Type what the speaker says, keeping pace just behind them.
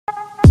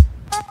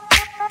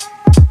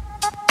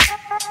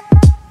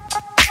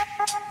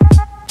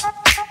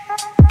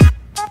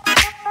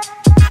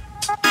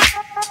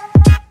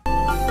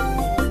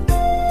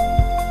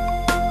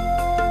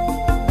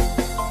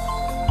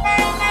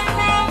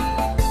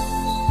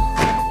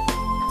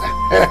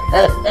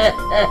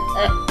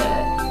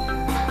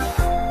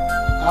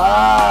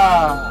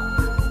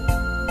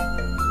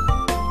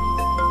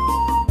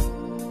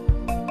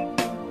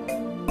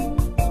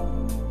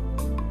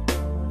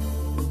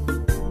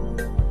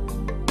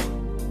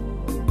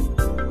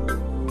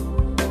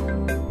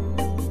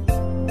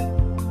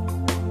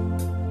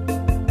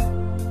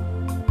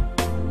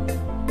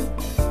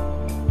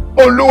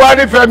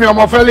Oluwadifemi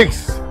Omo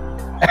Felix.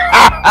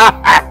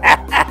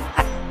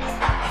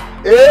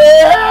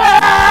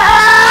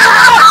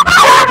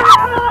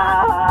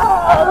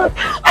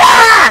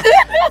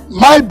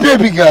 My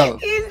baby girl.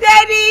 He's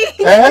Daddy.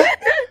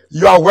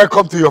 You are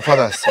welcome to your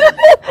father's.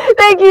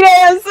 Thank you,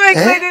 Daddy. I'm so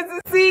excited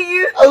to see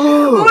you.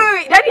 Oh.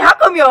 Wait, Daddy, how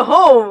come you're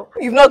home?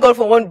 You've not gone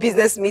for one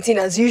business meeting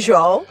as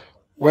usual.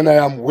 When I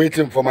am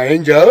waiting for my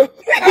angel.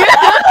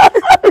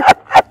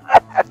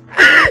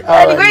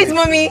 Daddy, where is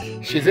Mommy?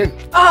 She's in.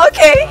 Oh,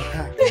 okay.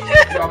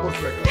 You are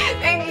most welcome.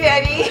 Thank you,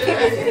 Daddy.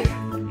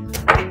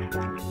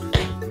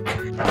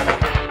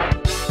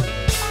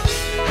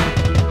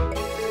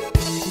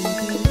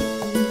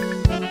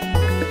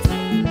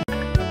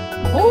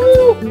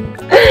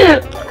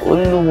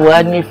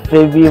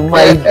 Omowunmi,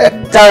 my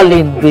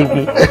darling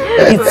baby.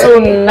 It's so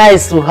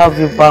nice to have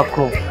you back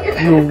home.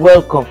 You're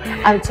welcome.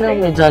 And tell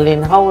me,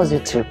 darling, how was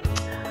your trip?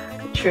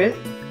 Trip?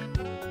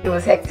 It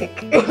was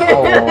hectic.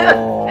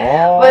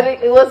 But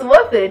it was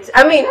worth it.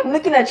 I mean, I'm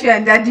looking at you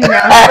and Daddy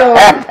now, so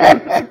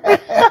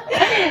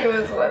it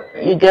was worth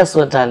it. You guess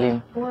what,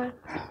 darling? What?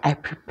 I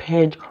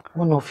prepared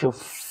one of your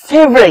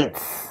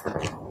favorites.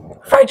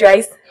 Fried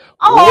rice.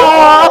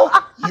 Oh,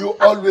 you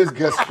always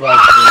guess right.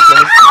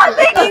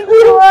 Thank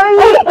you,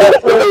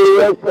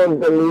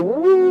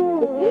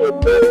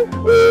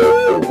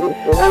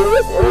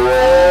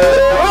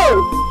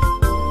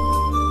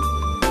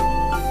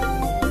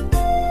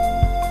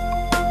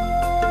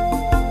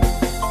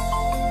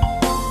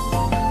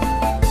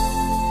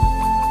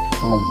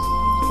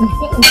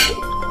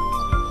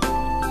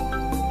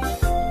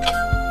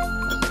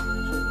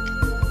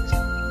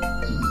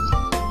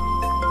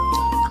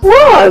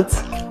 What?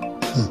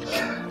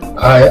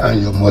 I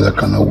and your mother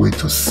cannot wait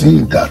to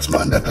see that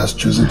man that has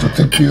chosen to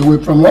take you away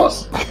from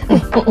us.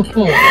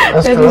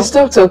 Daddy,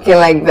 stop talking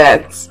like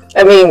that.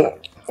 I mean,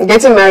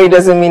 getting married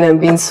doesn't mean I'm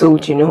being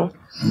sold, you know.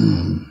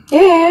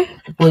 Yeah.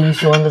 But you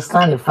should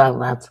understand the fact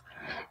that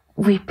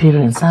we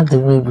parents have the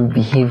way we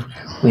behave.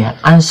 We are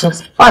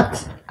anxious,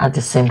 but at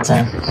the same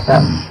time, we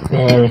are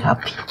very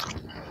happy.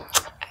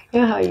 I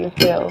know how you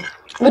feel.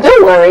 But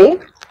don't worry.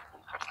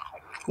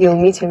 You'll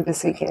meet him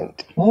this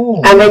weekend. Oh.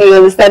 And then you'll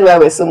understand why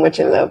we're so much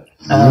in love.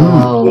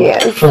 Oh,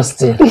 yes.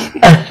 Trust it.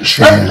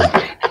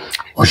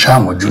 What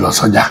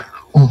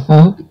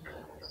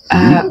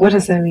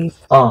does that mean?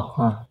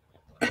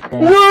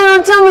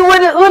 No, tell me,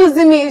 what does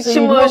it mean?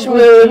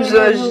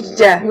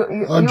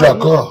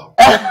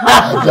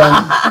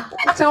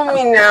 Tell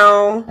me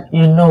now.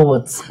 You know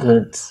what's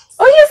good.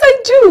 Oh, yes,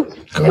 I do.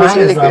 Mine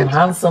is a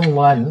handsome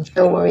one.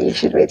 Don't worry, you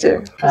should wait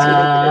her.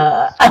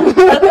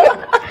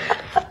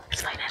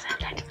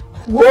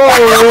 Whoa!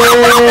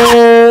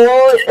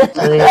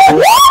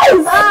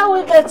 We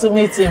get to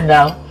meet him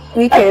now.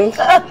 Weekend.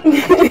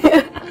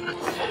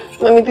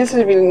 Mommy, this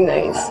is really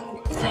nice.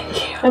 Thank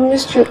you. I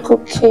missed your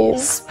cooking.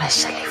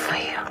 Especially for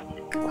you.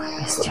 I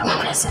missed your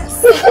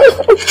presence.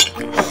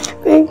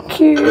 Thank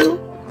you.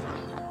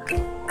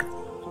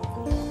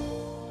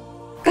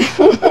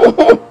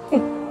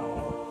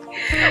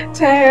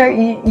 Tyra,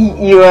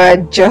 you are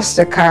just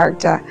a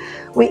character.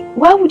 Wait,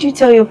 why would you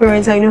tell your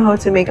parents I know how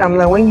to make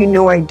amla when you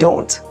know I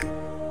don't?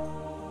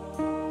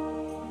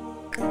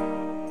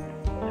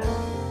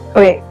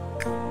 Wait,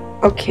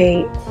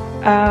 okay.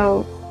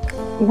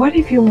 What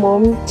if your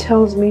mom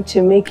tells me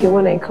to make it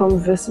when I come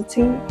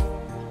visiting?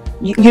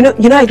 You know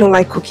I don't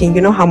like cooking.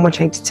 You know how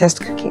much I detest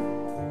cooking.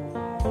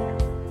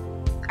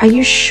 Are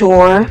you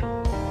sure?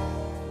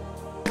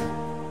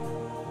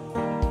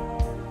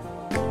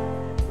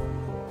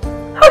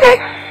 Okay,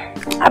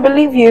 I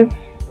believe you.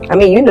 I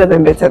mean, you know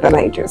them better than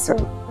I do, so.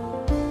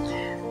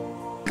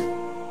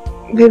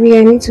 Baby,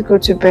 I need to go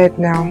to bed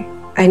now.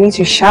 I need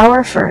to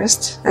shower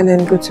first and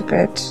then go to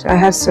bed. I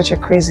had such a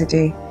crazy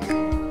day.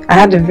 I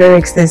had a very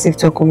extensive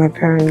talk with my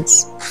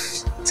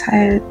parents.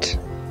 Tired.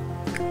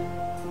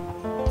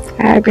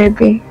 Alright,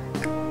 baby.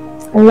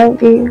 I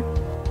love you.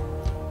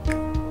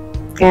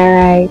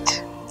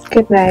 Alright.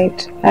 Good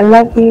night. I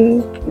love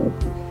you.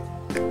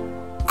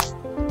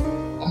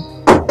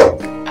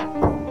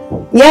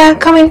 Yeah,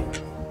 come in.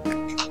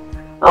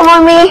 Oh,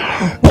 Mommy.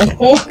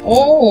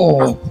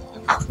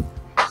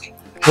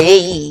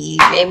 Hey,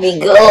 baby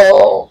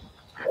girl.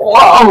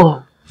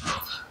 Wow.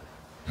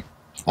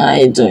 How are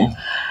you doing?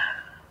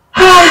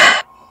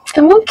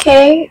 I'm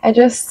okay. I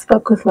just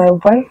spoke with my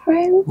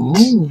boyfriend.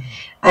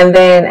 And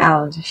then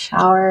I'll just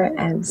shower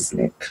and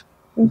sleep.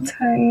 I'm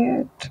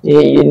tired.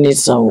 Yeah, you need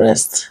some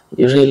rest.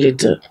 You really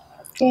do.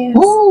 Yes.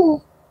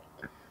 Ooh.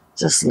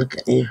 Just look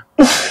at you.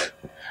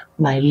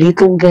 My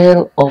little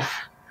girl of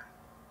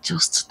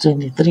just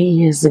 23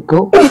 years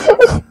ago.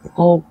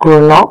 All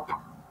grown up.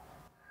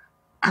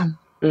 I'm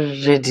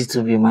ready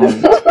to be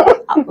married.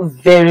 I'm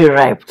very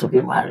ripe to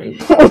be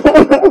married.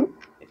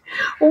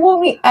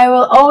 Mommy, I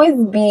will always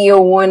be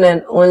your one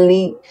and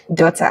only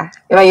daughter.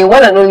 You're your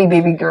one and only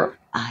baby girl.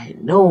 I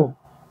know.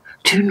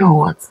 Do you know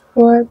what?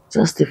 What?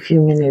 Just a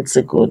few minutes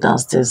ago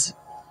downstairs,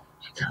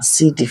 you can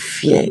see the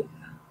fear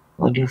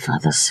on your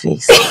father's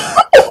face.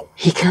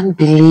 He can't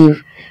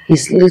believe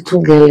his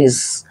little girl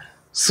is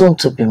soon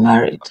to be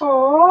married.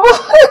 Oh.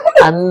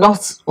 And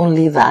not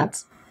only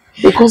that,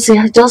 because he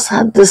had just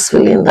had this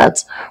feeling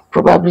that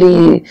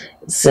probably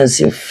since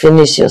you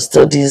finish your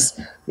studies,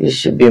 you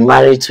should be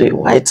married to a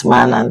white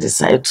man and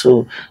decide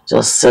to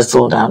just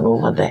settle down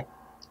over there.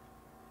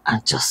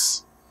 And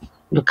just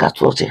look at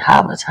what you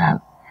have at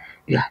hand.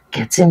 You are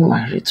getting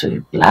married to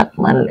a black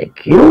man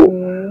like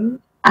you.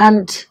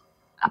 And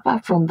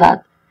apart from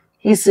that,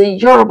 he's a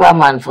Yoruba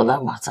man for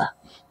that matter.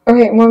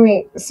 Okay,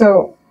 Mommy,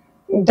 so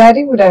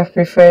Daddy would have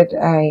preferred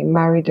I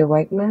married a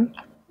white man?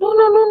 No,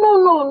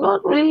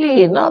 not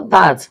really, not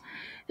that.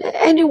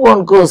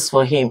 Anyone goes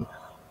for him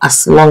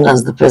as long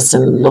as the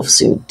person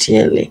loves you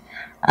dearly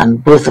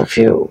and both of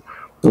you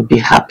will be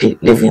happy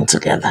living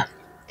together.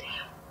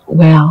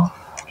 Well,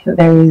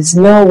 there is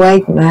no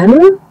white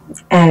man,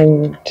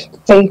 and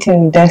fate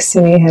and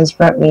destiny has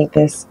brought me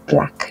this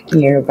black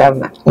Yoruba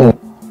man.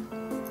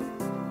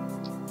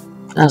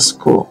 That's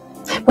cool.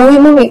 But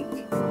wait, Mommy,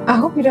 I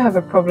hope you don't have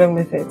a problem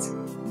with it.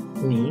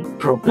 Me?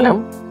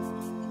 Problem?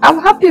 I'm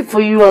happy for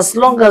you as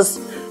long as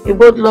you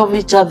both love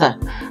each other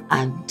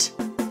and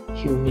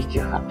he'll make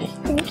you happy.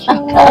 Thank you.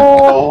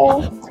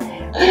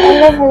 I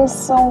love him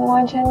so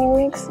much and he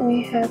makes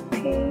me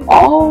happy.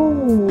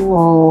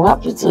 Oh,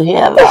 happy to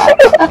hear that.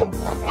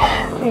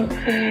 Thank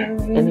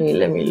you. Anyway,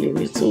 let me leave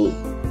you to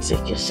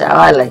take your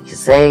shower like you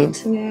said.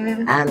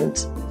 Yeah. And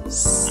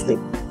sleep.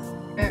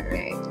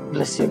 Alright.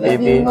 Bless you,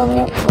 baby.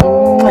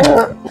 Oh,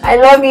 I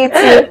love you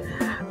too.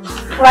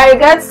 My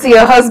regards to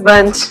your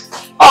husband.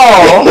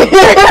 Oh.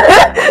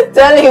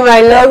 Tell him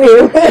I love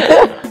him.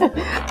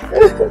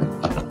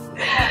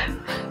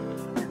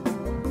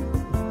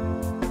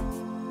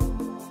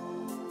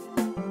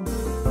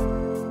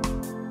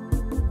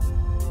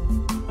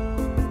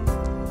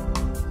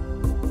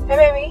 Hey,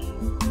 baby.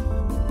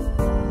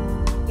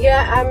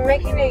 Yeah, I'm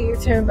making a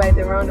U-turn by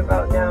the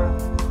roundabout now.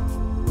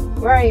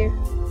 Where are you?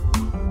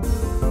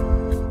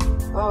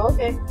 Oh,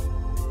 okay.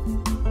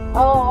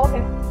 Oh,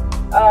 okay.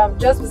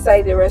 Just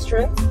beside the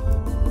restaurant.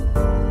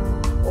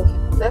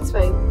 Okay, that's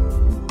fine.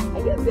 Are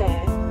you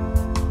there?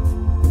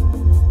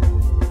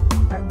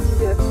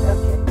 Okay,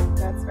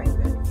 that's fine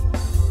then.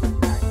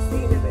 Alright, see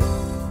you in a bit.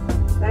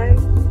 Bye.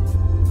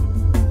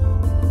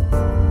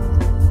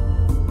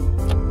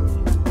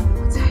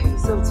 What time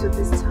is up to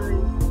this time?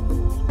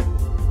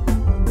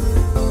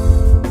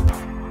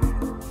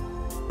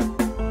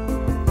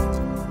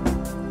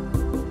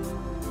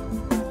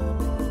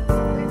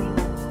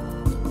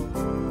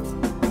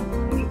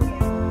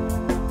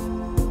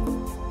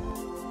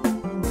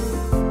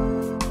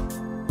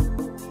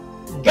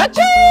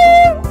 Gotcha!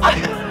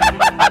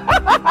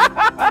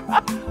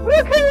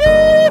 Look at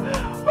you!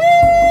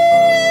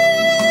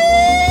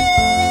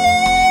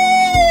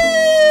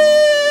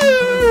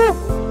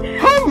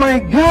 Oh my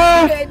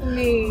God!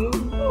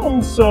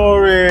 I'm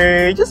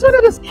sorry. Just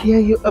wanted to scare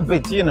you a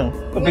bit, you know.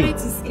 A bit. Wanted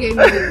to scare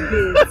me a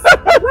bit.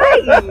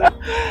 Why?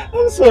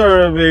 I'm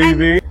sorry,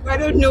 baby. I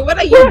don't know. What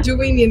are you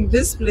doing in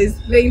this place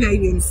playing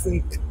hide and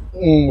seek?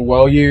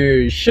 Well,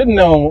 you should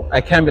know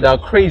I can't be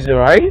that crazy,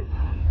 right?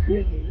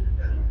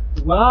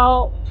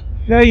 Well,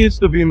 there used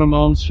to be my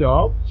mom's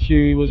shop.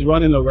 She was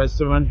running a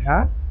restaurant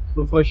here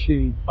before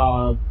she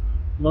not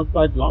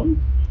quite long.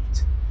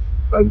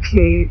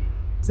 Okay.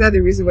 Is that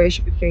the reason why you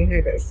should be playing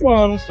hide and seek?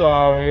 Well, I'm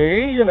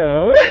sorry, you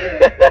know.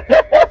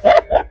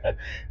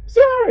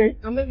 Sorry.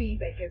 Or maybe you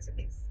like get a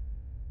case.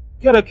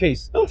 Get a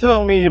case. Don't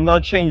tell me you've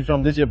not changed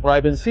from this your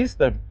bribing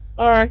system.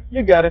 Alright,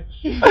 you got it.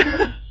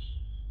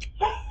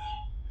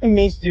 I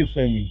missed you,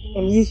 Femi.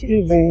 I missed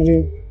you,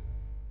 baby.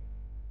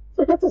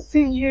 I got to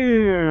see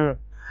you.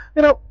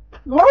 You know,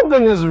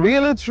 London is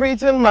really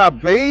treating my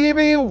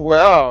baby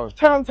well.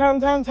 Time for...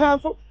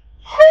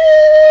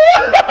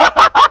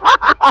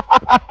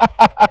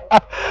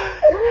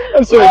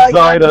 I'm so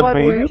excited,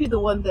 baby. You're the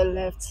one that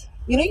left.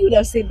 You know you would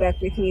have stayed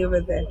back with me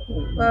over there.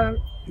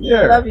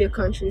 Yeah. I love your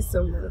country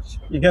so much.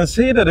 You can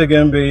say that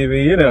again,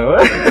 baby, you know.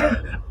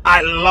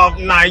 I love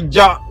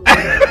Niger.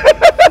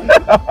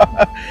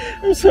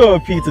 I'm so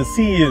happy to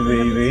see you,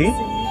 baby.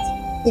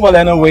 Well,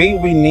 anyway,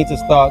 we need to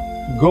start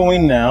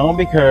going now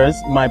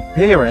because my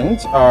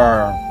parents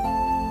are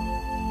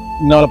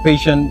not a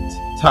patient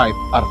type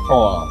at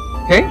all.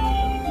 Okay?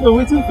 We're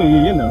waiting for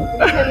you, you know.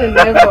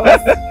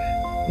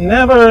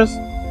 Never.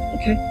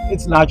 Okay,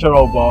 it's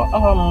natural, but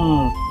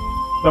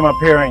my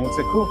parents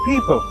are cool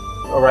people.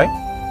 All right,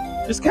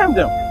 just calm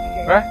down.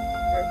 All right?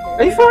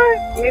 Are you fine?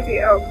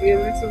 Maybe I'll be a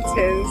little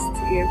tensed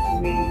if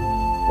we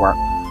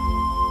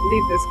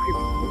leave the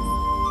script.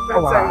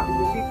 Oh, wow. Sorry,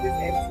 we leave this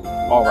empty.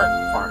 All right,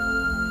 fine.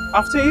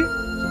 After you.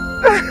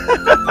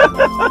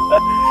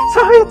 So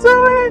how you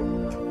doing?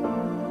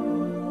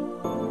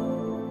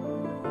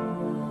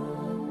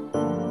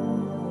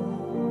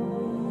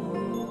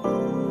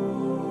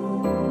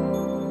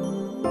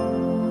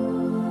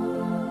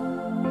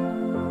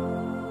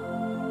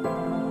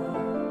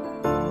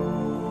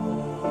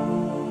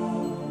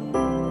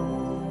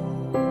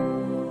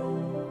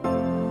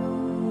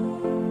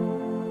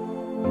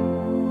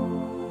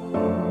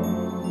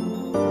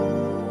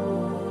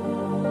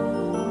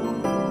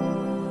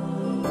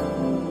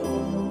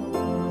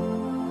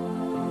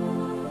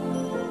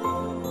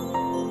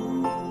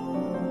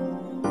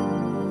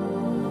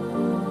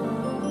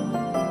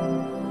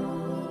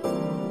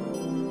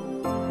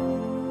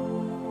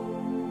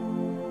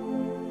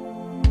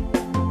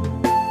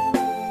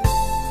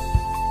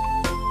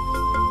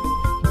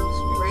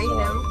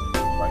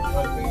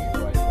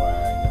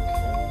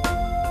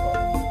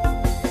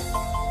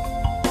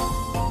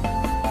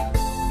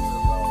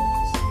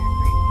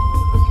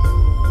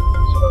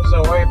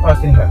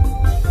 asking her.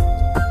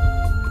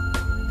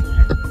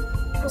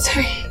 I'm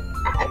sorry.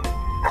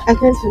 I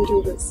can't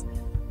handle this.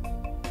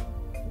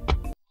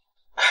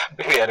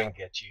 Baby, I don't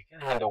get you. You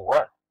can handle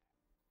what?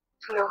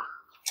 No.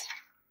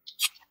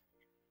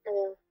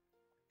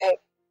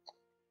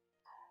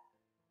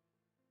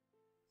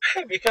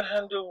 Babe, you can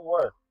handle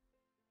what?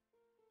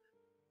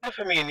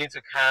 For me, you need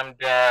to calm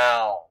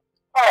down.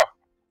 Oh,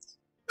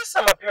 these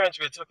are my parents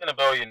we're talking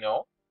about, you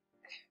know.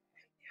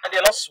 And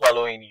they're not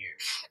swallowing you.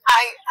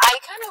 I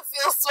kind of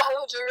feel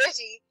swallowed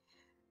already.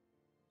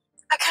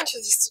 I can't do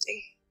this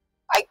today.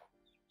 I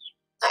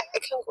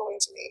can't go in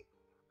today.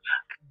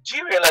 Do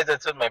you realize I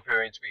told my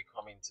parents we're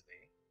coming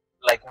today?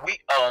 Like we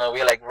are on our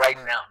way, like right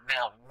now.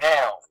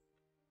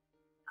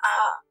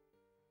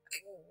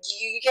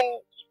 You can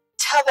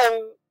tell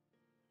them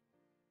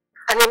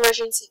an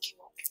emergency came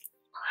up.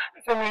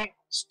 For me,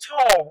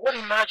 stop. What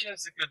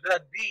emergency could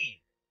that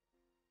be?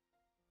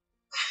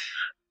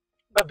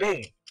 But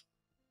babe,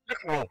 look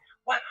at me.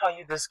 Why are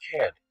you this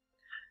scared?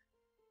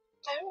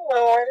 I don't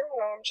know.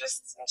 I'm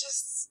just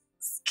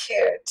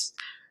scared.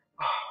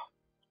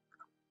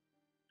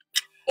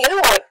 You know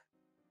what?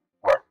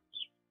 What?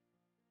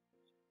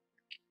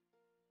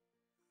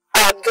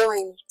 I'm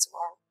going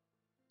tomorrow.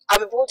 I'll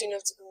be bold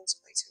enough to go into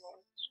play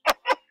tomorrow.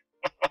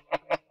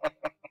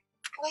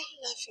 Why are you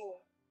laughing?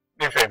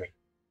 Femi,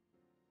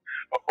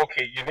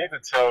 okay, you need to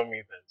tell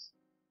me this.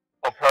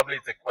 Or probably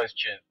it's a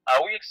question.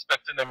 Are we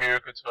expecting a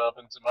miracle to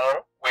happen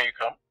tomorrow when you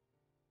come?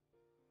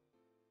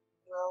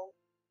 Well,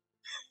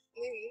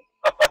 maybe.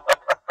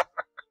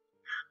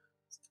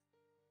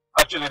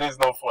 Actually, this is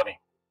not funny.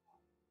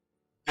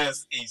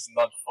 This is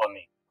not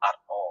funny at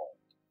all.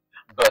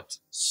 But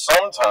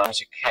sometimes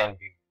you can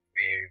be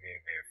very,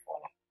 very, very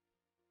funny.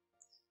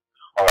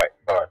 Alright,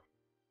 but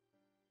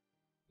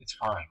it's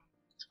fine.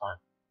 It's fine.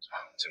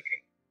 It's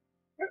okay.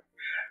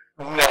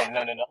 No.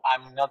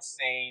 I'm not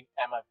saying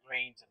I'm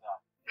agreeing to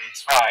that.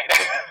 It's fine.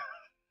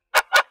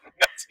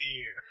 Not to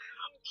you.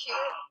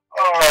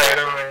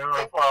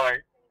 Alright,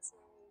 fine.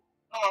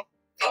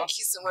 Thank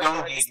you so much.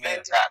 Don't give me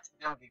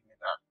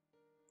that.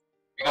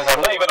 Because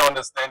I'm not even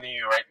understanding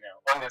you right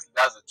now. Honestly,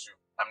 that's the truth.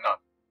 I'm not.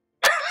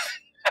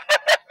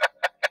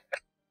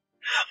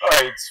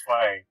 Alright, it's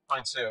fine.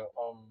 Fine, so,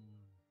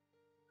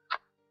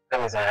 that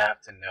means I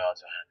have to know how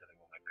to handle it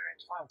with my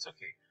parents. Fine, it's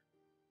okay.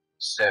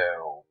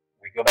 So,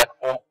 we go back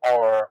home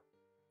or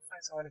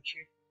find someone to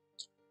cheat?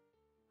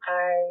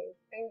 I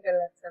think the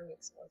latter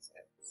makes more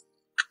sense.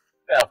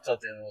 I've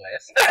thought in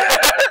less.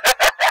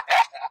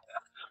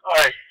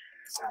 Alright.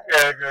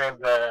 Good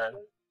then.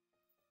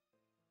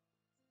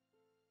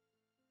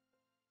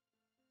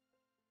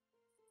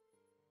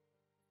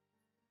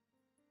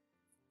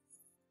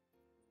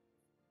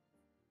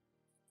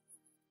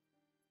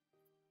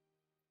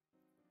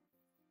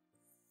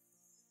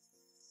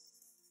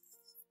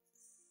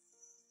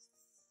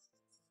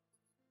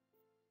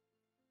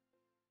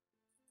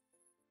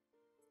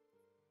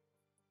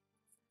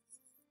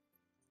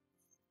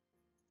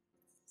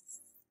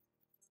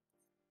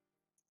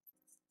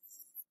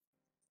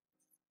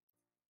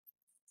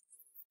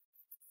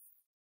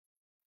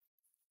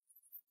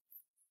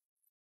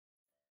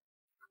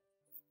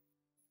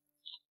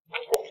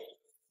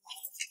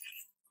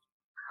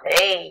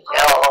 Hey,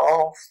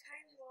 yo.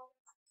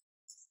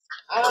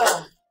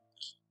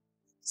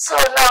 So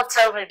now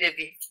tell me,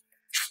 baby,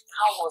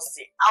 how was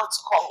the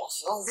outcome of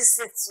your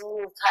visit to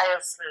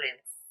Tayo's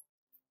feelings?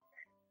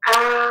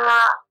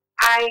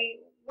 I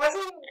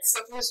wasn't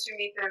supposed to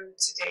meet them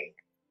today.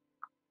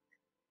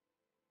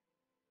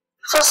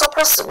 So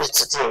supposed to be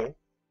today?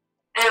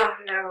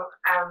 No.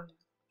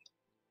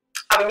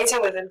 I'll be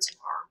meeting with them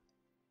tomorrow.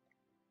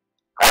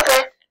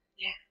 Okay.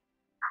 Yeah.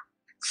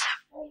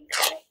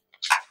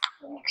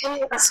 Can I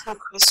ask you a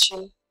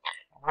question?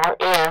 Oh,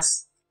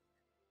 yes.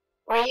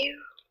 Were you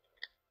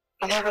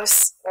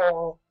nervous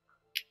or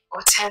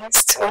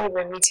tense when we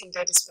were meeting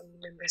Daddy's family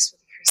members for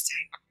the first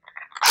time?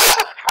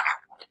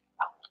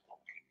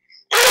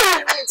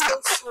 It's so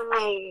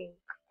funny.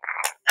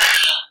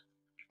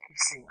 You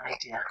see, my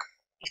dear,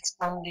 it's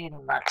only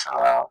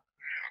natural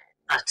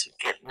that you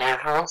get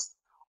nervous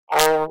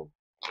or,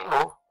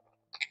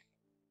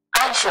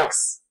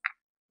 anxious.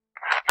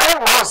 I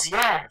was,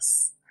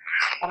 yes.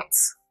 But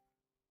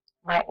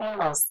my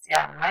in-laws,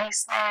 their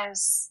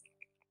niceness,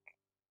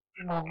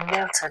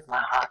 melted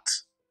my heart.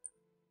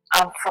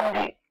 And from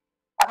the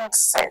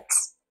onset,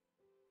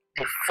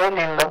 they fell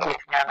in love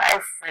with me and I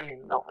fell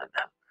in love with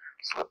them.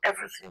 So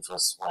everything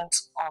just went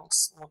on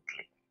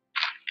smoothly.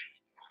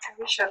 I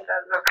wish I had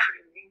that luck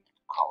really.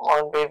 Come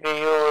on, baby,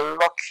 you're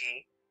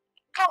lucky.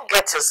 Don't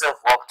get yourself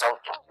worked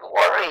up. Don't be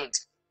worried.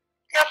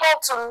 They're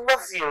about to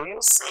love you, you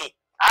see.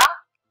 Huh?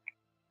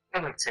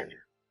 Let me tell you.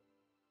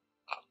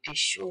 They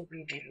should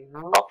be the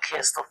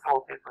luckiest of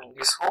all people in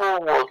this whole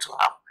world to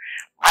have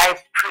my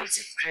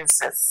pretty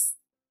princess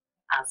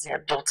as their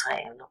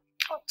daughter-in-law.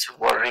 Don't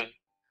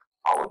worry.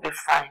 I will be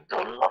fine. They'll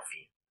love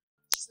you.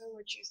 Is that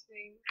what you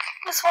think?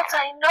 It's what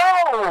I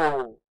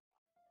know.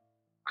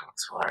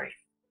 Don't worry.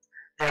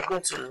 They're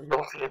going to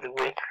love you the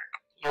way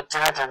your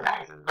dad and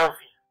I love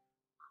you.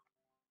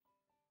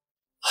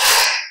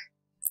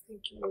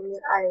 Thank you, Mommy.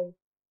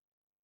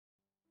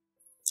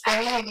 I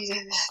really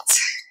needed that.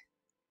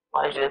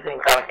 Why do you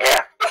think I'm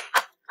here?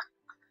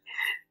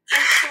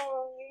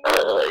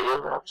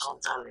 You're welcome,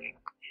 darling.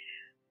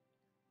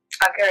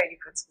 I'll get ready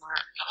for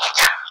tomorrow.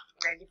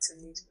 Ready to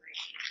lead my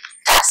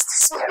fast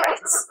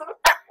spirits.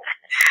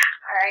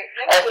 Alright,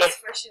 let me just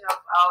freshen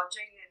up. I'll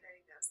join you and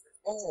then downstairs.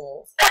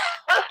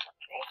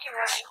 Thank you,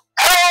 Mommy.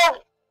 Oh,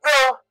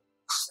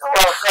 you're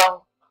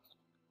welcome.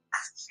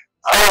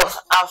 Oh,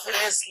 I'm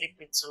feeling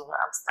sleepy too.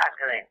 I'm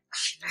staggering.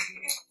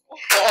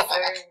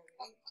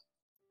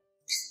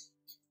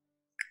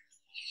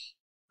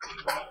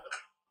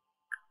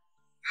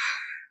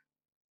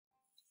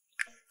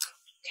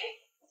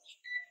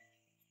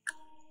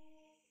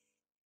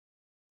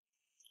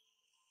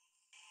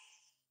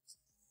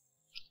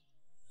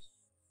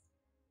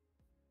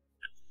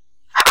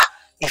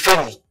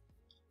 Ifemi,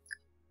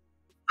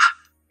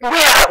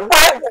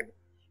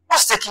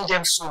 what's taking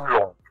them so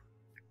long?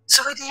 It's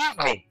already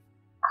evening.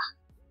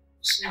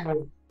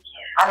 And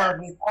I've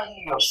been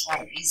calling your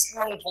son. He's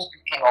not even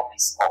picking up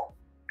his call.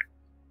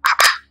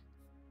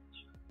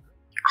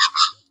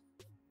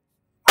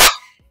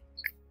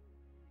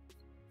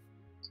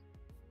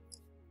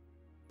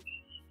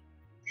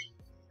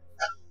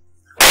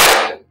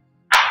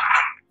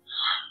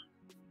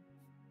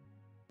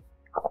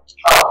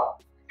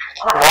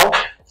 Hello?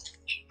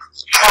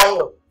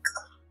 Hello?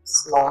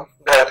 Mom,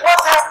 Dad. What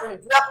happened?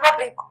 You have not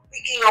been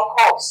picking your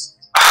calls.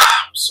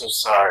 I'm so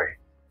sorry.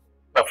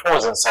 My phone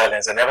was in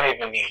silence. I never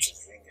even needed to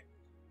ring it.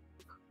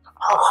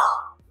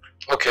 Oh.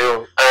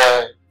 Okay,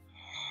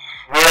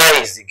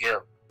 where is the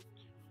girl?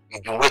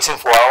 We've been waiting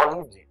for our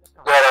evening.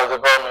 Dad, I was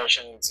about to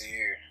mention it to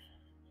you.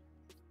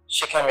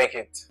 She can't make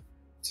it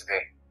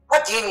today.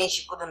 What do you mean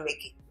she couldn't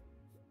make it?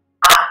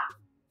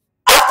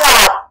 After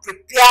I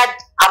prepared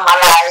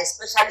amala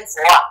especially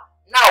for her,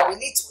 now we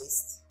need to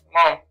waste.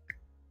 Mom,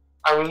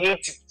 I will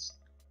eat it.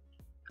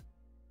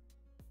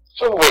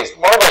 So wait,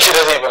 Mom, she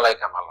doesn't even like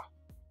amala.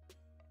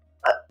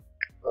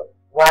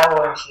 Why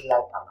won't she like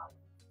amala?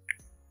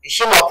 Is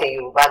she not a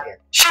Yoruba girl?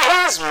 She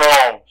is,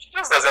 Mom. She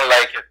just doesn't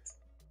like it.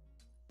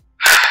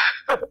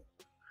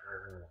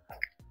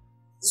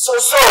 So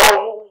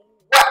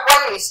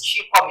when is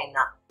she coming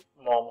now?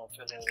 Mom, I'm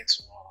feeling it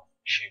tomorrow.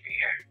 She'll be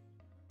here.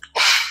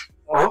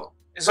 Oh,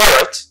 it's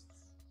alright.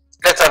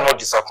 Let her not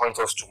disappoint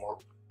us tomorrow.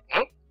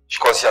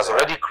 Because she has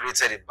already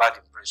created a bad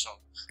impression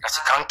that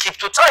she can't keep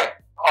to time.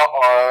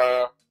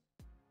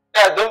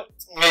 Yeah, don't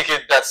make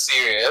it that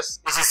serious.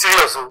 It is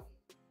serious, oh.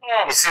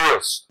 It's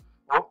serious.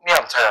 Oh, me,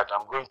 I'm tired.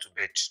 I'm going to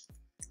bed.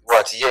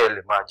 What? Yeah,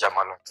 Lema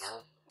Jamala.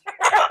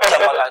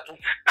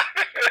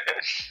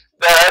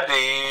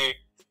 Daddy.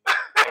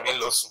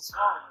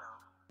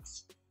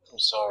 I'm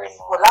sorry,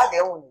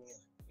 Mom.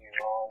 You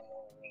know,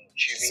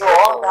 So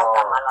all that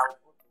amala will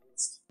go to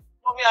waste.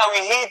 Mommy, I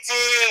will eat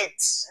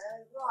it.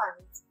 Go on.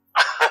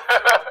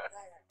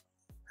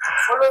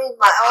 Following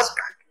my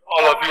husband.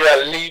 All of you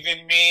are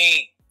leaving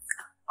me.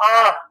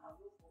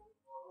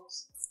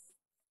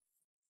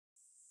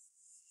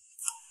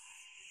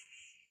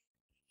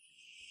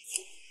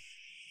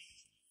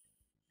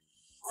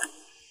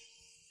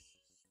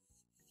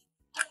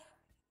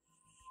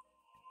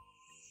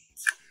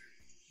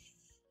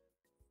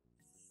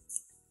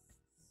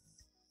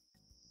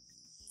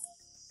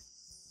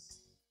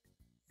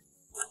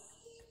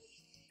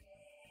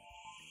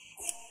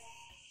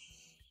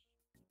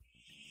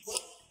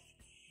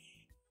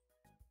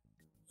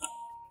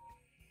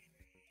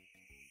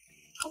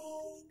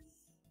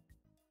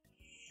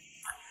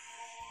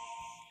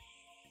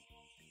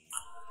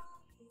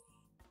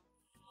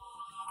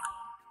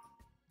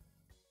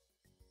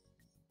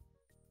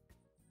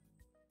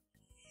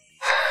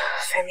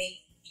 Femi,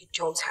 you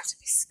don't have to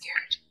be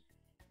scared.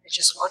 They're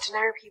just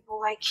ordinary people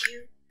like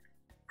you,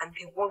 and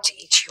they won't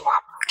eat you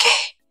up,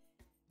 okay?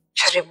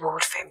 Just be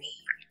bold,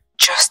 Femi.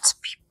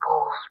 Just be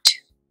bold.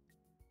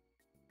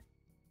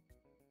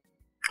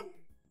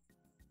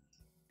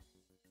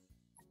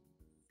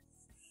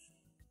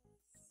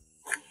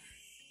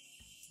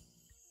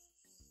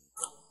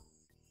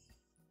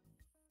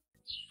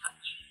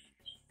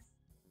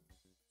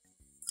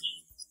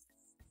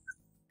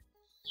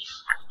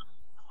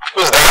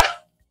 Who's that?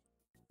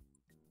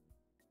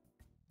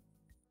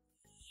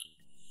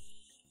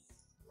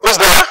 Who's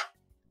there?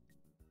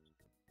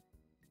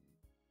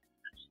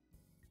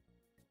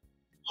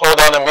 Hold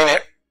on a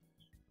minute.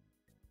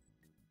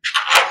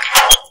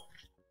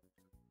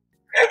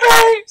 Hey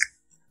guys,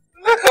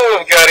 look who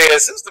we've got here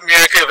since the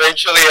miracle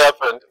eventually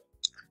happened.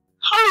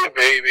 Hi,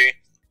 baby.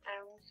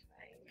 I'm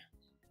fine.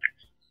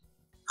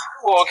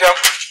 Welcome.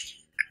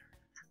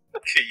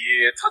 Look at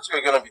you. I thought you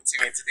were going to be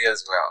teaming today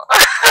as well.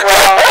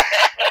 Well,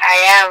 I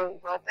am,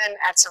 but then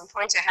at some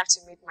point I have to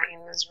meet my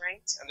in-laws,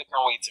 right? And they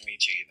can't wait to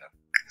meet you either.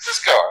 Let's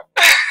go.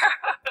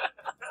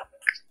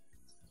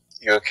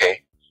 You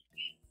okay?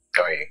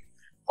 Are you?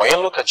 When you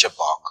look at your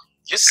back,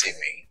 you see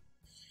me.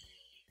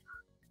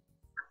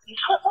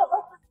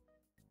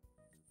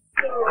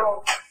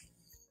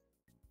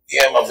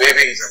 Yeah, my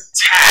baby is in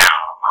town.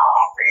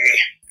 Oh, baby.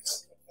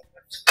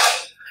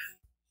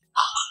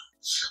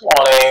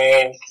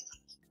 Morning.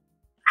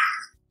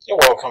 You're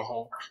welcome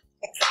home.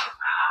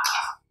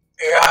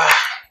 Yeah.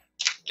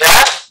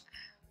 Dad?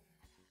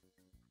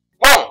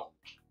 Mom!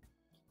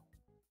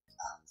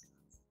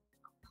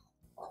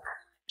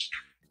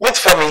 Meet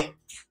Femi,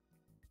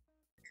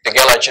 the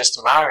girl I just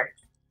married.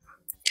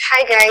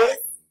 Hi guys.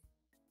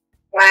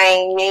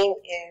 My name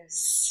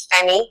is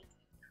Femi.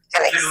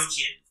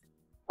 Felix.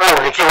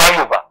 Oh, Ricky, why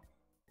you back?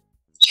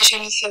 Did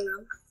anything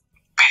wrong?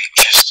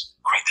 Just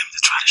greet them the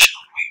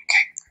traditional way,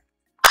 okay?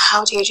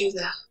 How do you do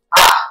that?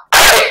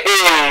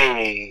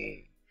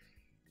 Hey!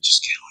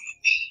 Just get on your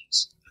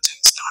knees until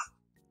it's done.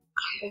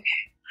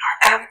 Okay.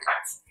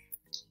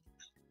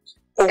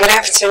 Good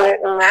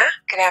afternoon, Ma.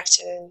 Good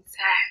afternoon, sir.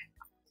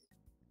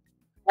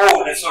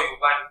 Oh, they saw you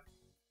back.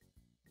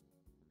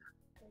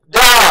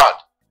 Dad!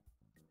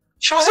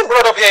 She wasn't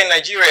brought up here in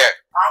Nigeria.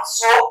 And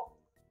so?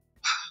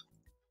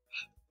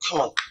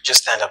 Come on,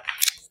 just stand up.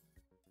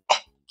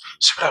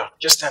 Sweetheart,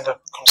 just stand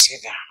up. Come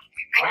sit down.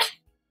 Right?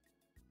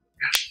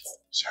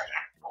 Sorry.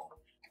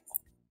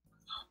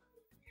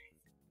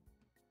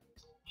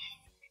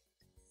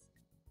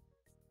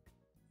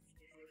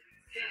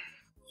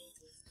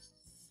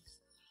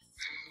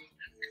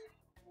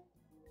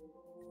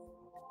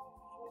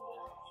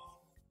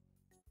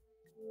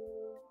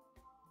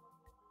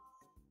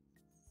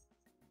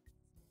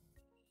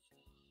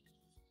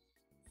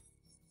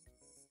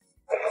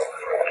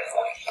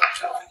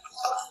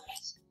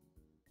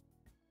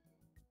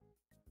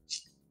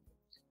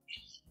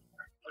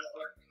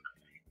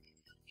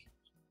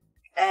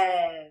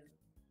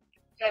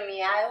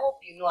 Femi, I hope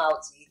you know how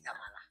to eat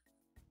amala.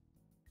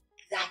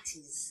 That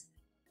is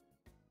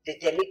the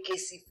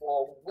delicacy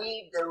for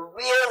we, the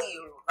real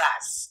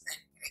Yorubas.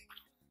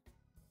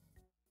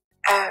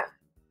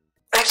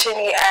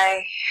 Actually,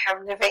 I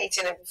have never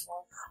eaten it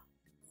before.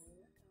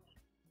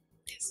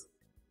 Yes.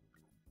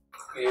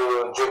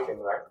 You're joking,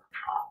 right?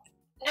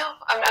 No,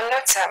 I'm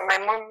not, sir. My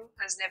mom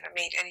has never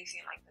made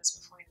anything like this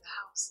before in the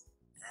house.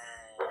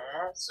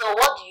 So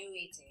what do you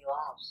eat in your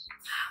house?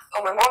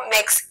 Oh, my mom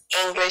makes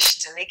English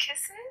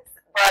delicacies,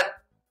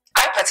 but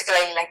I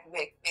particularly like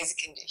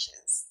Mexican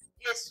dishes.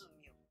 Yes,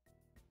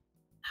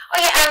 Oh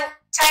yeah, and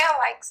Taya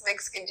likes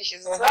Mexican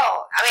dishes as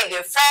well. I mean,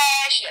 they're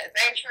fresh, they're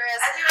adventurous.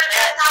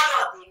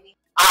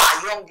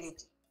 Young lady.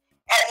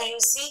 You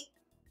see,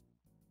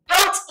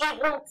 don't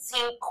even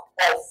think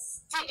of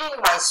feeding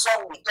my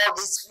son with all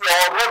this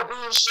your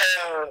rubbish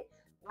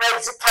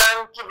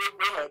Mexican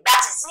kibble.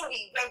 That is if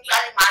he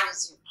eventually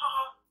marries you.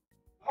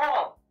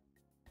 Mom,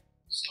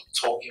 stop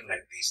talking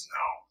like this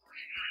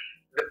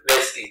now.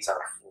 Let's eat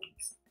our food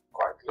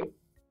quietly.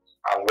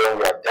 And when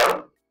we are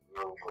done,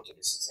 we'll go to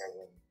the sitting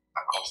room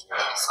and continue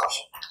the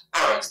discussion.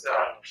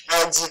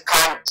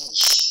 Mexican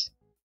dish.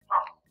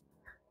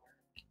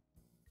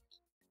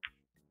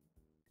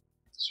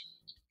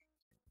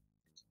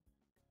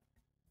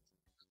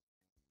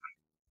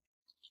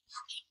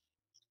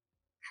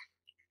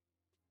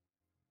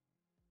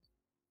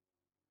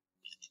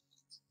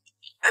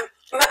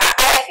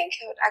 I think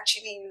I would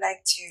actually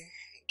like to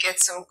get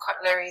some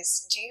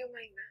cutleries. Do you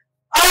mind that?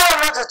 Oh,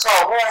 not at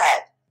all. Go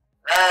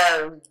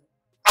ahead.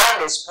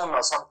 Find a spoon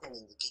or something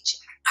in the kitchen.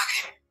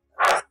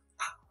 Okay.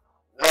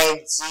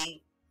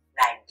 Mezi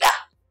like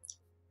that.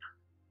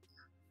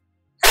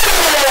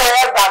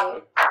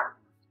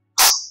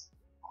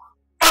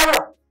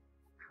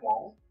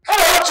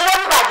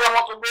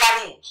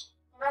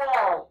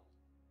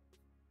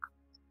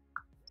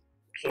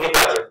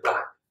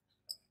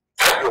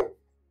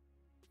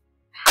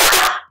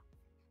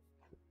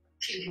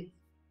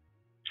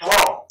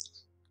 Mom,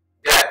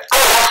 Dad,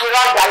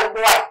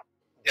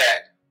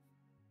 Dad,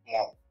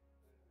 Mom.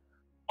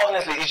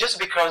 Honestly, it's just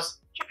because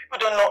you people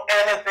don't know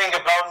anything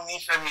about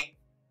Nifemi.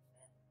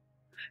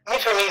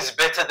 Nifemi is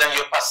better than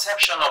your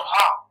perception of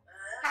her.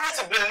 You need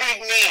to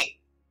believe me.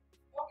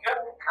 okay.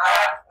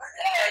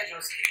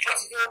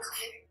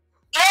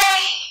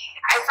 Yay!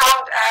 I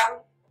found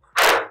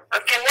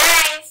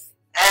organized.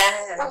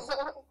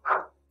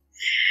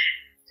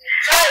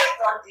 Try it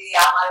on the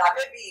amala,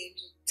 maybe it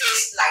will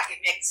taste like a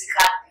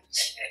Mexican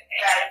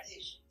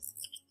dish.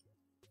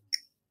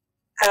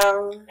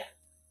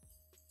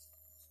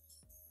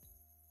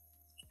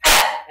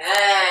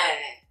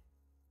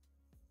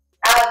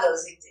 How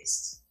does it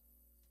taste?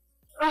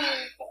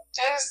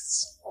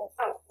 Just I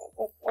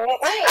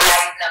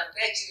can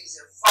bet you it's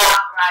a far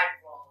cry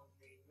from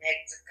the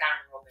Mexican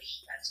rubbish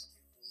that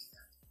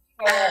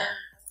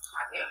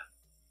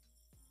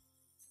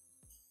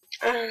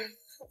you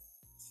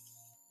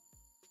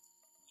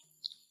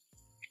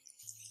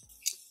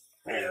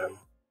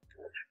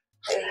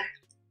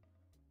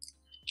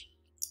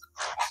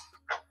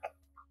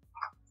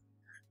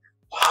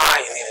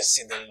You need to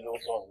see the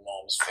look on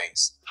Mom's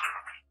face.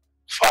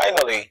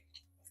 Finally,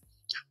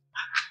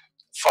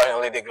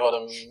 they got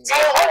him. So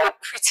why are you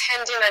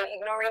pretending and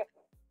ignoring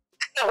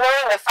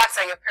the fact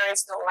that your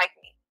parents don't like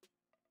me?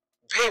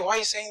 Babe, why are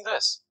you saying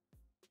this?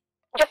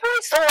 Your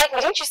parents don't like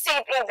me. Didn't you see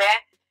it in there?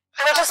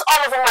 They were just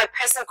all over my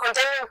person,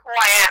 condemning who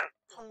I am.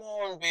 Come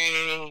on,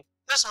 babe.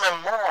 This is my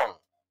mom.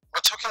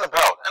 we're talking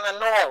about, and I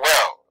know her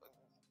well.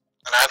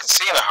 And I can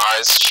see in her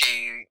eyes,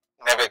 she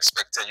never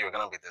expected you were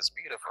going to be this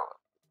beautiful.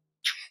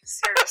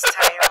 Serious,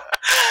 Tayo.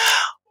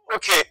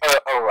 Okay,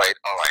 alright.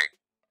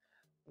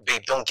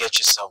 Babe, don't get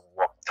yourself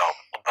worked up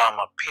about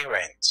my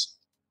parents.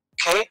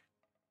 Okay?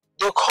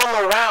 They'll come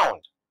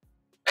around.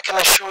 I can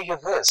assure you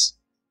this.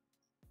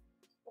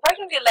 Why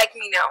don't they like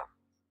me now?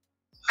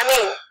 I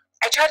mean,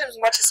 I tried as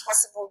much as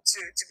possible to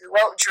be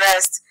well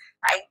dressed.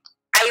 I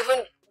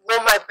even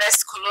wore my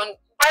best cologne.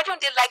 Why don't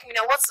they like me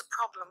now? What's the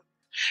problem?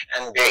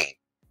 And babe,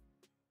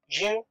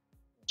 you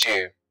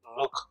do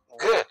look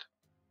good.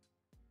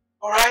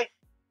 Alright?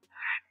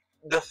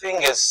 The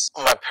thing is,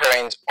 my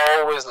parents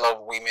always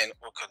loved women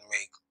who could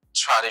make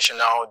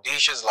traditional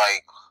dishes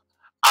like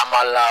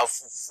amala,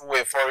 fufu,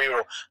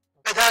 eforiro.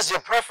 But that's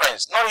your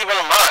preference, not even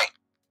mine.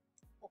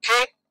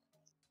 Okay?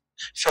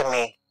 For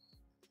me,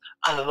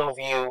 I love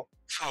you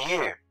for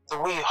you, the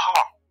way you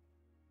are.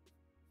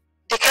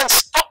 They can't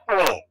stop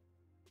me.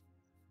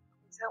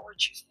 Is that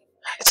what you think?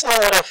 It's not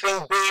what I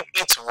think, babe.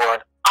 It's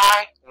what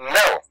I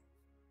know.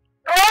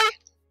 Right?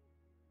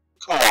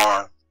 Come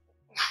on.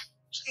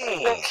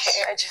 Please.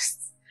 Okay, I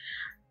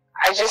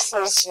just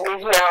need to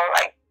leave now.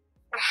 Like,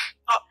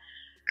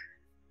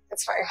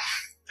 it's fine.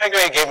 Thank you,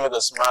 you gave me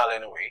the smile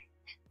anyway.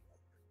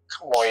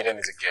 Come on, you don't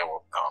need to get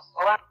worked up.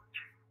 Alright?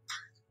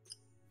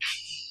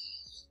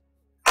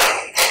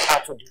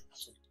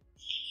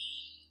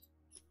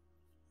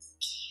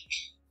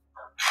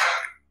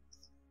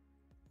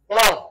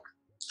 Mom,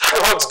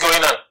 what's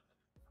going on?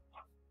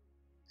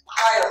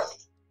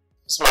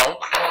 Yes, Mom.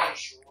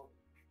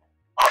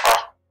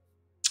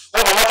 No,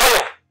 Mama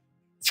Tayo.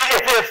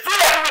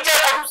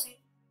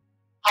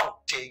 How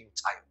dare you,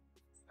 Tayo?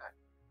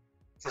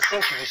 You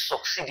think you will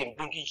succeed in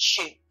bringing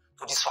shame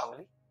to this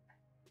family?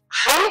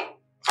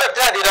 But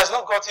Dad, it has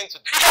not gotten to...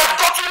 It has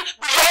gotten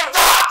beyond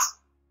that!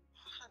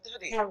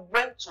 Daddy, you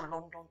went to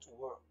London to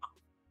work.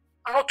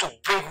 And not to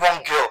bring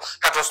one girl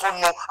that does not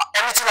know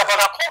anything about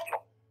our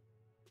culture.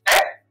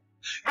 Eh?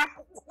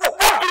 What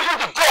gives you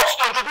the guts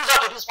to introduce her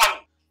to this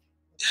family?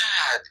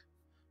 Dad.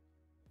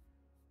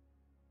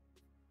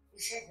 You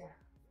said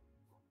that.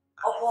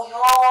 Upon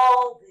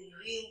all the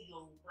real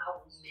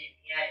Yoruba women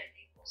here in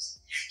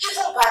Lagos,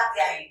 even back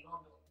there in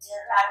London,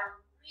 there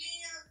are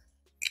real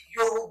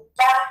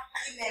Yoruba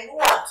women who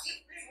are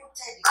deeply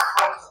rooted in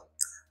culture.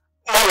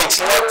 No, it's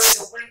not.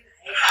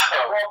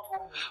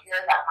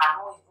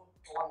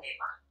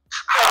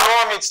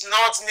 Mom, it's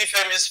not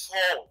Nifemi's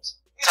fault.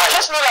 It's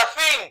just not a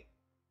thing.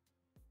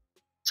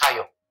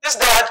 Tayo. Yes,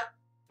 Dad.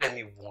 Let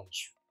me warn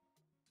you.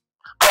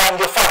 I am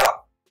your father.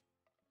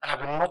 And I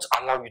will not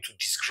allow you to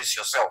disgrace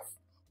yourself.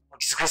 Or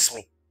disgrace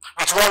me.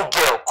 With one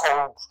girl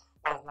called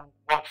one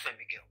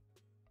Femi girl.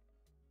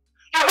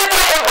 You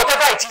better end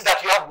whatever it is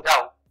that you have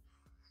without.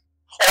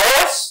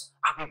 Or else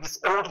I will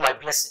withhold my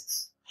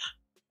blessings.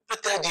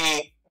 But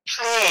Daddy,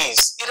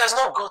 please, it has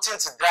not gotten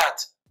to that.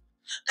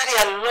 Daddy,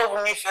 I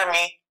love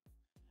Nifemi.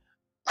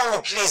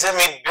 Mommy, please let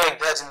me beg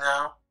Daddy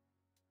now.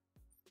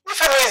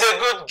 Nifemi is a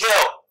good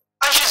girl,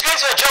 and she's going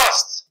to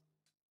adjust.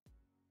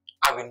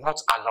 I will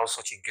not allow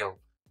such a girl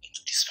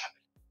into this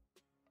family.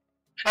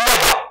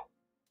 Never.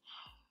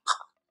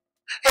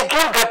 A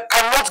girl that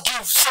cannot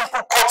give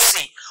simple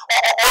courtesy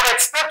or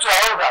respect to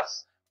her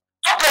elders.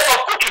 Talk less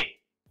of cooking.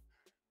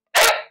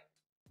 Eh?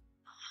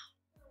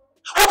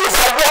 What is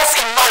her worth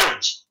in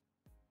marriage?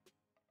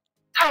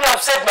 I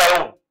have said my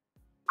own.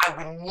 I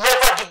will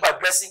never give my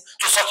blessing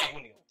to such a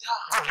union.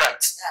 Good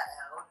night.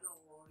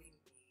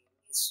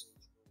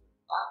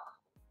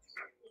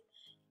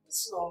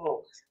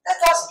 So,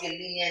 let us be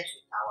lenient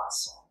with our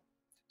son.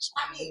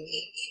 I mean, if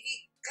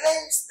he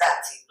claims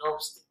that he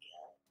loves the girl,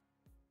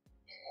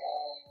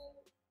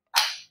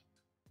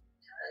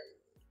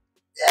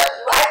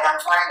 I can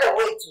find a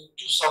way to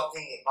do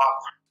something about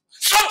it.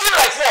 Something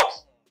like what?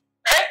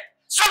 Eh?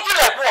 Something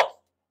like what?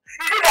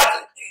 Is it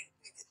that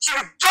she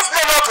will just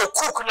learn how to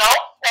cook now?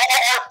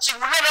 Or she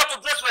will learn how to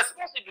dress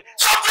responsibly?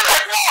 Something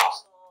like what?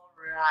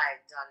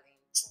 Alright, darling,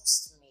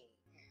 trust me.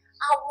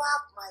 I will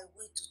have my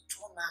way to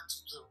turn her to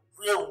the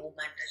real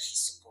woman that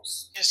she's supposed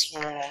to be. Yes,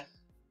 Mom.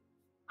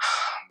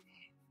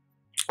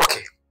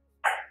 Okay.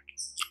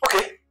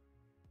 Okay.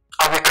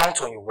 I will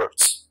count on your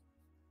words.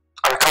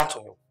 I will count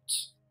on your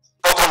words.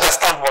 But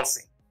understand one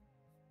thing.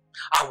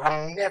 I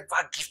will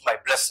never give my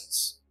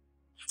blessings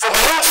for my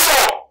own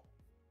son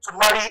to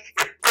marry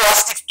a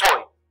plastic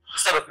toy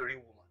instead of a real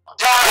woman.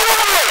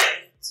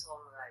 Dad! It's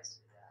alright,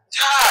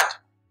 Dad!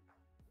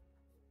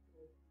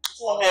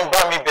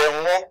 Remember me,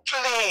 Bemo,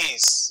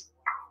 please.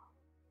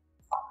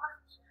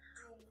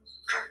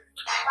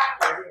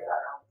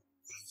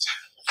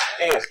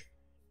 Hey.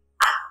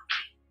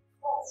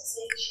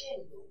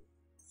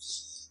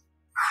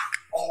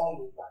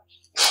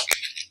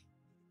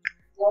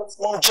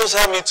 Mom, just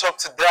help me talk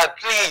to Dad,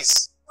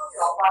 please.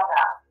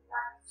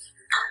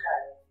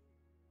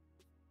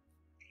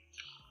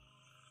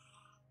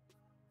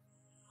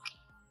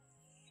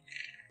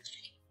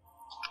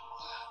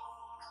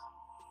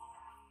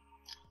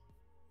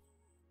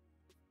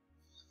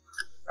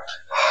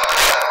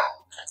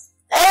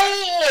 Hey,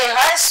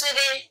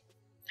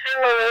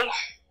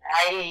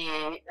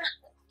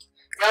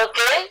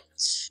 Okay?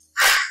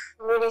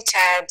 I'm really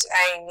tired.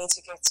 I need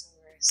to get some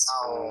rest.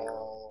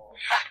 Oh.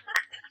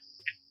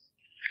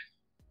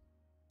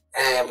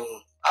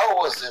 How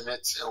was the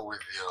meeting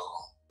with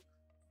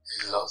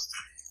your in-laws?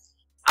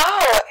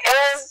 Oh,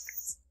 it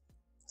was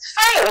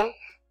fine.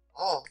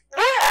 Oh,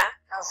 Yeah.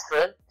 that's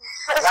good.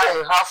 Now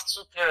you have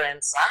two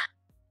parents, huh?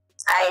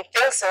 I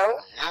think so.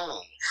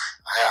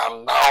 I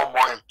am now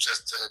more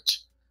interested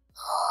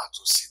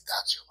to see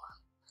that woman.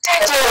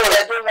 Daddy!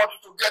 I don't want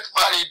you to get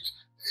married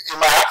in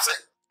my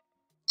absence.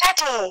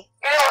 Daddy!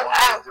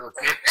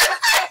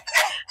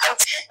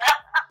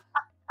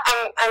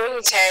 I'm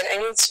really tired. I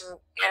need to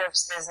get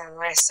upstairs and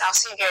rest. I'll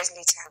see you guys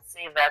later.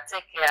 See you later.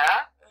 Take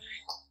care.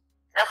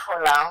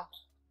 Careful now.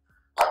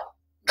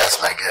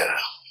 That's my girl.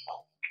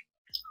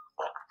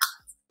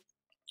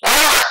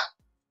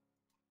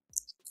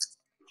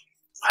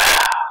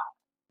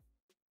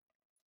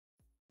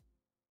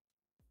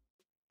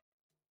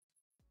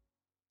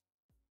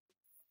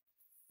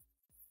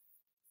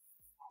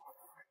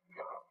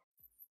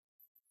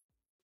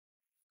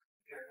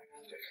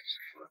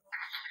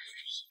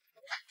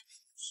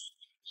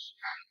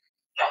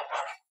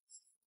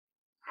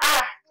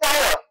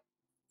 Tayo,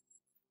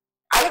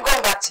 are you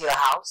going back to your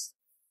house?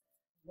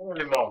 No,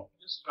 really, Mom.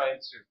 Just trying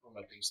to put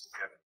my things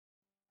together.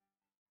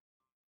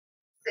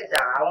 Sit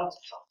down. I want to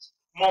talk.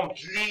 Mom,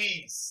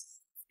 please.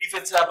 If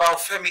it's about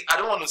Femi, I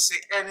don't want to say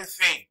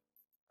anything.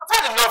 I've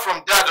had enough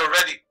from Dad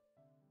already.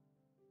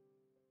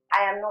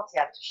 I am not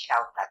here to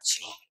shout at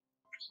you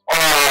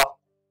or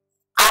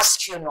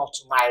ask you not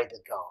to marry the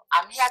girl.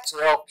 I'm here to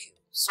help you.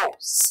 So,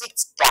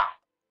 sit down.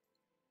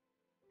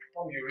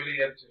 Mom, you really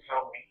have to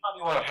help me. How do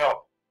you want to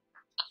help?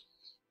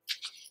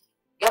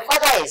 Your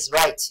father is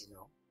right, you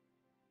know.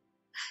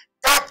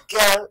 That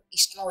girl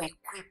is not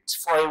equipped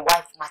for a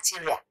wife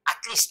material, at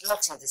least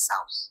not in this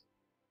house.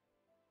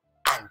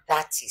 And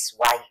that is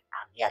why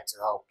I'm here to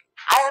help you.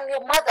 I am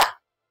your mother.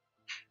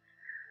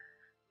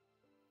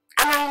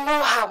 And I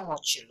know how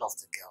much you love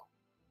the girl.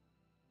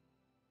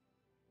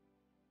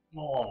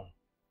 Mom,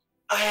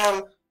 I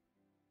am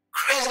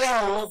crazily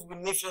in love with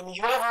Nifemi.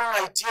 You have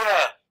no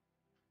idea.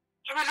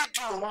 I really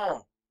do,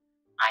 Mom.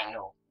 I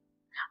know.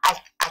 I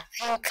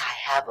think I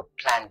have a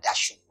plan that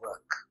should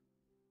work.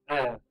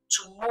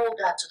 To mold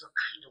her to the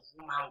kind of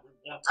woman we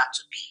want her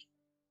to be.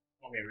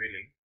 Mommy,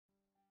 really?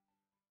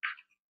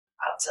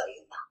 I'll tell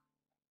you now.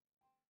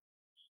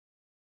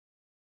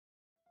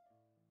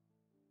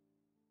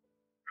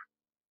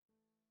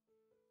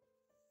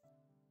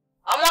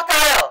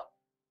 Omotayo,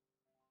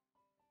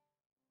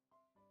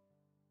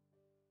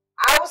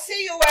 I will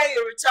see you when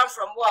you return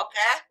from work,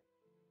 eh?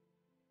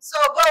 So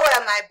go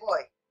well, my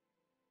boy.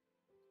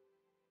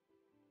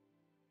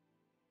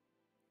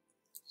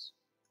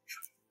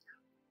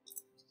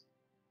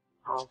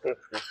 Okay,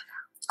 please.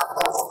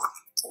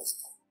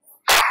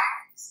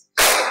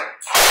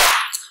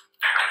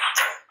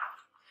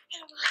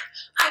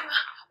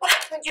 What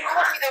happened? You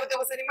called me that there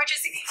was an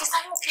emergency. Is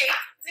that okay?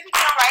 Is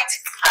everything alright?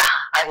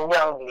 A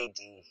young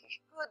lady.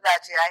 Good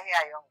that you are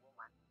here, young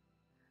woman.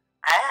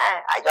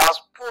 I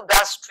just pulled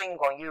that string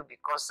on you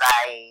because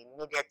I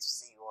needed to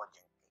see you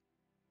urgently.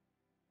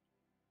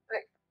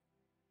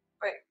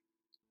 Wait.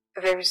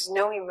 There is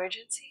no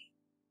emergency?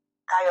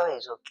 Tayo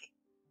is okay.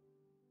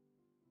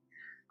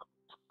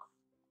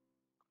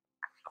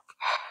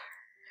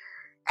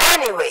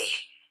 Anyway,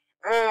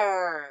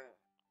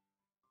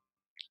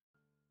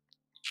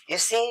 you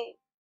see,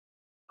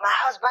 my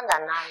husband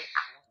and I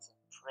are not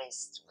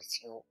impressed with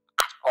you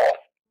at all.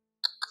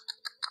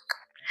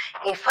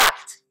 In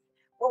fact,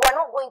 we were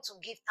not going to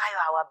give Tayo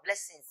our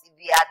blessings if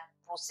we had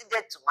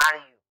proceeded to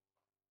marry you.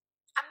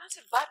 I'm not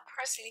a bad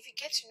person. If you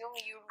get to know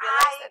me, you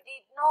realize that...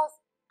 did not.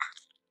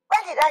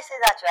 When did I say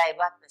that you are a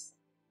bad person?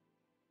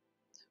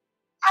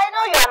 I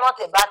know you are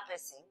not a bad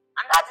person,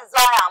 and that is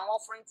why I'm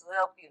offering to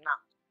help you now.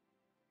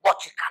 But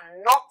you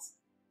cannot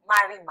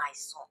marry my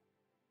son.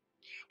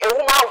 A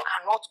woman who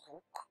cannot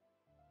cook,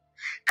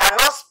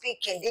 cannot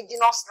speak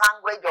indigenous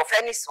language of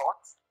any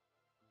sort,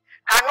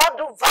 cannot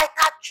do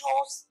vital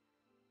chores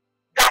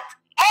that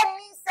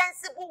any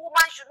sensible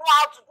woman should know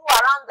how to do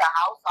around the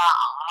house.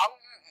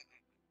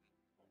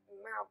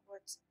 Ma,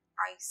 but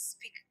I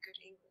speak good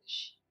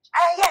English.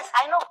 Yes,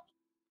 I know.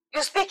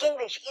 You speak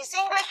English. Is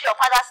English your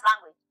father's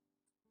language?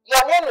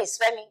 Your name is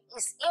Femi.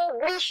 Is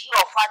English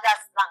your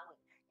father's language?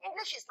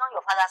 English is not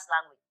your father's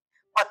language.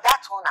 But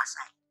that one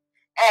aside,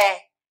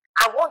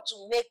 I want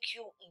to make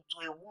you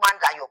into a woman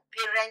that your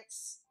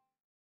parents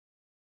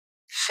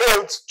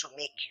failed to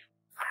make you.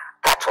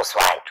 That was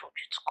why I told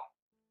you to come.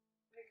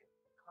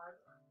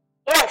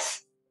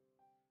 Yes.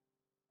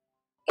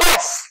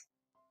 Yes.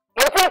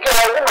 You think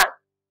you're a woman?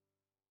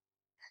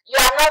 You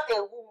are not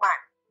a woman.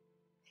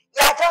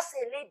 You are just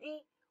a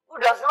lady who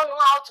does not know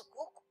how to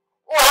cook,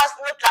 who has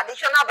no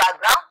traditional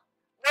background,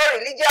 no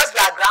religious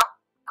background.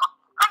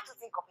 Come to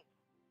think of it.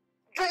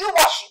 Do you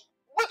worship?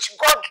 Which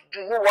God do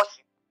you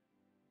worship?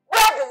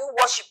 Where do you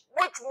worship?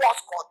 Which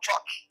mosque or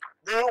church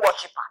do you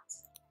worship at?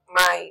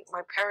 My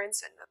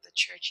parents are not the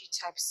churchy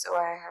type, so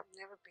I have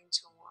never been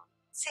to one.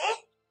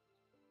 See?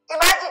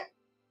 Imagine.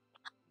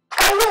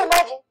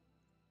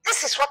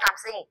 is what I'm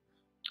saying.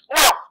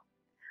 Now,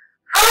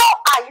 how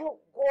are you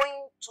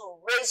going to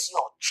raise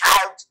your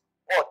child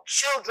or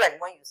children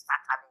when you start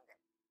having them?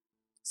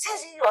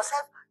 Since you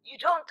yourself, you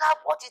don't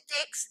have what it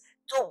takes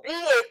to be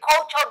a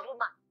cultured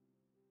woman.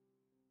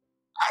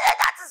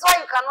 That is why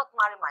you cannot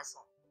marry my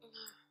son.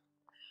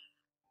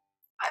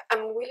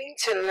 I'm willing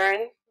to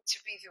learn to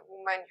be the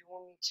woman you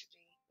want me to be.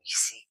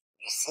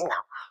 You see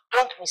now,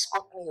 don't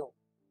misquote me.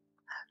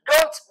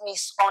 Don't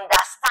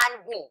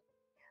misunderstand me.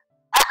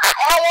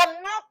 I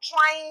am not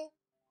trying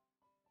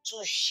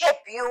to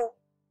shape you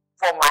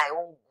for my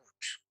own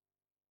good.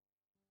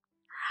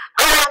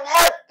 I am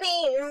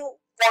helping you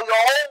for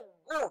your own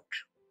good.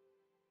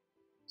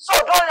 So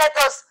don't let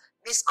us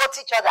misquote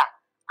each other.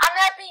 I'm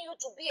helping you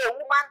to be a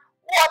woman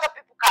who other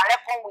people can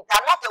reckon with.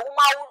 I'm not a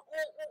woman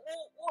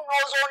who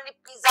knows only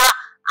pizza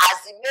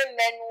as the main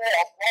menu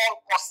of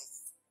all courses.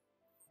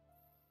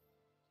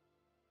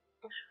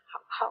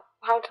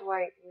 How do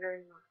I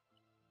learn?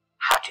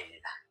 How do you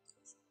learn?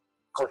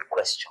 Good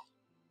question.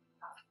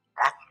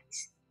 That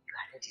means you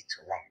are ready to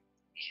learn.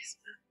 Yes,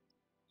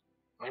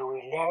 ma'am. You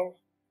will learn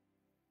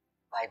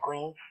by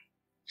going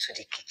to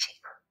the kitchen.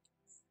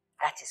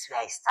 That is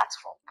where it starts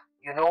from.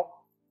 You know,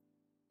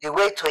 the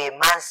way to a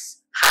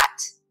man's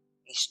heart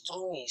is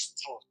through his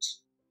throat.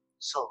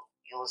 So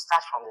you will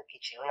start from the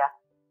kitchen. Oh yeah,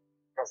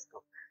 let's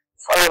go.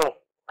 Follow me.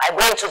 By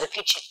going to the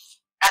kitchen.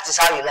 That is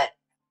how you learn.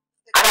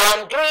 And I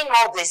am doing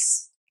all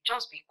this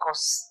just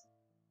because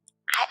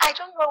I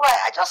don't know why.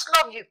 I just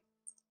love you.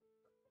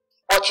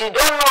 But you don't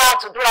know how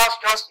to do house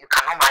chores, you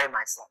cannot marry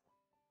my son.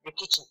 The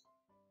kitchen.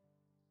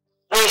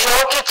 There's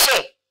your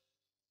kitchen.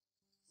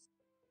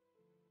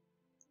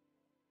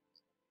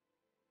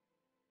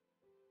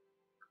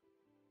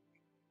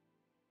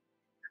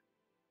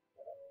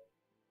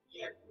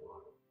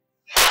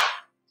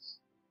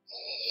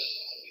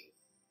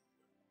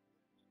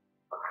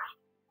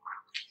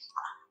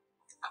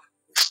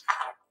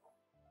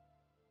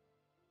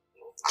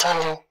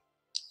 Darling,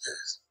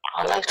 yes.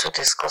 I'd like to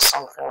discuss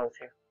something with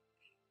you.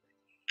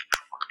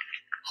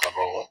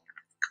 About what?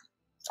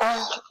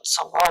 It's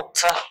about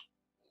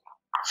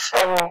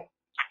Femi.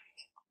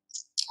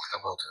 What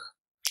about her?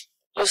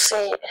 You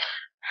see,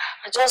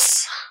 I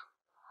just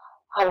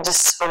have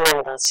this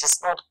feeling that she's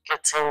not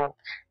getting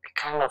the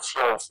kind of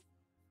love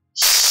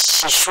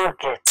she should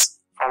get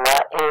from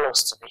her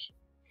in-laws to be.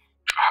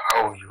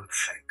 How you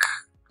think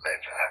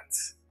like that?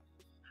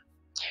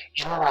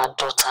 You know, her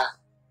daughter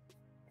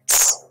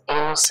is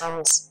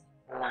innocent,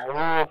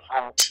 naive,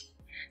 and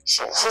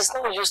she's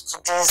not used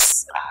to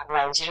this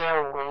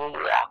Nigerian way,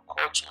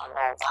 culture and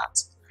all that.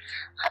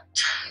 I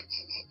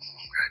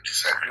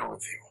disagree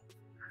with you.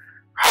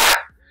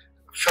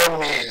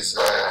 Femi is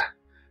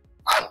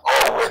an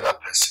all-weather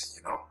person,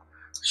 you know.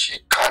 She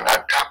can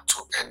adapt to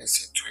any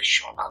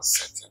situation and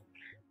setting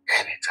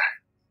anytime.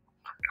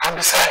 And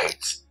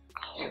besides,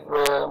 if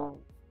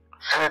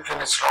anything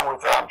is wrong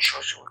with her, I'm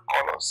sure she will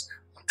call us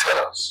and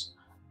tell us.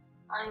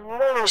 I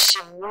know she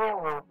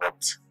will,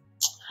 but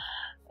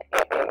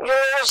you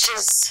know,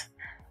 she's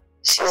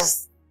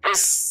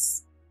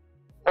this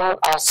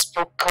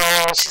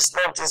outspoken, she's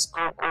not this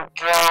good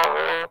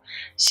girl,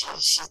 she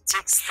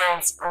takes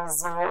things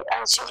easy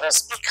and she don't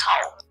speak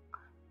out.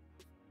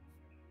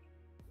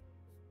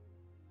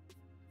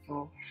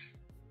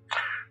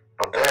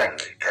 But then,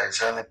 if there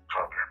is any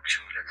problem, she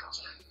will let us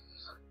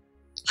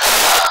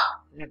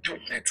know. You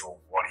don't need to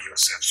worry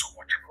yourself so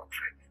much about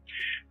Femi.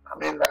 I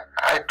mean,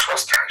 I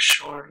trust her.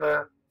 She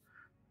will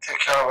take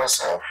care of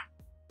herself.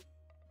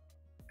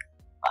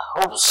 I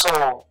hope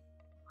so.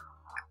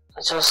 I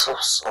just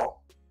hope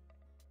so.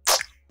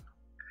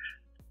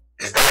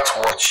 Is that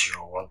what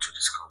you want to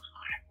discuss?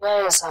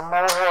 Yes, I'm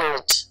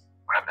married.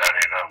 My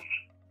darling,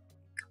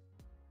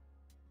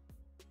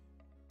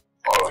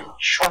 oh,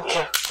 sure.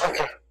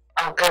 Okay,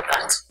 I'll get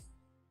that.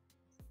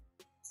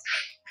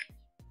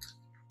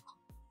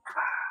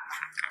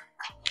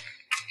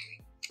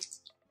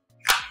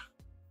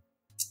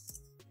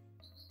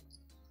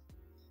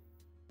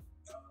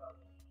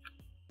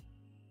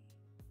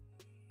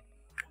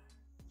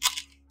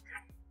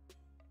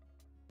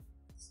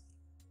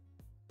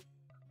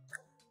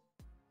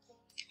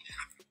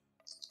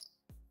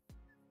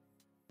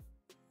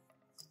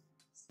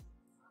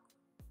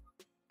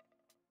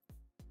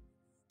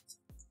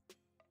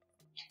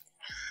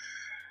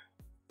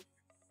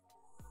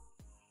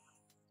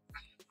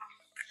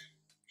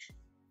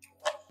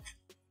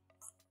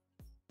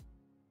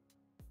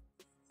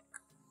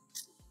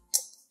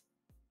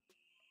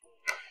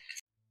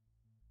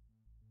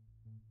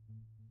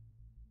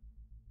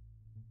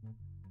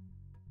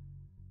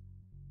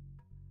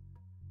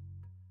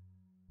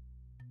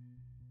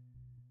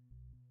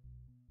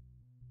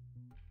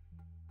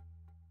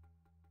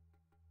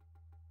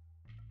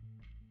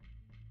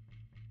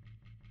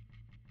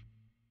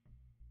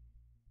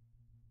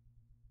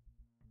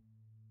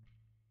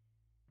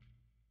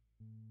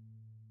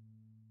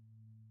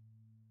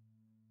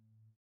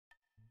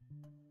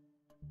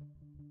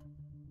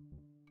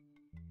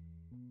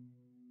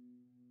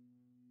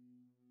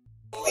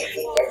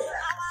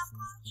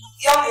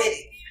 Young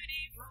lady,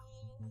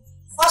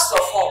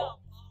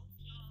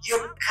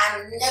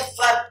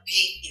 never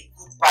be a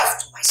good wife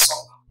to my son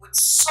with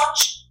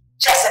such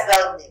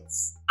Jezebel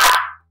nails.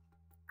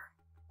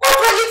 What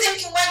were you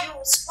thinking when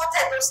you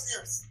spotted those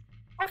nails?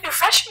 Oh, they're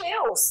fresh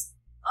nails.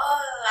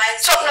 Oh, I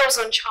see. Top nails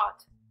on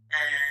chart.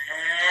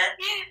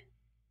 Yeah.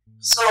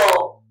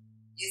 So,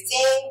 you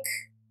think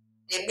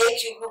they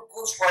make you look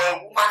good for a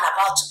woman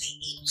about to be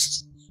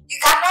aged? You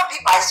cannot be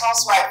my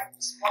son's wife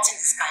spotting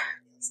this kind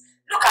of things.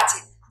 Look at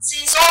it.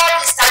 Since all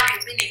this time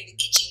you've been in the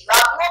kitchen, you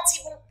have not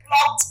even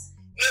plucked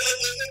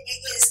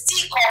a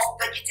stick of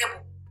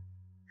vegetable.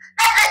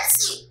 Let's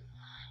see.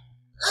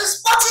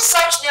 Spotting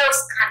such nails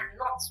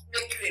cannot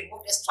make you a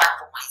modest wife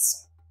for my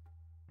son.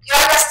 You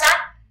understand?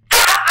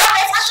 I'm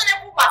a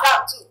fashionable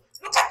madam too.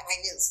 Look at my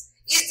nails.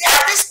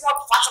 Are these not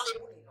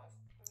fashionable enough?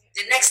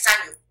 The next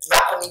time you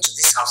are coming to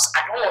this house,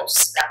 I don't want to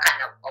see that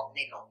kind of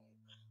nail on you.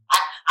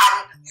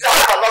 And you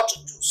have a lot to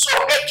do. So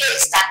make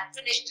haste and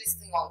finish this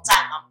thing on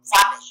time. I'm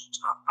famished.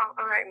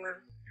 Alright, ma'am.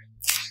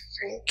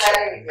 I'm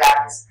telling you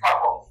that this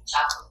problem is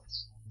chattel.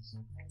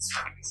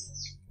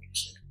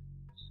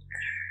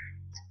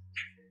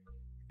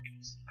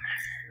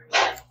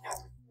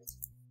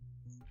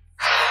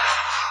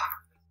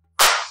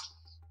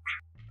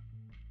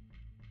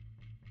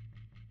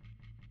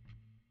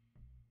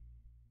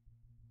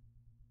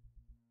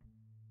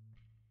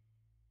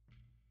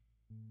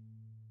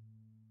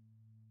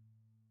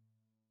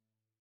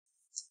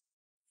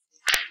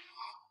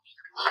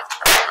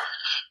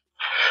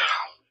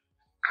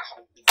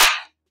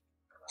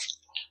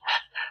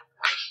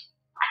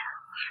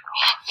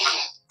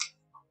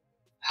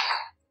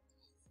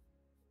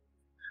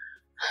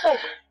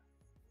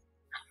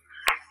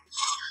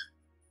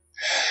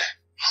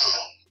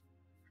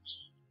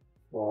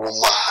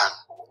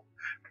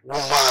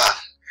 Woman,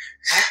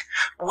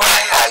 why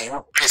are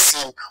you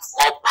pacing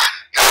up and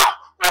down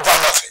over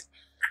nothing?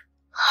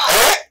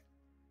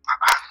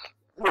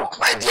 Look,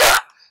 my dear,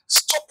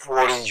 stop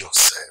worrying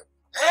yourself.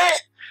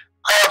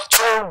 I have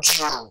told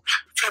you,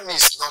 Femi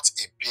is not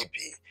a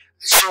baby.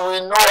 She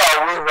will know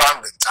her way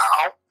around the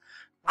town.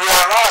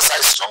 Whereas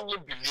I strongly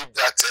believe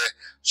that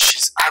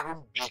she's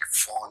having big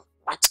fun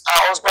with her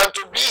husband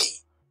to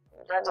be.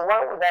 Daddy, why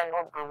would I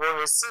not be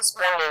worried? Since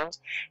morning,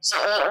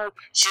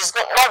 she's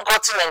not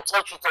gotten in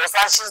touch with us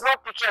and she's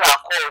not picking her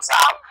calls.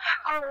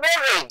 I'm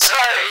worried.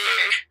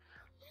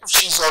 If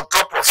she's on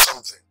top of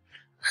something,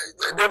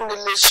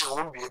 definitely she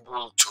won't be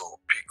able to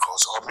pick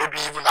us, or maybe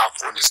even her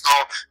phone is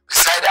not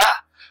beside her.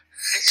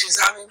 She's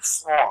having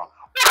fun.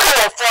 What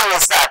kind of fun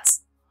is that?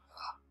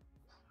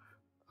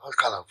 What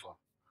kind of fun?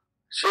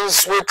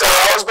 She's with her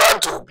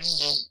husband to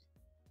be.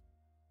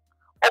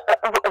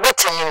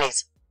 Wait a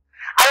minute.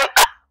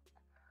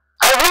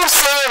 Are you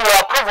saying you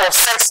approve of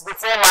sex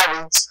before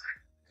marriage?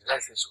 Did I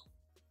say so?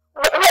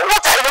 What are you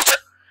saying?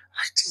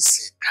 I didn't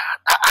say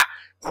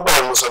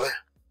that.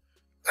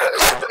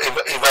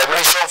 If I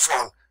mention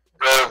fun,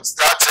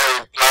 that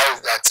implies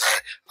that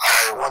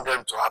I want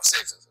them to have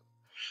sex.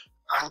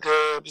 And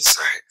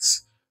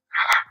besides,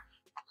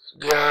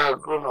 they are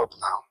grown up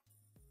now.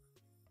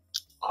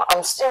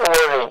 I'm still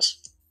worried.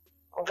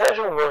 I'm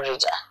very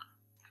worried.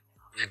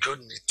 You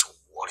don't need to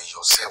worry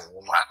yourself,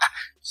 woman.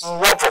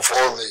 Enough of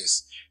all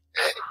this.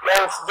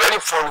 You're a very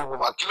funny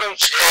woman. You don't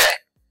share.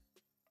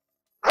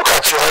 Look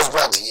at your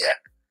husband here.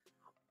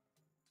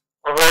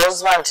 Your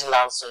husband till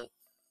also.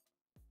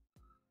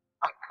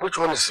 Which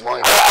one is more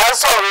important? I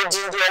saw already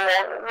there.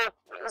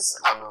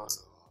 No.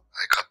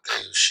 I can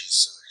tell you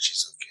she's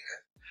okay.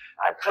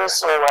 I pray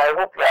so. I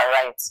hope you are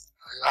right.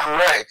 I'm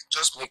right.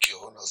 Just make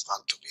your own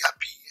husband to be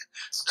happy.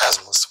 That's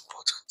most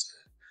important.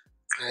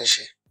 Clean.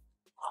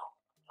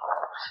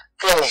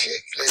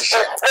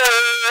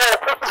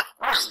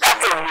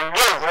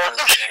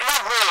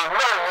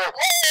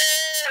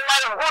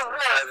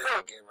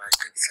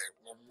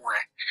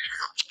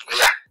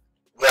 Yeah,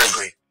 we are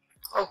going.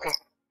 Okay.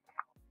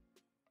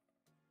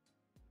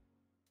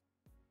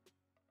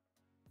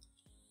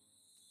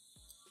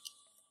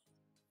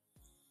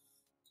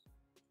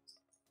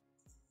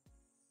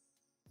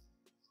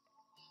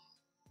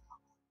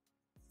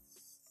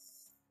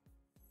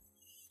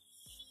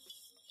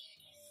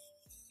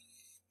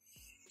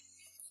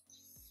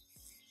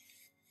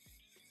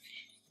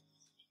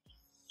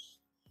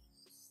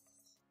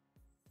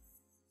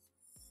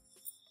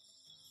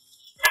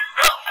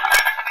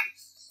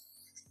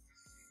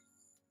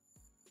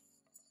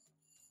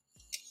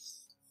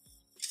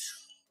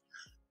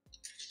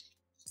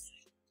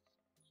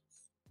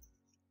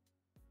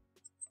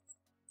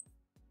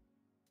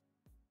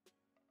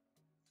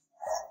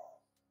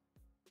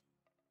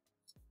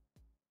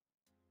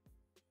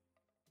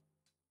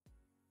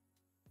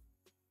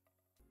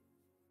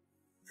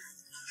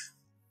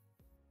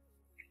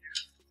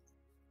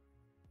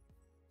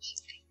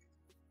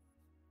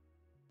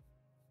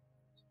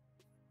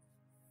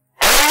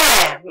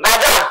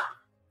 Madam,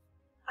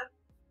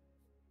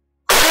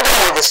 are you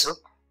done with the soup?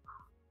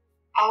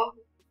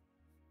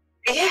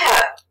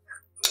 Yeah,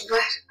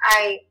 but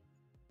I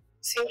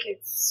think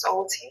it's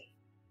salty.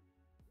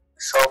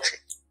 Salty?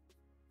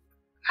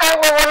 We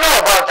will know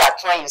about that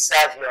when you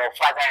serve your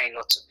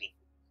father-in-law to be.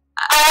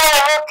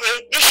 Oh,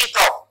 okay. Dish it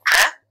up.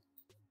 Huh?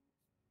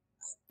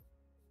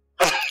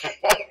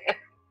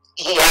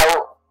 Yeah.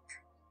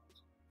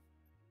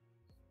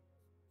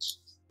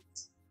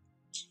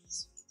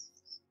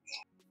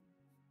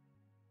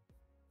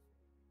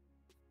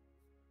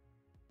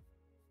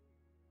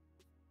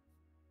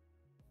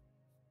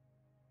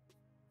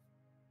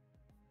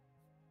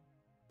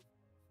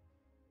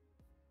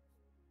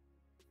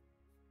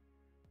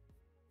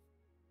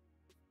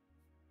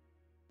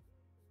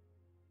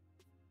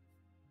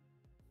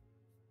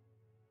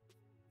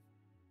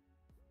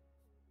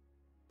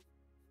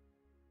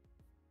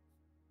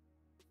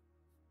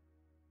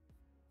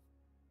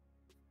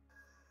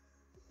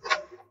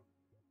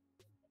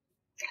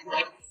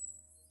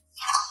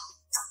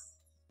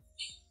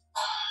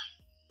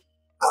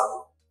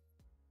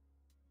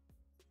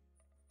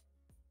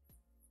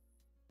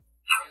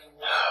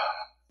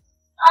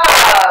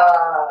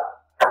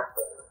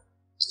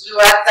 You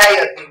are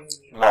tired.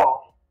 No.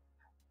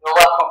 You're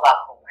welcome back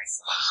home, my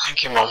son.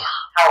 Thank you, Mom.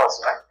 How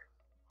was work?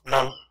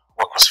 Mom,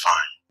 work was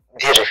fine.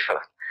 Beautiful.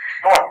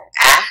 Mom,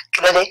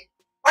 Kilode?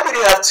 Why did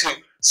you have to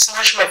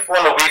snatch my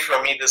phone away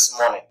from me this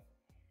morning?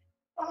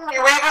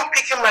 You were even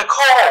picking my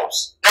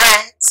calls.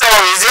 So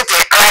is it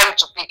a crime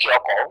to pick your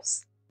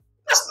calls?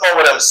 That's not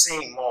what I'm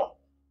saying, Mom.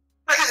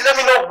 Please let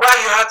me know why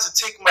you had to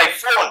take my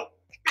phone.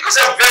 Because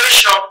I'm very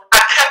sure I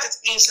kept it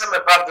inside my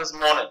bag this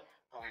morning.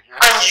 And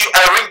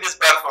I ring this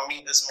bag for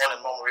me this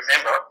morning, Mom,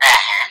 remember?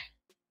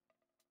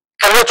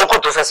 Can you talk to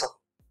Professor?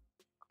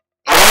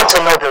 You want to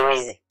know the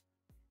reason?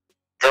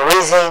 The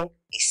reason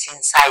is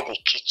inside the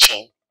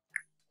kitchen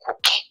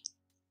cooking.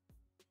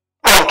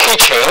 Mom,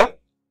 kitchen?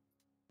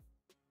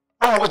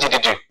 Mom, what did you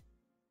do?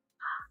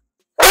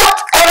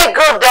 What any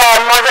good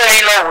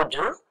mother-in-law would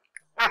do?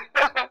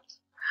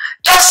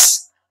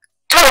 Just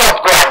do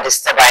not go and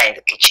disturb her in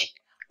the kitchen.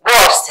 Go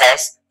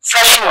upstairs,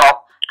 freshen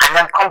up, and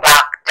then come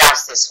back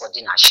downstairs for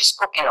dinner. She's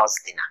cooking us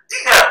dinner.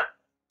 Dinner?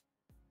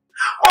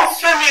 Mom,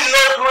 Femi is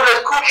not good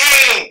at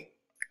cooking.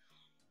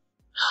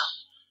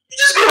 You're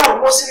just going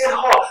to worsen it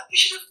all. You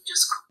should have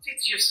just cooked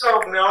it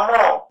yourself now,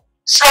 Mom.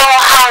 So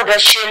how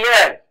does she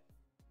learn?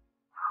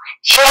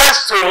 She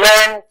has to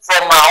learn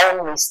from her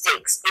own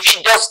mistakes. If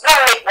she does not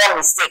make one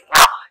mistake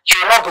now, she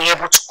will not be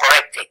able to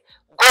correct it.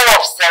 Go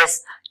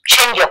upstairs,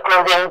 change your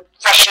clothing,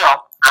 freshen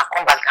up, and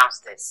come back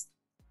downstairs.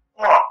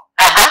 Mom.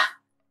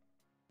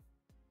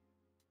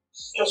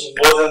 Just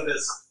wasn't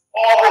this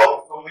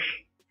all for me.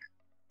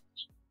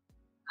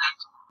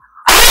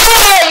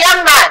 Hey,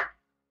 young man!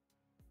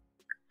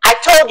 I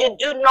told you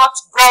do not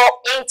go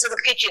into the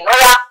kitchen. No,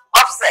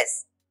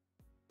 upstairs.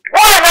 Go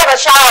and have a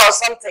shower or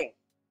something.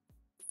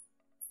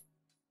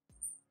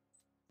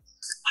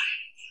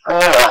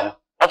 No,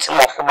 what's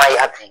more for my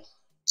yapping?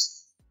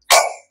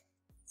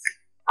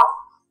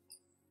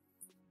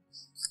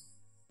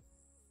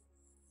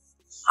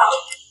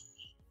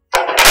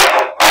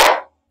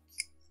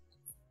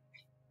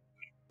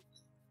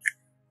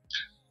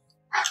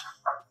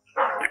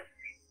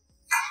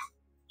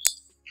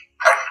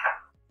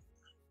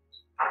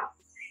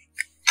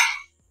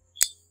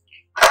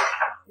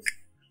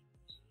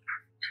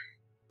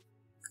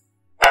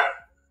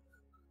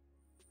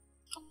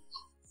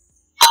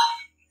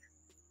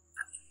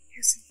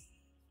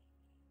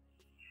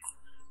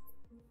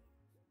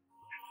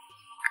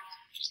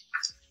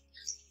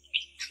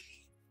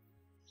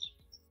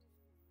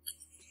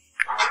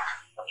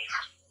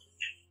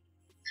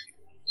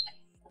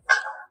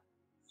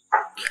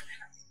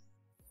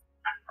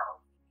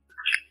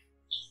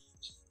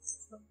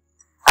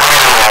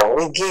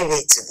 We give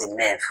it to the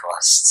men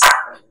first.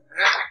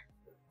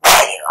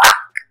 There you are.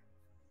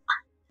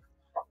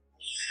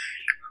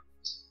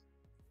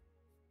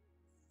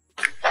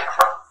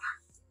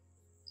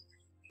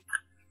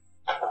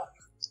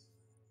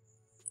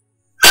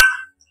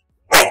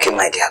 Thank you,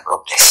 my dear.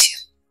 God bless you.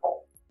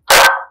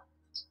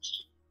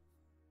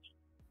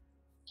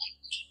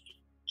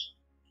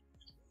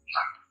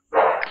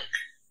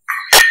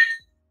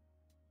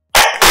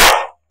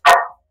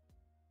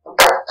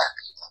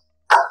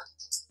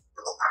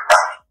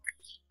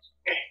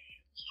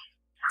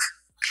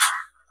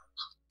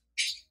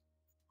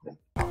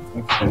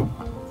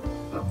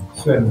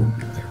 Femi.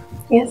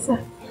 Yes, sir.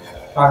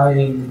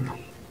 I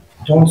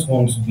don't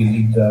want to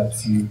believe that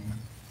you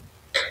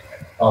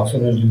are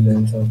already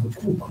learned how to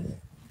cook.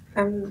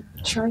 I'm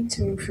trying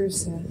to improve,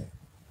 sir.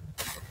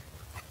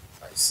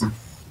 I see.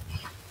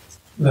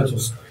 Let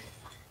us pray.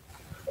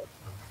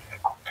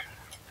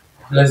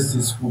 Bless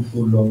this food, O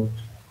Lord,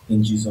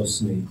 in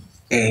Jesus' name.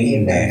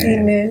 Amen.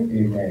 Amen.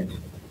 Amen.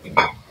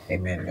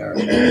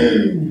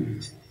 Amen.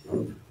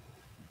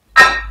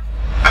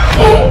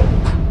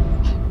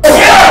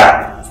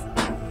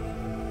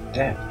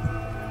 Dad.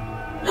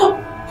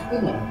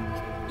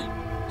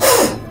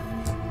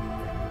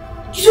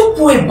 Did you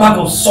pour a bag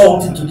of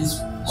salt into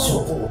this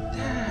soup?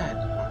 Dad.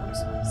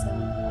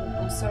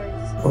 I'm sorry.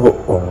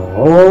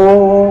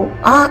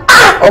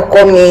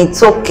 Okomi,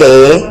 it's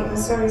okay.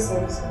 Sorry.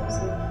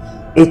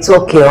 It's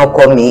okay,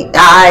 Okomi.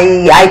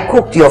 I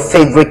cooked your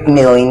favorite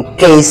meal in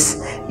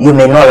case you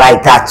may not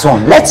like that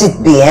one. Let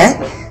it be,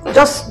 eh?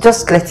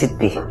 Just let it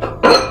be.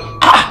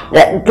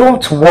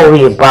 Don't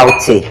worry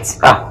about it.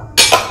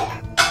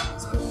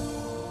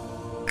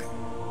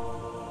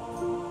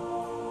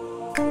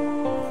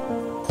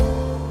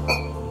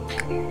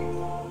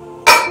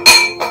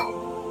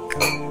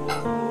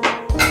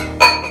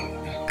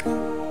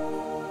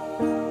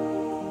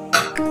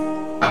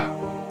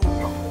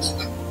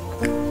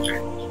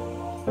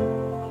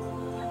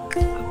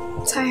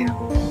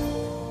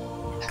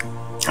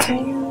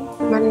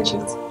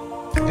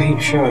 Babe,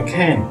 sure I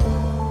can.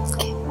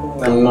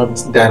 I'm not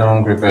that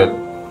hungry, but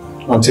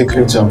I'll take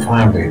you some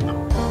fine, babe.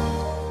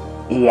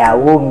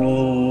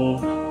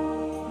 Yaomi.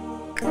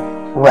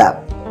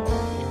 Well,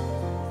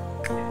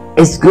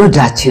 it's good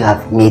that you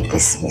have made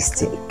this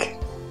mistake.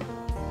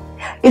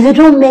 If you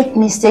don't make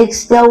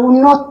mistakes, there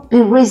will not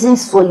be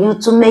reasons for you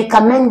to make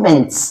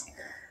amendments.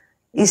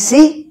 You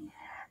see?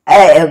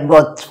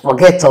 But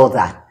forget all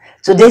that.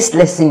 Today's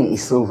lesson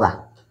is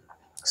over.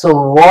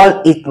 So we'll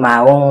all eat my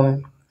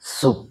own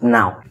soup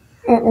now.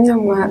 No,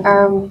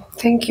 Ma.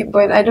 Thank you,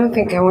 but I don't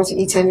think I want to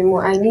eat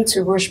anymore. I need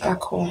to rush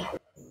back home.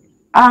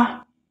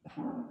 Have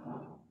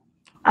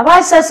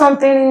I said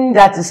something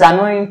that is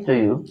annoying to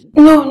you?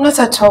 No, not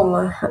at all,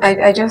 Ma.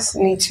 I just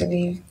need to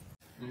leave.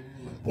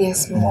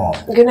 Yes, Mom.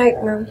 Good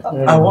night, Mom.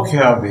 I'll walk you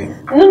out, babe.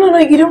 No,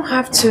 you don't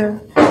have to.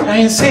 I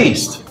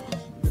insist.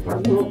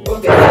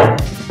 Okay.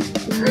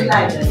 Good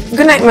night, then.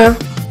 Good night, Mom.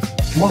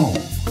 Mom.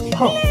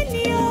 Oh.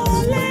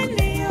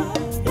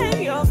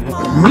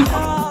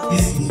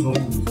 This is not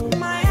good.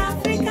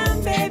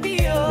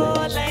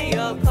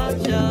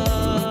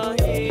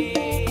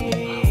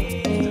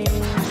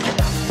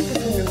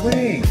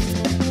 Wait.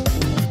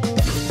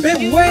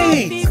 Babe,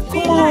 wait.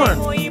 Come on.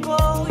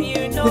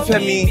 Look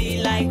at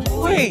me.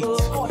 Wait.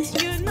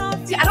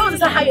 See, I don't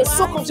understand how you're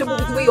so comfortable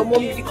with the way your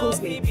mom ridicules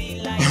me.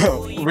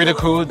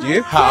 Ridiculed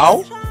you?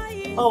 How?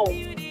 Oh,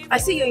 I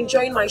see you're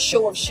enjoying my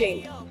show of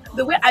shame.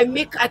 The way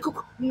I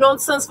cook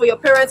nonsense for your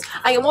parents,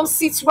 and your mom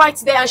sits right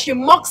there and she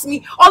mocks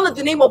me, all in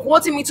the name of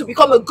wanting me to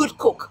become a good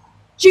cook.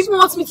 She even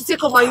wants me to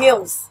take off my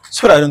nails.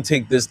 So I don't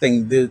take this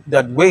thing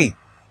that way.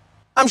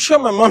 I'm sure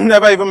my mom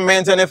never even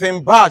meant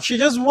anything bad. She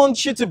just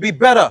wants you to be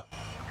better.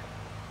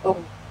 Oh.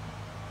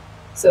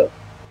 So,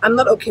 I'm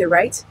not okay,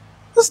 right?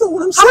 That's not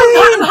what I'm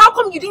saying. How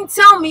come you didn't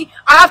tell me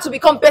I have to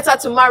become better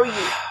to marry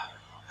you?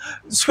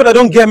 Sweetie,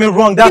 don't get me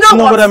wrong. That's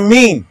not what I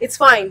mean. It's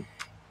fine.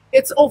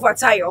 It's over,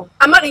 Tayo.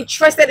 I'm not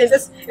interested in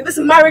this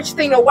marriage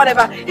thing or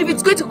whatever. If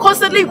it's going to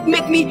constantly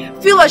make me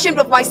feel ashamed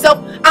of myself,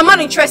 I'm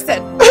not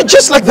interested.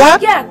 Just like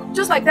that? Yeah,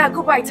 just like that.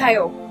 Goodbye,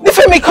 Tayo.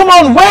 Nifemi, come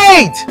on,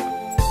 wait!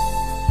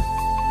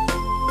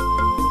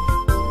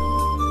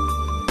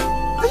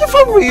 Are you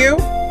for real?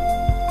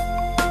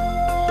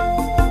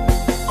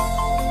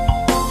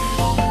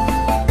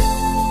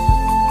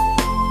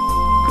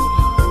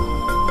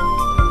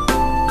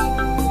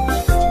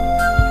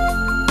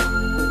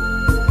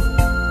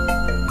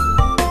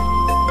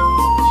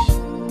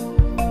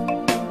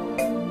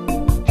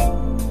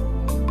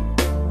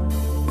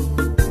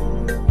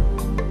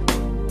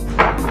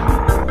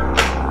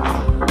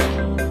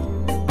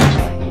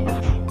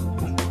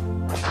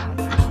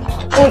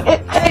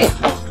 Hey,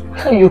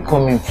 where are you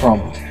coming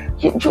from?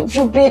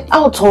 You've been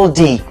out all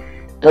day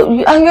and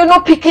you're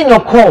not picking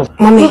your call.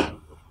 Mommy,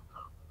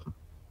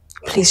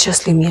 please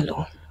just leave me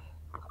alone.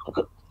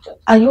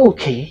 Are you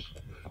okay?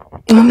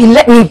 Mommy,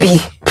 let me be,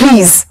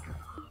 please.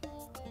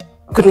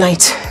 Good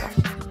night.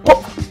 What?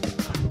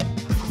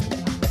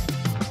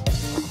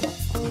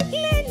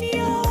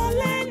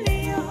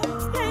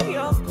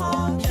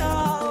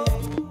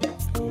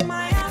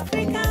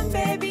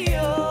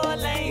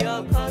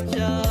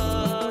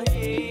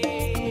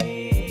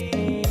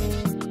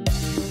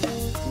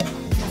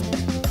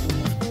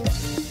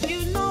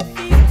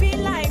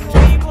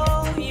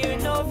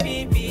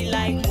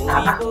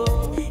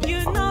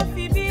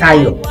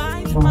 Tayo,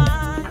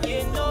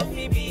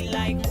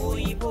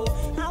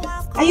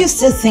 are you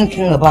still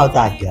thinking about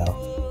that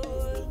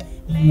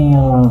girl?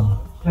 No,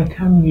 I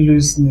can't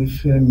lose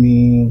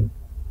Nifemi.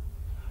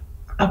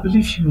 I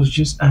believe she was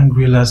just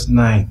angry last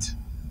night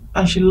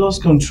and she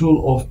lost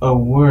control of her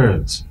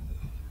words.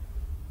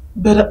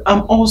 But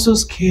I'm also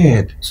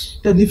scared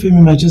that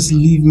Nifemi might just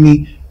leave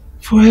me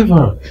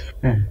forever.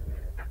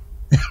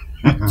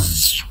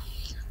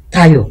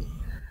 Tayo,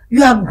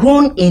 you have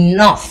grown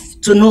enough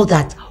to know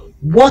that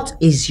what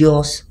is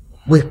yours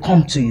will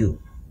come to you.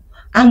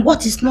 And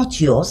what is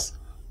not yours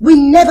will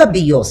never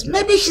be yours.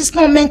 Maybe she's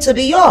not meant to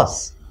be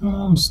yours.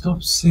 Mom,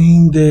 stop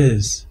saying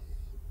this.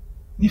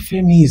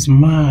 Nifemi is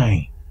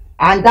mine.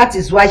 And that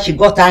is why she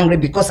got angry,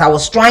 because I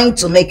was trying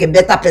to make a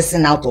better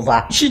person out of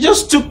her. She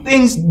just took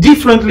things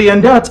differently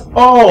and that's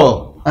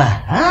all.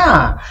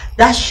 Aha!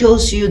 That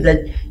shows you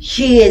that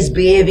she is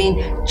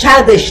behaving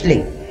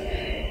childishly.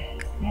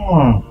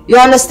 Mom. You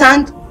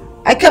understand?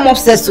 I came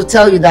upstairs to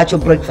tell you that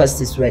your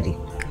breakfast is ready.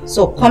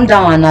 So come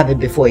down and have it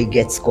before it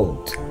gets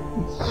cold.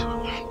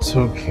 It's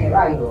okay.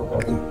 Right.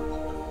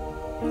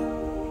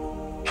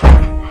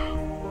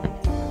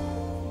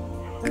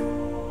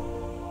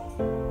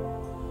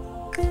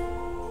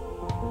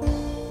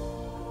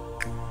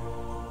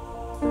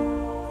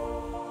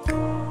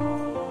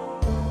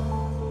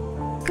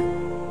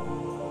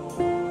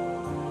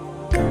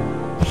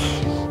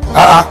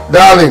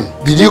 Darling,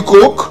 did you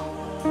cook?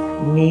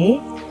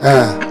 Me?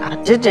 I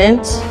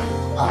didn't.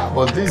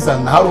 But this is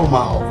an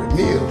aroma of a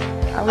meal.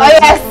 Oh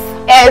yes,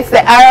 it's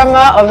the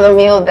aroma of the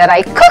meal that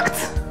I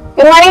cooked.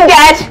 Good morning,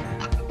 Dad.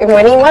 Good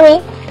morning,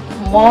 Mommy.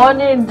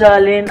 Morning,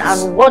 darling.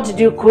 And what did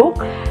you cook?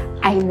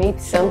 I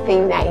made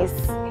something nice.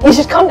 You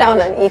should come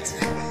down and eat.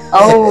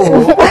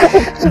 Oh.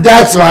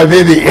 That's my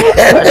baby.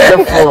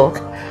 Wonderful.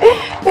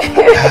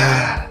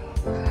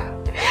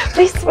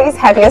 Please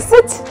have your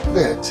seat.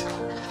 Good.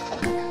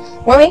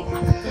 Mommy.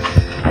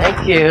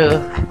 Thank you.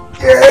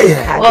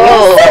 Yeah.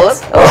 Oh,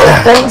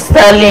 thanks,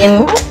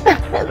 darling.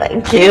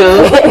 Thank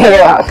you.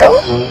 You're welcome.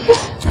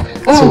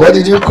 So what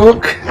did you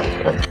cook?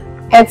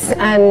 It's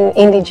an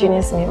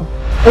indigenous meal.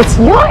 It's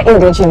your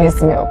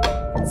indigenous meal.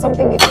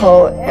 Something we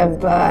call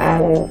Eba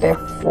and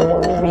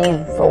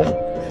Beforivo.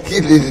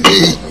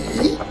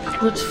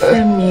 But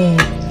Femi,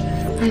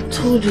 I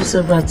told you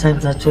several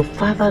times that your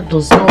father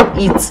does not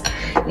eat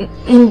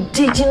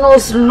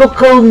indigenous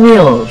local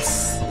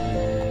meals.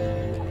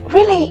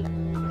 Really?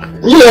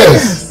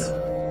 Yes.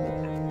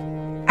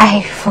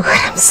 I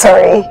forgot, I'm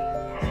sorry.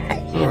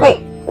 Wait,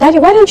 Daddy,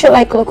 why don't you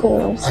like local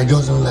meals? I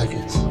just don't like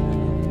it.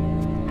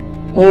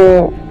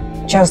 You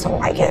just don't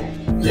like it?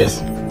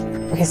 Yes.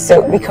 Okay,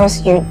 so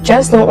because you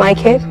just don't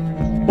like it,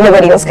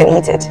 nobody else can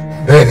eat it.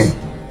 Benny,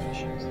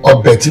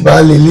 ọbẹ̀ tí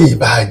bá lélẹ̀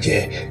bá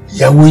jẹ,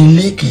 ìyàwó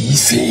ilé kì í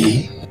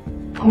sè.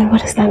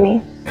 What does that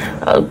mean?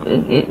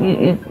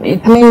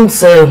 It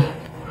means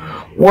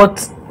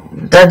what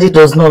Daddy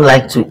does not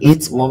like to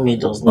eat, Mommy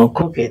does not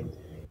cook it.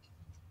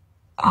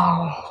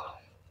 Oh.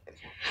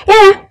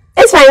 Yeah,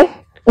 it's fine.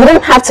 You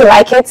don't have to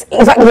like it.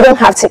 In fact, you don't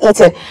have to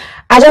eat it.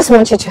 I just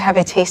want you to have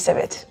a taste of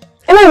it.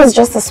 Even if it's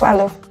just a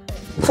swallow.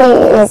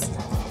 Please.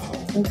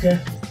 Okay.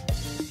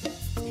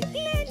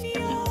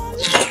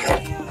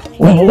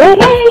 Yay, yay,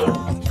 yay.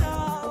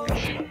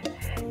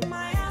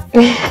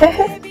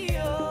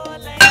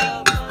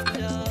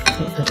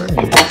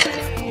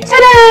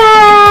 Ta-da!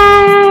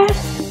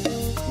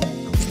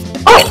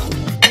 Oh!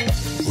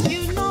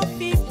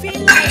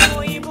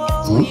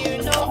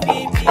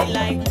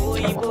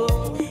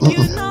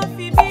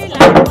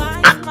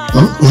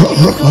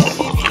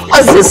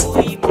 What's this?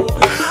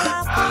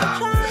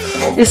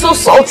 It's so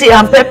salty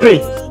and peppery.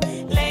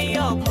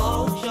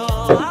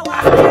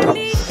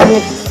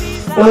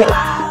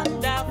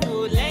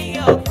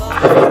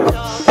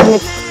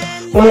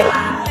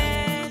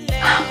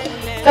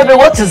 Baby,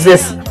 what is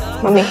this?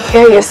 Mommy,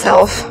 hear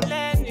yourself.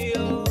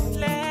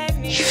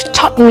 You've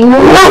taught me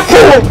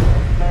nothing.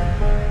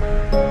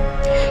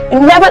 You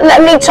never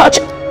let me touch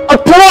a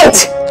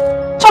plate.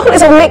 Talking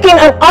is making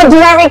an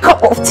ordinary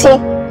cup of tea.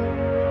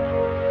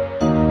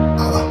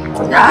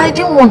 I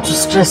didn't want to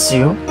stress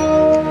you.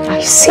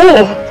 I see.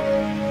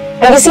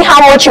 And you see how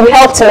much you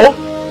helped me?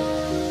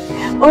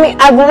 Mommy,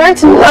 I've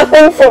learned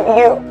nothing from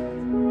you.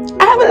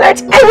 I haven't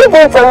learned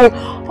anything from you.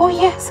 Oh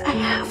yes, I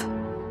have.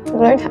 I've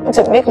learned how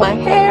to make my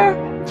hair.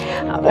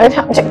 I've learned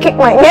how to kick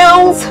my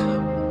nails.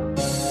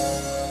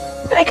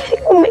 But I can't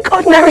even make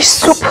ordinary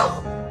soup.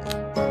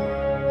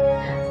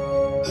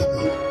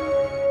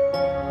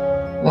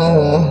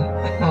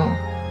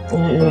 You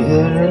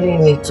really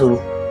need to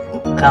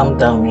calm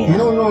down here.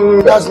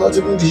 No, that's not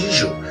even the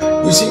issue.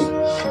 You see,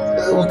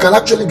 we can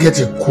actually get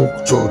a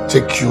cook to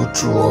take you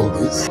through all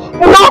this.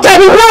 No,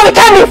 Daddy, no, it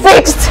can't be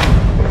fixed.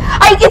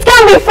 It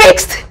can't be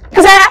fixed.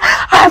 Because I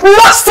have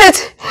lost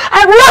it. I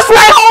have lost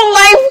my whole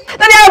life.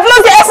 Daddy, I have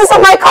lost the essence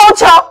of my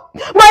culture.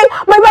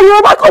 My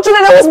Yoruba culture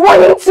that I was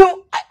born into.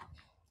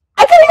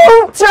 I can't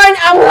even turn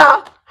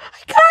Amla.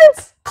 I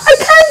can't.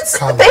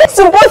 Thanks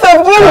to both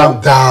of you. Calm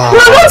down. No,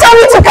 don't tell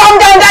me to calm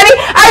down, Daddy.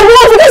 I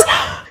won't, because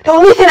the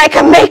only thing I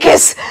can make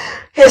is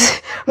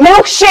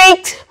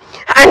milkshake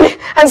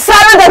and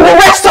salad and the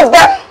rest of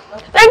them.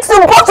 Thanks to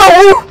both of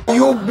you.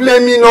 You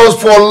blaming us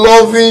for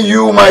loving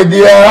you, my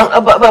dear.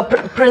 But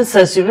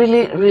Princess, you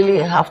really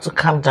have to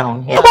calm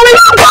down here. Mommy,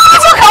 you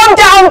don't calm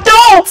down,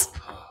 don't.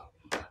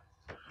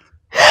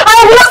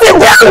 I lost a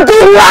damn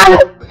good man.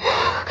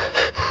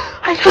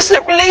 I lost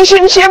a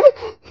relationship.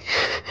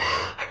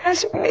 I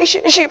lost a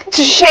relationship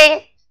to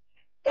shame.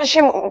 The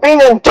shame of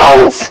being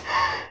adults.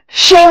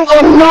 Shame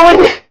of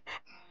knowing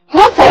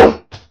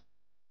nothing.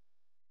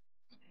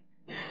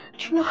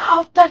 Do you know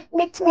how that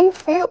makes me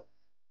feel?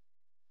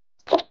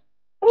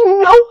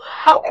 You know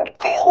how it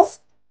feels?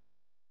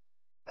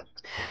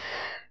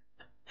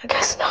 I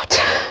guess not.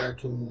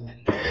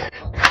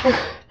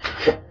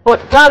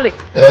 But darling.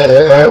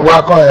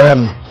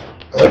 Welcome,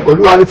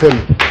 Oluwanifemi.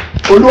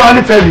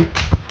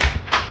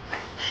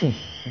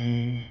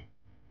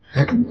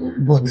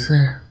 But,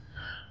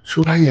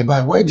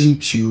 Shurayeba, why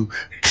didn't you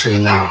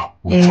train now?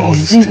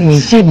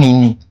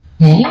 Jimmy.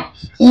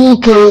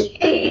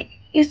 Okay.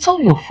 It's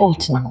all your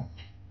fault now.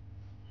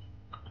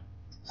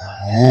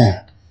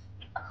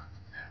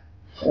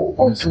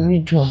 What do we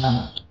do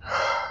now?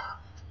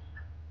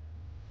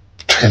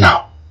 Train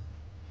now.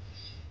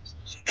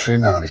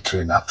 Train and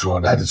retrain. After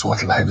all, that is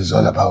what life is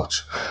all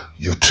about.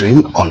 You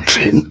train,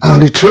 untrain,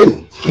 and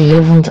retrain.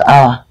 11th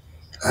hour.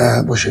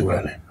 Bushy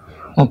Granny.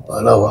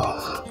 Hello.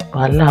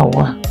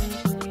 Walawa.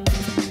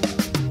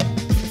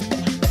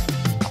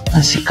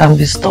 And she can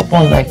be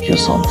stubborn like you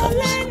sometimes.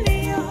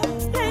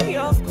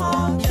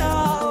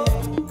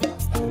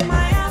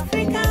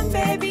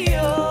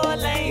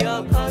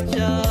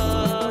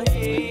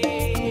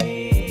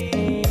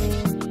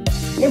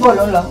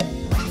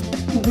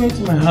 I'm going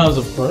to my house,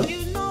 of course.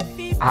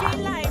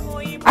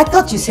 I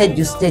thought you said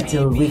you stayed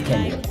till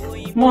weekend.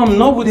 Mom,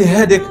 not with the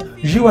headache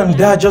you and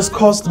Dad just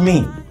caused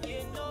me.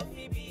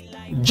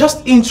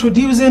 Just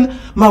introducing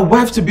my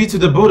wife-to-be to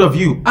the both of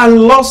you. I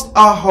lost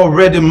her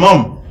already,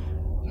 Mom.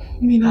 I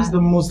mean, that's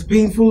the most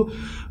painful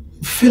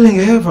feeling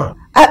ever.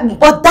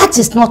 But that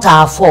is not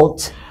our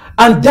fault.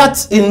 And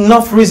that's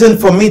enough reason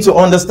for me to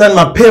understand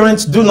my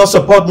parents do not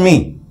support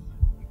me.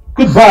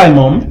 Goodbye,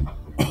 Mom.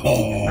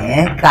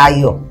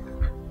 Kayo.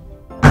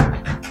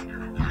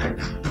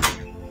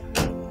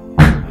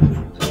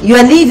 You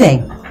are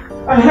leaving?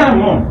 I am,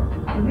 Mom.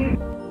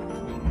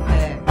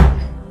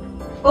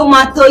 Ó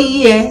máa tó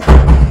yí ẹ.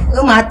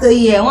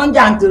 Wọ́n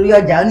jà nítorí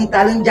ọjà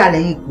oníta ló ń jà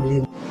lẹ́yìn ìkùlé.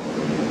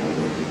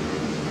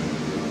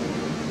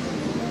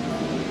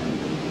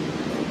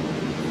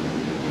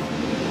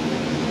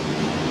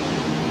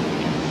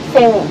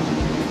 Femi,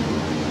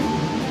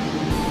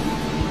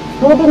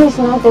 moving is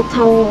not the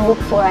time you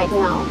look for right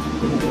now.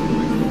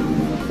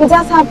 You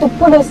just have to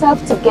put yourself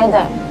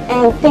together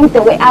and think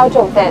the way out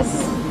of this.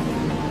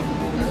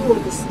 I don't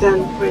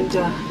understand,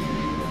 Brenda.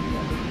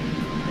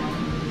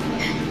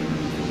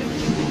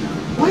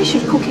 Why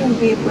should cooking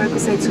be a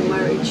prerequisite to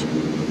marriage? I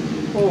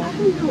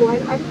don't know.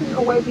 I don't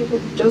know why people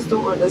just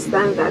don't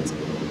understand that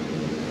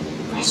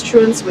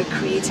restaurants were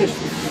created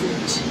for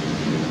food.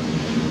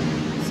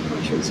 This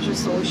country is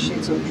just all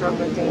shit of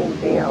drama day in,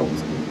 day out.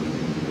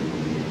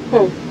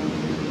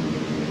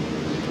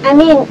 I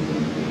mean,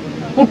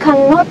 you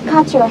cannot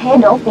cut your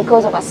head off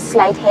because of a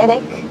slight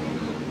headache.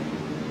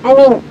 I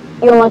mean,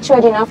 you're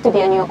matured enough to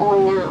be on your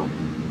own now.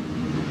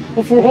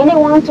 If you really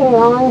want to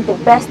learn the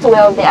best way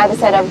of the other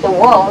side of the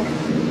world,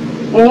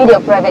 you need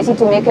your privacy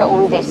to make your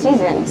own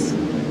decisions.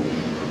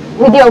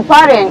 With your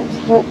parents,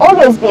 you'll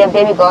always be a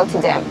baby girl to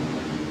them.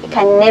 You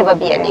can never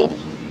be a lady.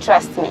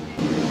 Trust me.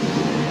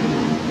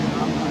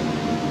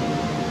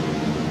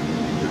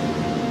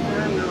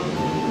 I don't know.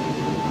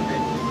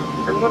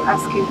 I'm not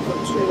asking for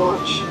too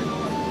much.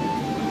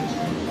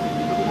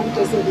 Mom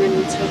doesn't let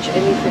me touch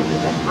anything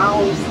in the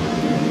house.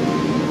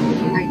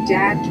 My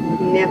dad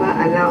would never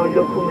allow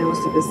local meals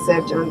to be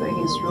served under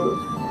his roof.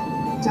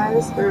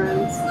 Dad's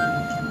parents,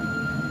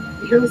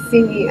 they don't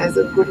see me as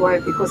a good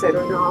wife because I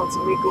don't know how to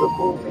make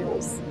local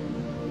meals.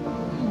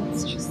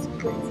 It's just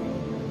crazy.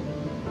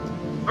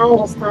 I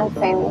understand,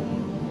 Femi.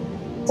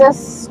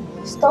 Just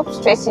stop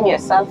stressing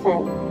yourself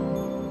and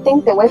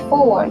think the way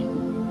forward.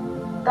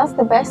 That's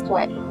the best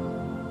way.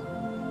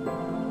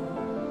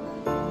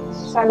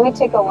 Shall we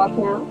take a walk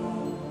now?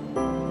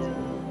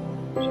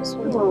 Just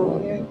want to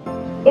hear.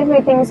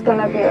 Everything's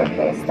gonna be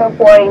okay. Stop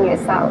worrying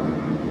yourself.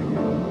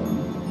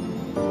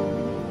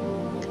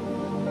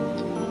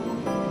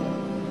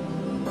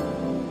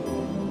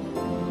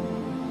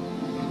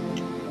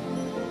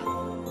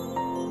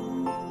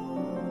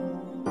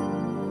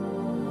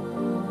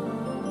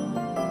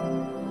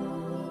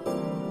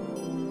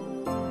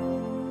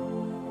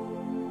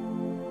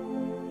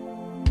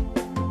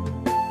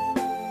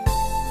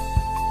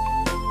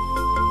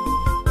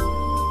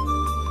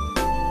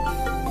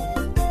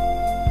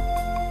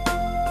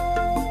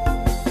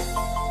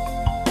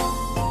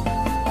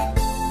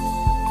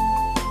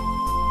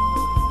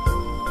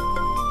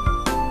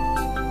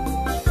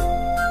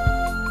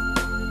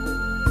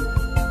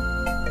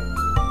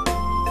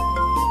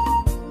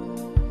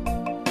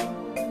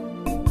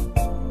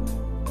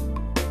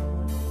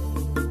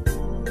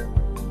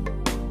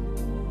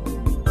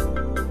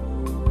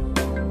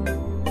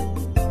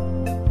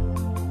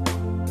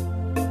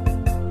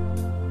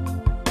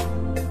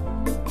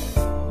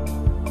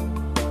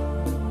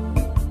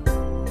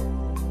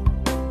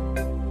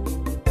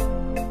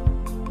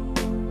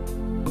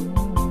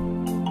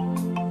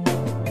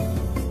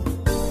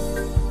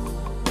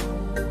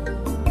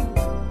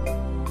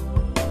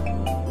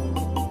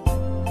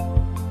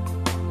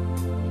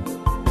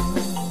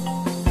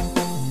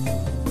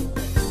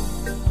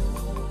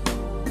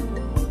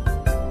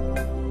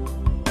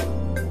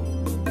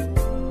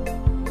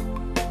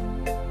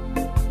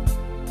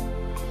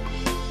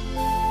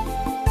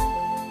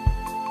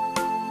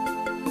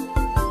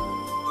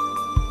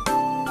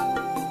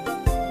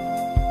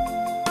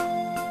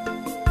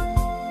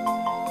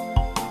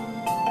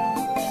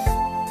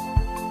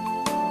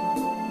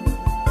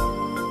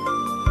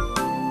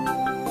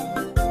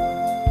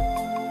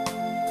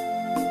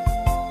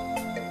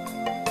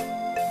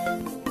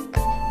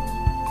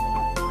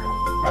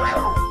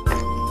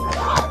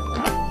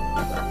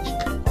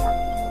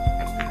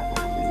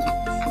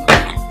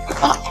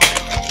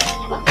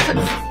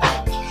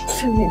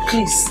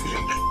 Please,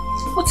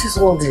 what is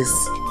all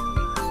this?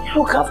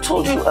 Look, I've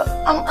told you,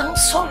 I'm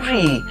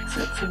sorry.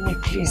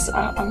 Femi, please,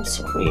 I'm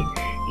sorry.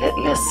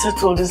 Let's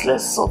settle this.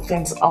 Let's sort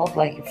things out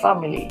like a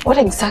family. What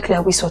exactly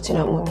are we sorting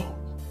out, Mommy?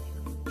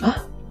 Huh?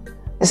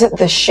 Is it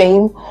the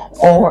shame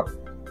or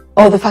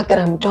the fact that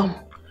I'm dumb?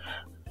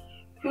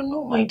 You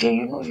know, my dear,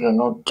 you know you're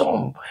not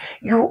dumb.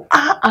 You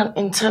are an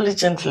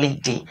intelligent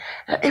lady.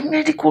 A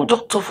medical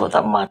doctor for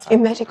that matter. A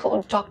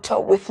medical doctor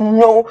with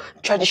no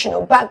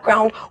traditional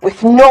background,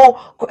 with no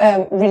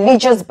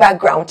religious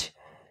background.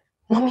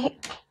 Mommy,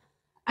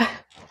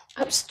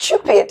 I'm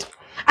stupid.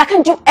 I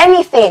can't do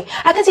anything.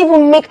 I can't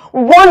even make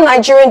one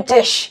Nigerian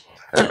dish.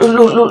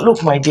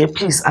 Look, my dear,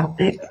 please,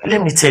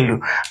 let me tell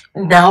you.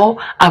 Now,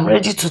 I'm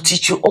ready to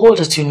teach you all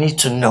that you need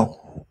to know.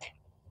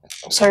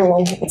 Sorry,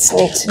 Mom, it's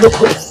late. Look,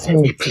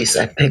 Femi, please,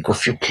 I beg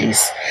of you,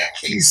 please.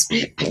 Please,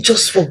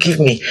 just forgive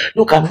me.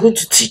 Look, I'm going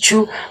to teach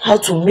you how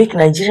to make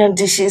Nigerian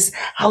dishes,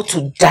 how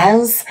to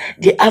dance,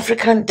 the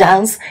African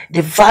dance,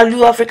 the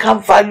African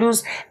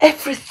values,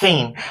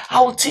 everything.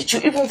 I will teach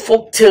you, even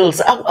folk tales.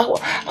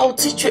 I'll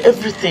teach you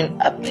everything.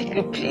 I beg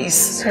you, please.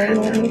 Sorry,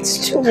 Mom,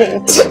 it's too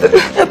late.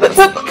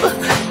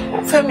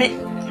 Femi,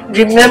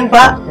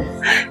 remember,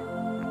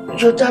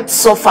 your dad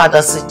suffered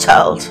as a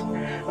child.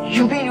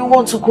 You mean you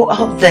want to go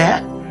out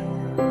there?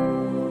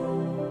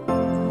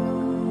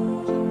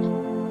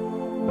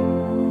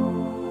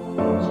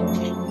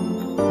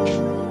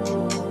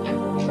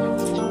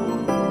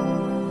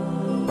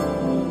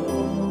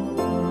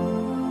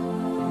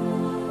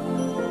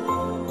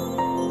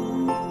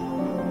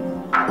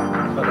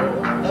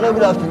 Hello,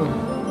 good afternoon.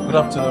 Good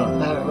afternoon.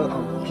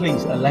 Welcome.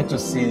 Please, I'd like to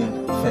see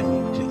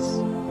Femi, please.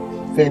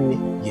 Femi?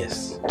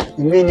 Yes.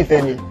 You mean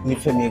Nifemi?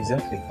 Nifemi,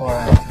 exactly.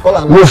 Alright. Call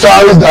him. Musa,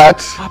 how is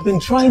that? I've been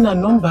trying a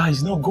number,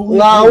 it's not going.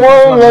 Nah,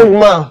 one young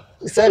man.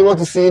 He said he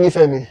wants to see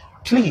Nifemi.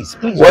 Please.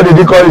 What did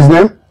he call his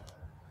name?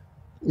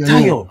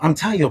 Tayo. I'm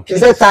Tayo. He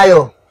said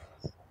Tayo.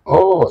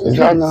 Oh, is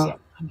that now?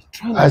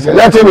 I said,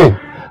 let him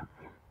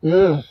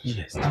in.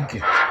 Yes, thank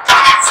you.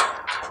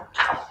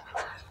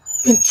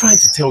 I've been trying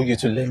to tell you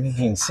to let me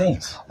in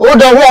since.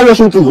 Hold on, where are you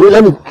rushing to?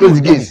 Let me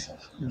close the gate.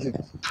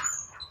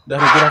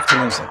 Daddy, good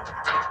afternoon, sir.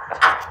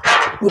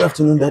 Good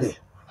afternoon, Daddy.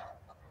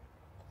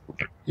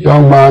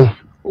 Young man,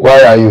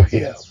 why are you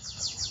here?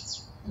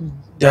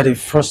 Daddy,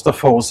 first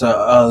of all, sir,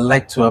 I'd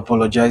like to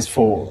apologize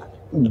for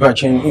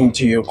barging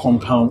into your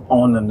compound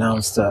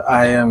unannounced.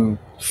 I am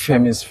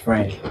Femi's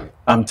friend.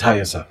 I'm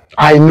Tayo, sir.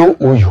 I know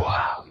who you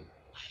are.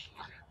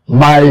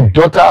 My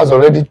daughter has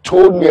already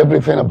told me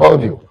everything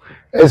about you,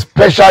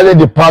 especially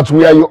the part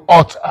where you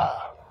hurt her.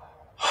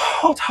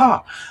 Hurt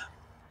her?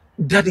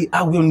 Daddy,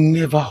 I will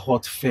never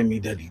hurt Femi,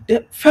 Daddy.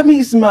 Femi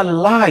is my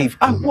life.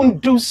 I won't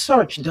do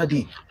such,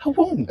 Daddy. I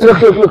won't.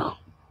 Look.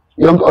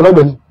 Young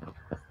Olobin,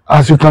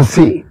 as you can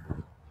see,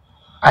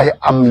 I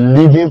am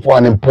leaving for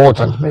an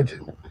important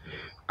meeting.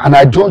 And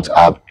I don't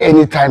have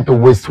any time to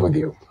waste with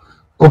you.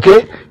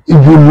 Okay?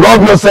 If you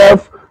love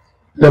yourself,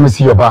 let me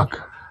see your back.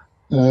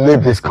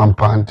 Leave this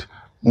compound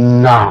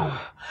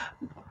now.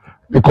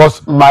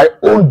 Because my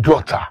own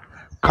daughter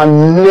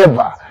can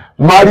never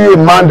marry a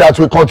man that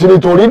will continue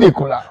to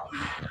ridicule her.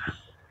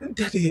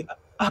 Daddy,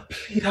 I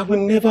plead, I will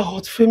never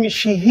hurt Femi.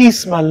 She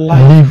is my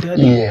life,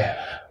 Daddy. Yeah.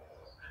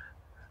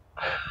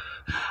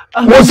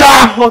 Musa!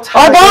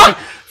 Oga!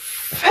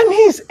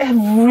 Femi is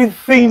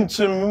everything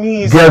to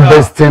me. Get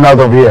this thing out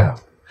of here.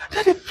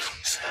 Daddy,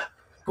 please.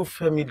 Go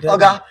Femi, Daddy.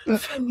 Oga.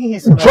 Femi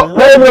is my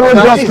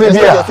life.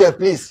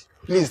 Just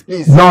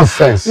Please.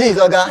 Nonsense. Please,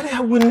 Oga. Daddy,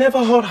 I will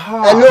never hurt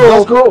her. Hello.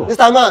 Let's go.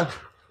 Mr. Man.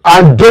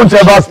 And don't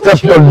ever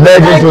step your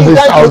leg into this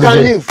house You can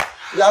again. leave.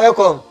 You are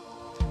welcome.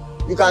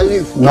 You can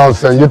leave.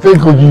 Nonsense. You think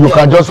you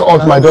can just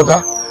hurt my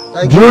daughter?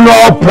 Do you know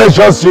how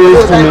precious she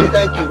is to me?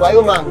 Thank you. Why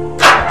you man?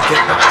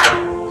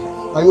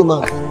 Why you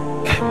man?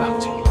 Get back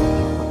to you.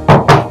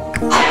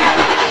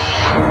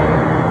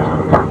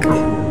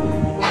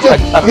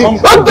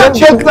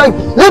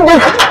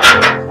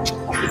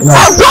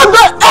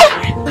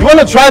 You want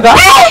to try that?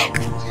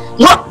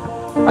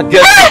 I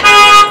guess.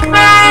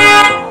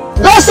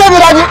 Don't say me,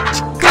 Daddy.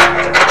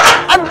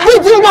 I'm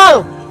beating you now.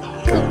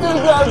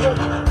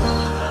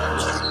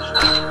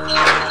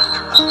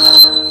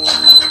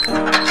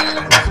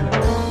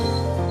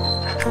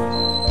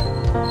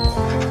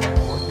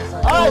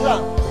 All right, sir.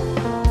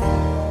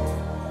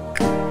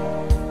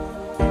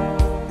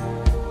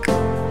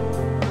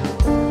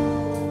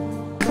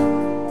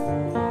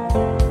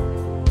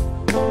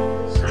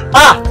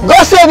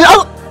 God save you!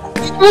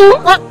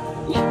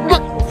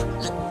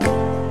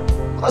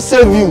 God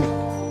save you!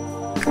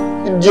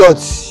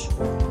 Idiot!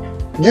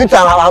 Do you think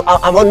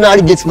I'm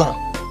ordinary gate man?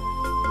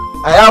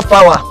 I have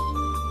power.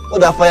 More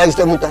than fire is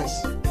 7 times.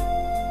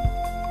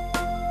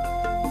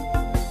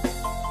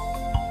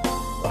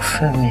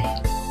 Femi,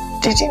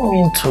 didn't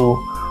mean to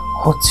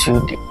hurt you.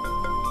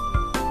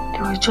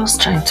 They were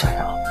just trying to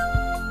help.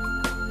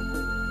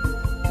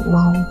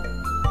 Mom,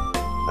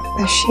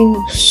 the shame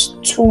was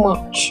too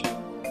much.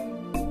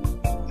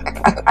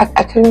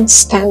 I couldn't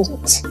stand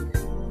it.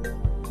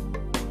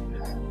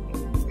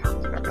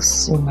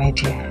 See, my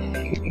dear,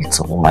 it's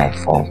all my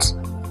fault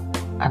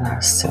and I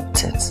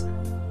accept it.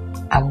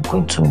 I'm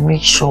going to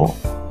make sure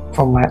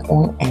from my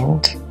own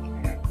end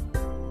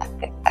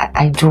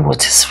I do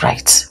what is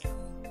right.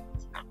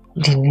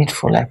 The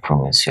needful, I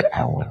promise you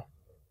I will.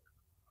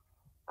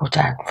 would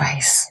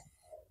advise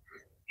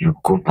you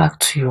go back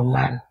to your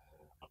man.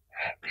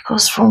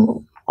 Because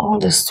from all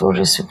the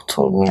stories you've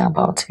told me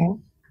about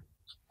him,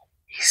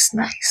 he's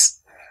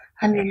nice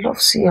and he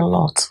loves you a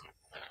lot.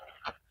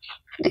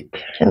 The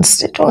parents,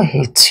 they don't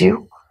hate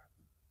you.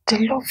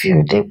 They love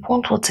you. They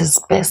want what is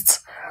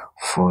best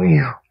for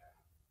you.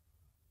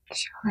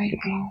 Right.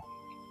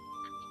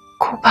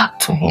 Go back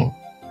to him.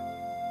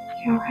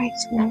 You're right,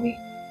 Mommy.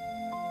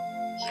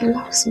 He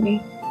loves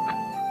me.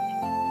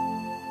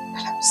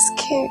 But I'm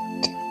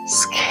scared.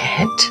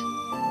 Scared?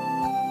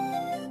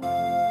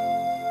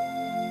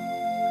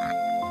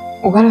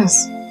 What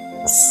has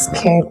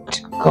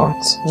scared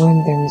got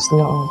when there is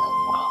love?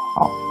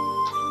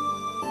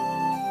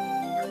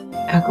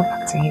 I'll go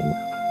back to him.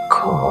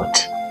 Good.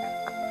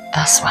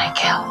 That's my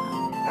girl.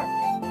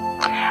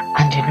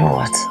 And you know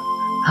what?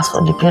 As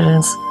for the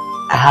parents,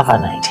 I have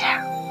an idea.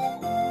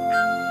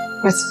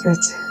 What's it?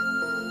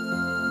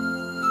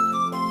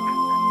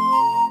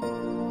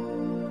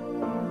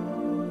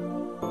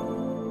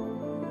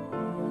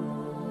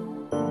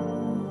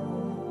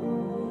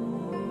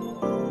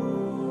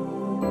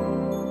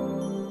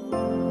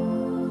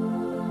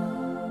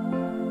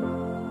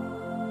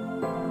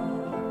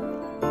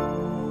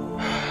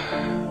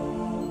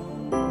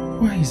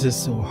 Why is it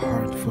so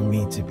hard for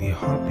me to be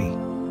happy?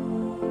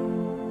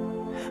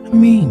 I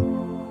mean,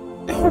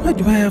 why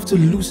do I have to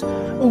lose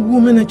a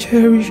woman I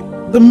cherish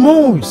the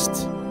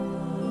most?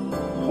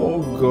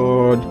 Oh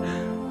God,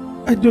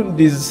 I don't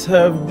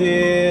deserve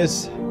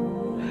this.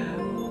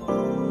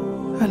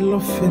 I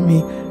love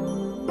Femi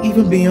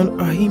even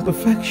beyond our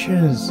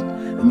imperfections.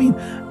 I mean,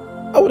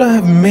 I would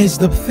have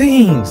messed up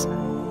things.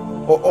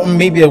 Or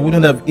maybe I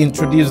wouldn't have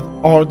introduced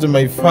her to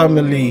my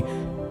family.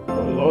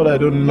 Lord, I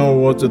don't know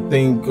what to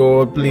think.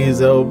 God, please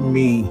help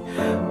me.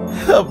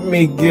 Help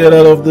me get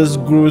out of this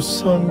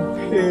gruesome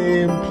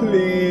pain,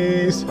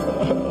 please.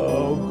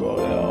 Oh, God,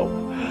 help.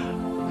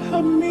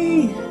 Help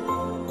me.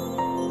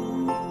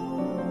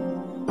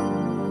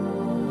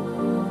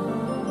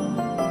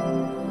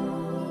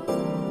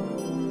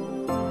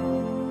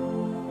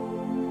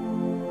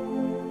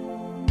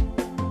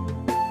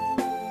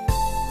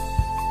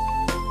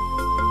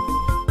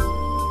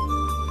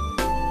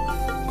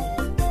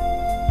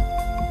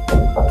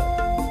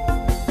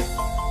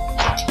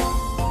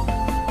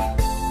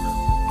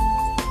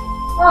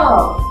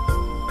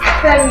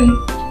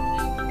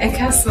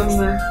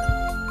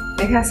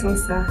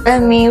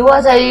 Femi,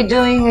 what are you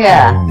doing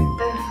here?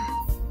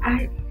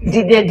 Dide.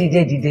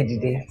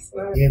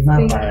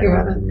 Thank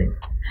you.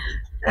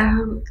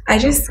 I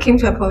just came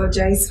to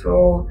apologize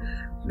for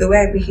the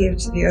way I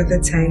behaved the other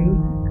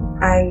time.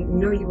 I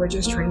know you were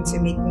just trying to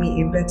make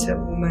me a better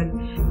woman,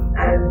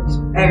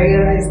 and I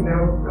realize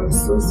now I'm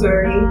so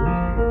sorry.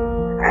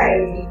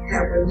 I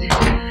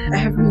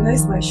have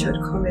realized my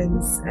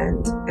shortcomings,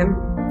 and I'm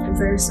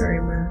very sorry,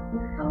 ma.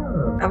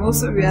 I've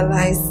also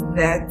realized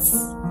that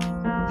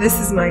this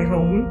is my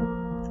home,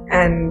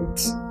 and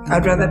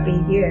I'd rather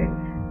be here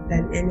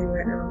than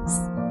anywhere else.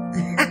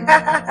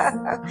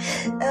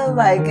 Oh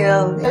my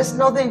girl, there's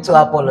nothing to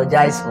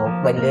apologize for,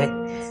 Pele.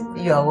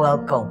 You're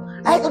welcome.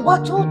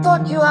 But who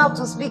taught you how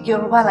to speak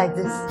Yoruba like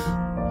this?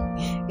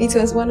 It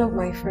was one of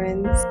my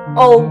friends.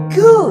 Oh,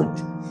 good.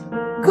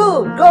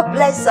 Good. God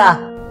bless her.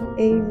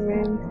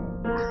 Amen.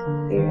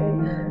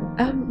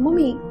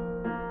 Mommy,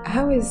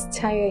 how is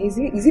Tayo?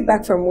 Is he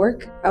back from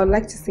work? I would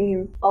like to see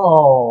him.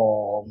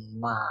 Oh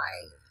my.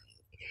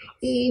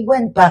 He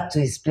went back to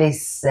his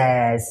place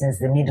since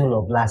the middle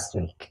of last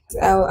week.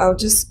 I'll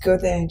just go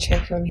there and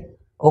check on him.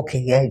 Okay,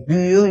 yeah,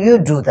 you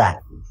do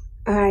that.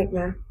 All right,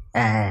 ma.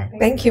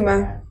 Thank you,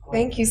 ma.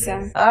 Thank you,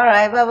 sir. All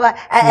right, bye-bye.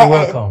 You're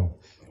welcome.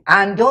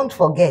 And don't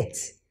forget,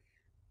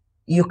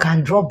 you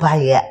can drop by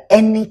here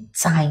any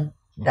time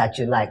that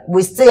you like.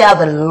 We still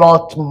have a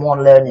lot more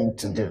learning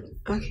to do.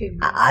 Okay.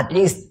 At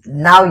least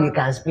now you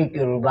can speak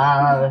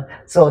Yoruba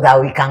so that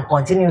we can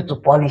continue to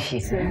polish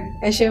it.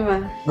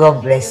 Eshema.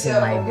 God bless you,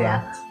 my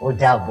dear.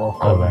 Odabo.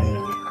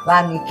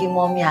 Bami ki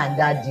mommy and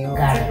daddy.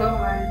 Yoruba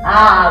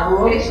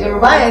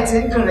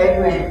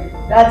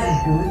that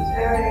is good.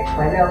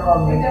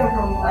 Welcome.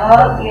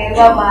 Okay,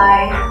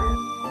 bye-bye.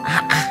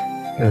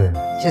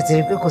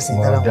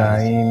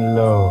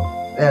 Mother-in-law.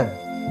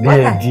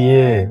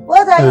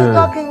 What are you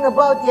talking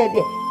about here,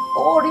 dear?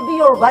 Oh,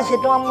 Yoruba, she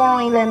don't want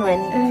to learn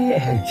anything.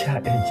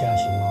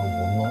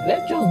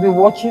 Let's just be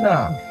watching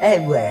her.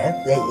 Well,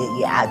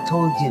 I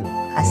told you.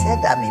 I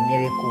said I'm a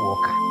miracle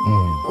worker.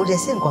 Oh, they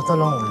say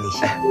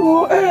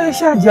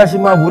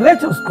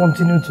let's just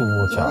continue to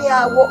watch her.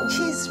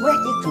 She's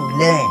ready to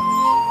learn.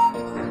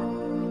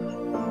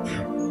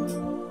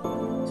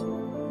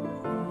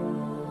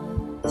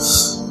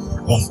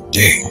 One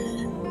day.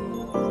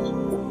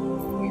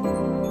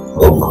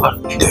 Oh, what a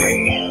day.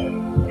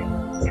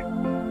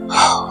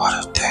 Oh, what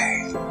a day.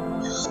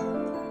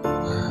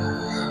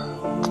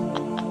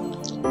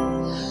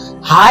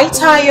 Hi,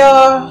 Tayo.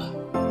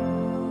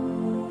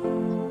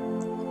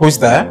 Who's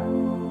there?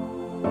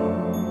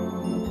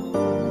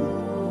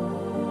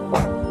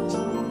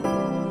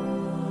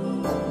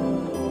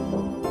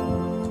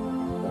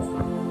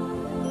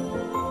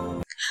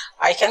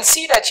 I can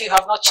see that you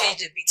have not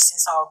changed a bit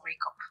since our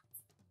breakup.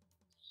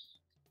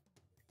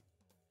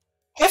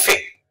 Ife,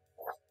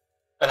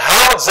 and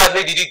how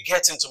exactly did you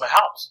get into my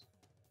house?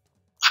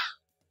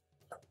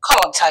 Come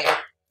on, Tayo.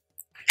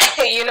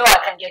 You know I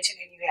can get in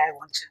anywhere I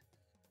want to.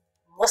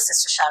 Most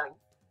especially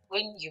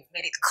when you've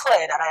made it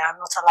clear that I am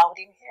not allowed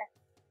in here.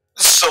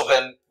 So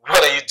then,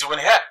 what are you doing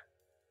here?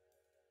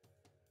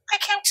 I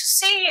came to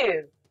see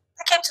you.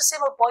 I came to see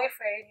my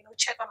boyfriend, you know,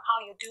 check on how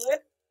you're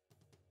doing.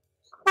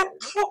 We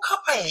broke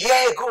up a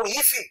year ago,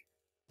 Ife.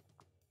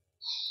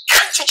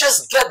 Can't you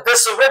just get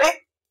this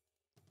already?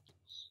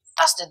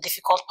 That's the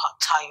difficult part,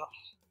 Tayo.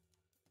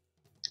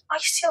 I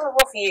still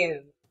love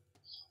you.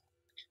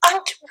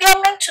 And we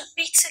are meant to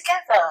be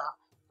together.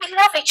 We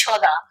love each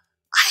other.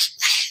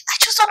 I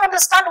just don't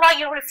understand why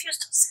you refuse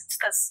to accept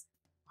this.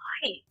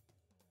 Why?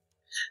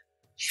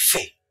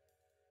 Ife,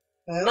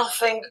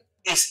 nothing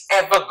is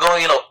ever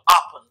going to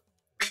happen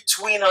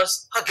between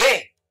us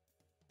again.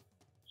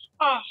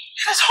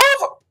 It's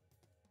over.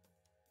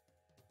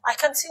 I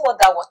can see what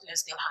that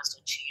worthless deal has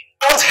done to you.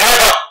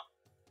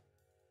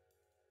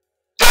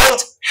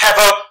 Don't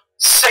ever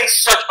say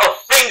such a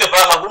thing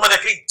about my woman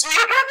again. Do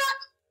you get that?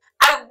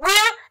 I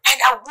will,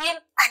 and I will,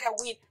 and I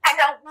will, and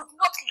I would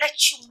not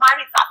let you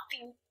marry that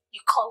thing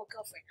you call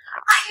girlfriend.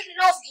 I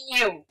love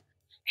you,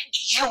 and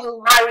you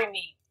will marry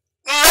me.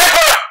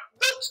 Never!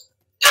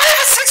 Don't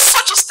ever say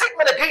such a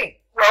statement again.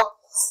 Well,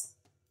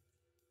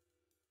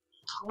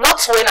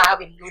 not when I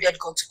have a loaded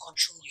gun to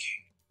control you.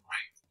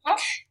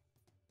 Right.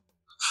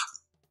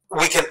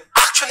 We can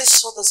actually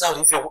sort this out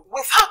if you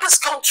without this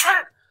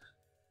contract.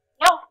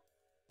 No,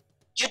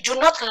 you do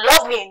not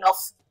love me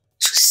enough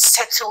to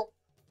settle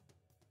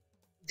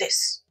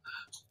this.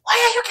 Why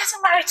are you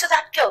getting married to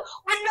that girl?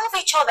 We love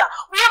each other.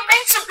 We are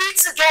meant to be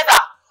together.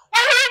 Why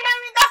are you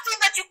marrying that thing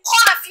that you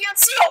call a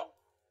fiancé?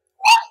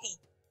 Why?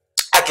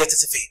 I get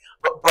it, Ife,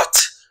 but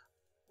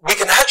we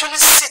can actually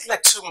sit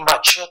like two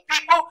mature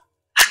people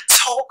and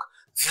talk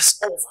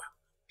this over.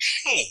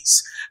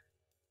 Please.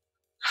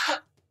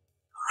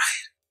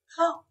 Alright.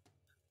 No.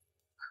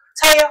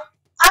 Tayo,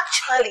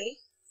 actually,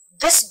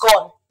 this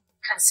gun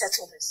can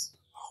settle this.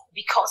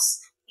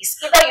 Because it's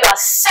either you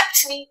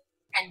accept me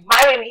and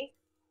marry me,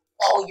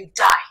 or you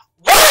die.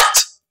 What?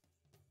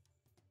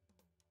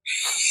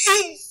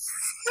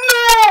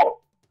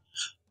 No!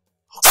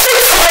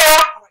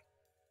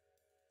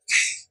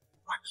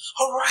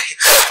 Alright.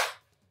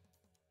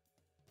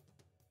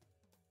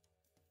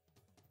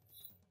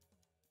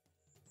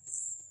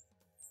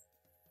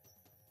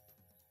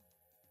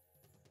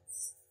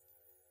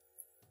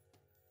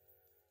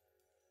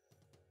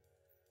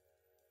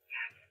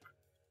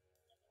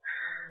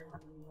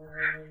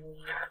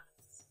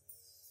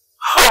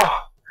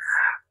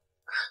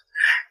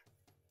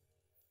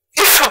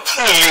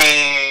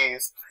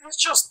 Please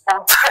just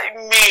untie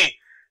me.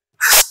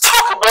 Let's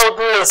talk about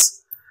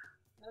this.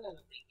 No,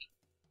 baby.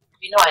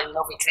 You know I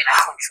love it when I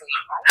control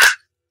you,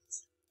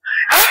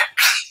 right?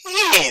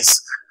 Please.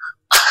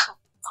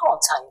 Come on,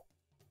 Tayo.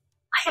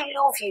 I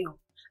love you.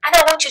 And I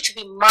want you to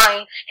be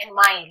mine and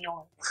mine alone. You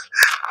know,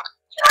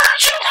 you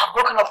shouldn't have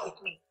broken up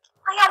with me.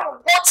 I am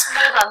what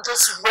more than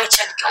those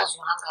wretched girls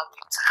you hang out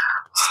with.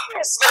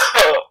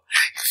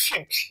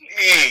 Seriously.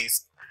 Please.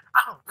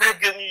 I'm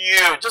begging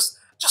you. Just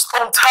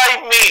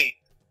untie me.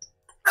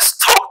 Let's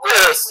talk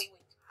this. Wait.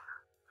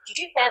 Did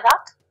you hear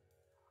that?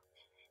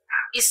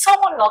 Is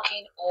someone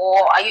knocking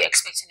or are you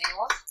expecting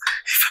anyone?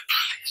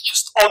 Please,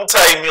 just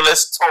untie me.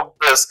 Let's talk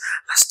this.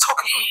 Let's talk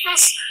about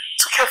this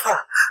together.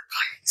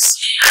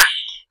 Please.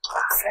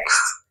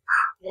 First,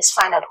 let's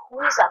find out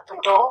who is at the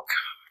door.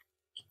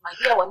 It might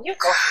be our new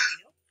girlfriend,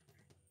 you know?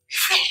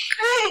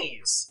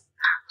 Please.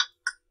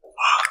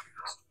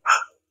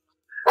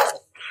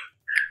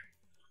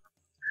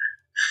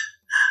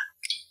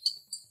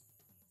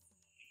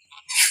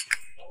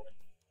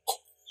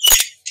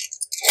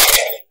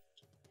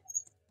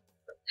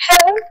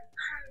 Hello.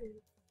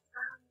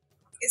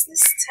 Is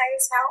this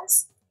Tayo's house?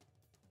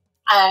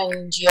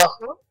 And you're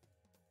who?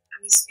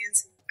 I'm his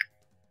fiancé.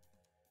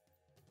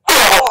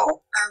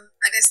 Oh,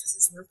 I guess this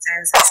is not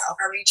Tayo's house. I'll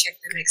probably check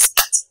the next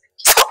spot.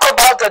 Talk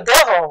about the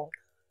devil.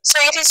 So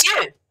it is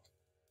you.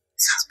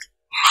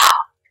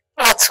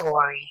 Not to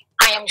worry.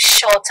 I am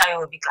sure Tayo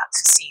will be glad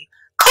to see you.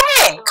 Come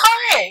in.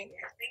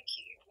 Yeah, thank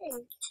you.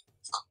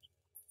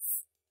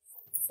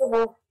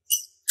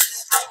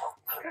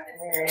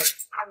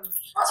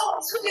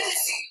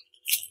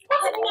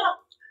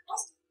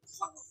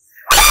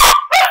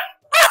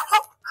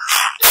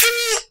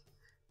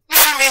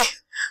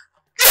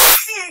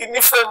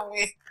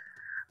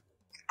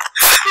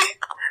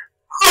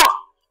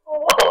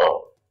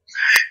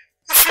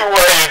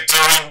 Why are you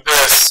doing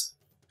this?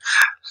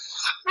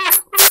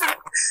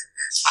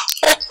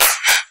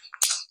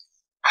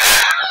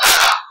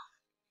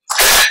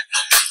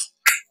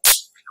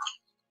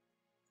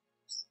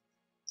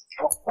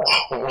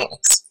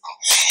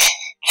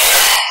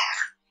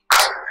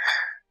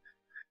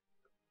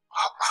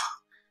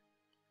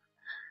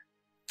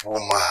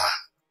 Woman,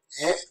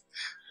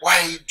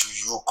 why do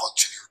you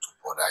continue to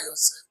bother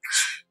yourself?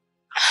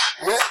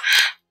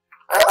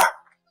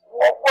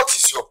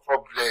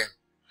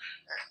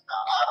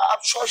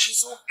 sure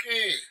she's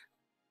okay.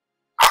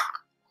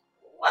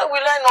 Why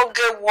will I not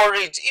get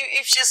worried?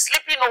 If she's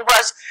sleeping over,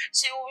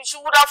 she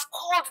would have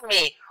called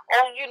me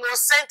or, you know,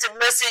 sent a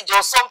message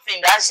or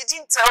something, and she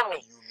didn't tell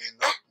me. You may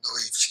not know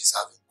if she's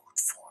having good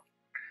fun.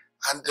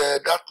 And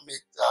that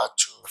made her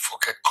to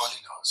forget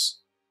calling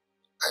us.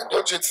 And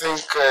don't you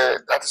think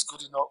that is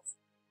good enough?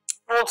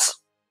 But,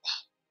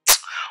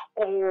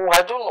 oh,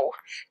 I don't know.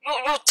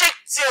 You take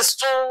things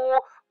to...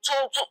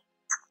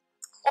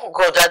 Oh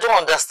God, I don't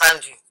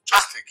understand you.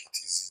 Just take it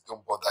easy.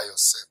 Don't bother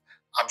yourself.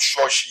 I'm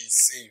sure she is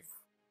safe.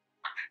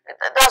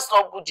 That's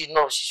not good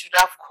enough. She should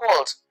have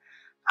called.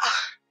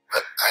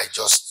 But I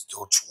just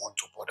don't want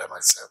to bother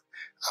myself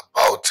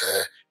about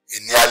a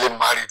nearly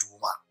married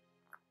woman.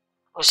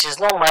 Oh, she's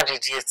not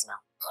married yet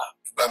now.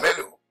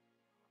 Bamelo,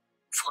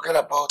 forget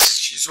about it.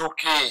 She's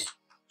okay.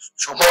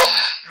 Look,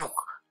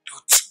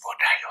 don't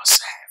bother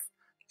yourself.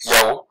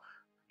 Yo,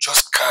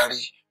 just carry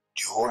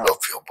the whole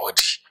of your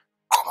body.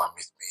 Come and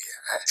meet me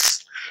here.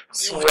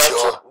 See,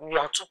 you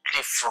are too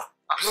playful.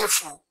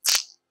 Playful?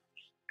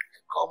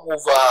 Come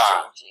over.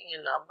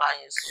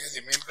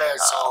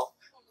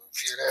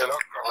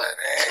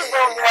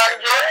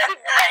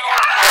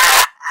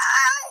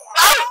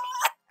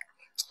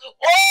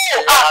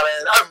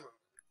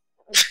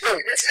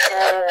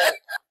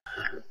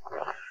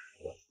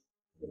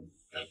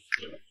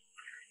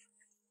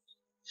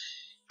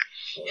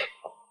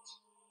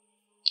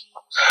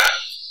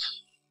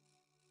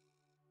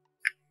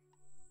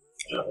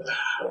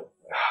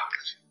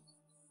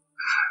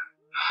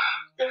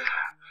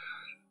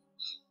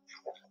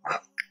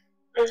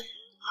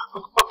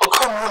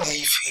 Come on,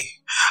 Evie.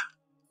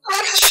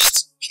 Let's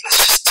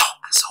just talk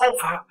this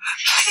over,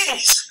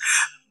 please.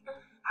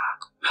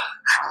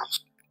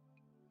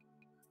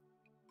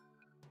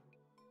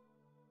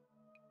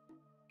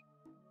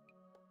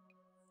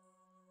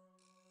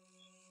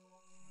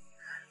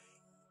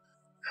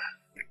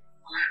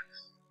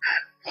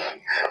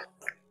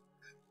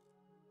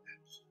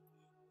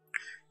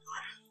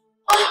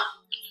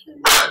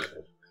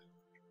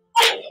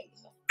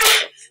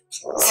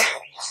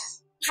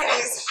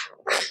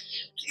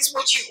 Please,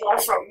 what you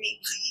want from me,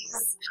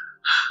 please?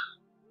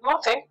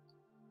 Nothing.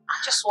 I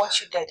just want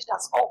you dead,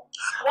 that's all.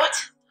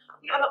 What?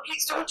 No,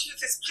 please don't do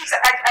this. Please,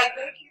 I beg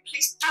you,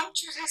 please don't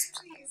do this,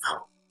 please.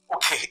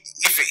 Okay,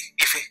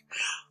 Ify,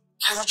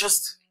 can you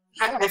just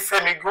let me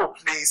Femi go,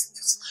 please?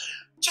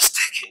 Just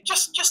take it,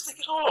 just take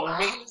it all on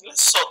me.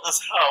 Let's sort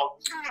this out,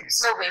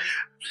 please. No, baby.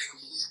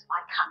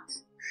 I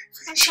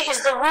can't. She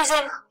is the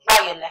reason why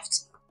you left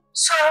me.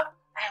 So,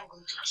 I am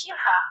going to kill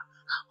her.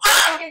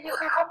 And then you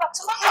can come back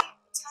to me.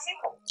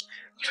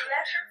 You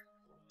let her?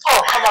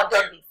 Oh, come on,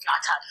 don't be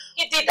flattered.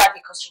 You did that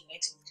because you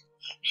met me.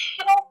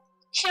 You know,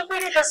 she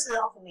really does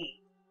love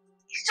me.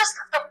 It's just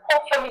that the poor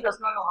Femi does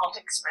not know how to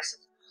express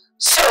it.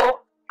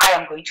 So, I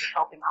am going to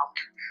help him out.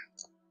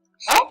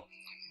 Huh?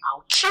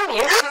 I'll kill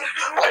you.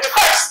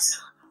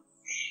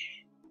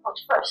 But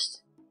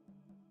first,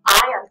 I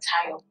am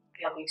tired.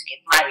 We are going to get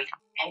married.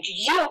 And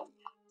you,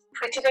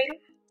 pretty lady,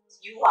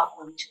 you are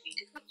going to be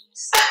the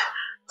witness.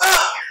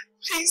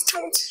 Please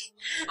don't.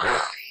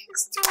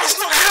 Please don't. It's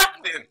not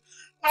happening.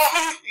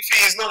 If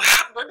it is not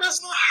happening,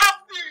 that's not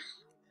happening.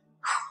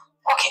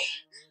 Okay.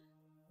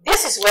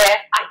 This is where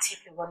I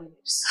take the one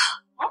lips.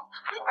 Huh?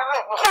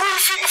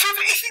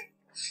 If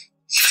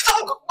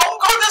don't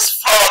go this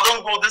far.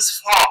 Don't go this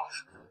far.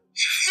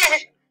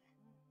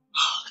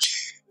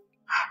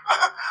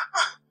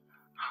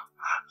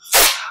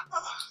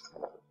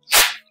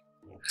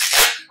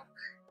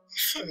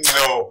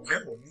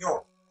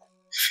 No.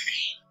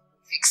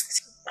 Fix this.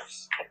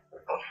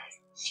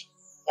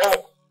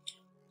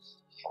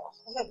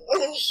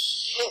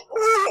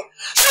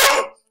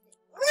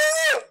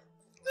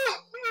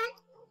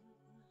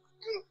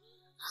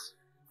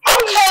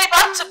 Okay,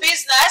 back to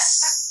business.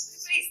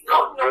 Please, no.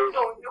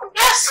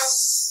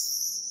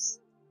 Yes.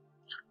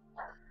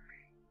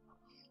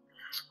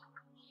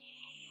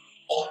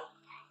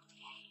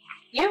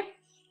 You,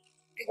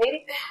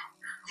 lady,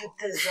 you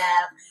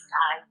deserve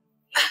time.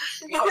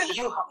 Because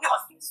you have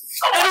caused me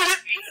so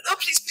much pain. No,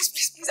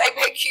 please, I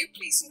beg you,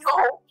 please,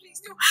 no.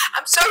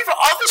 I'm sorry for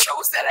all the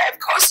troubles that I have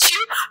caused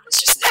you.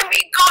 Just let me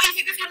go.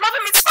 If you love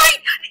him, it's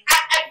fine.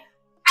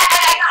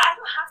 I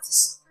don't have to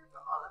suffer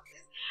for all of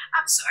this.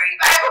 I'm sorry if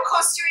I ever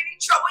caused you any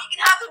trouble. You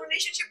can have the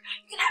relationship.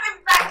 You can have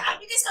him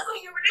back. You guys can go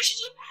in your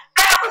relationship.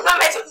 And I will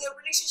not mess with your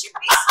relationship.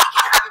 Please, you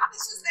can have him.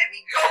 Please, just let me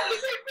go.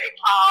 Please, I beg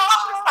you.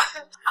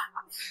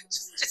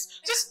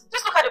 Just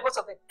look at the both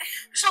of them.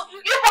 So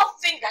you both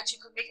think that you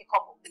could make a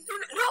couple?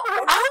 No.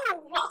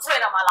 Not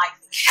when I'm alive.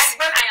 And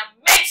when I am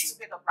meant to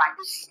be the bride.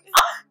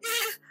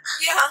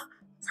 Yeah.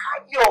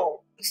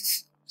 Tayo.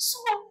 So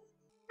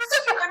you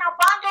think you can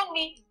abandon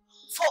me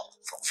for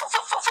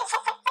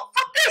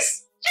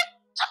this?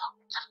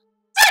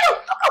 Tayo,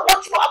 look at what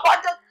you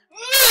abandoned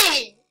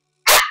me.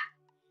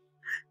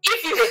 If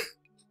you did,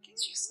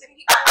 please just let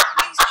me go.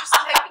 Please just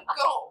let me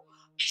go.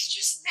 Please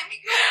just let me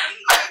go.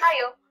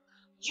 Tayo,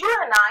 you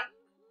and I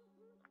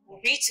will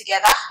be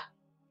together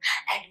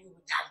and we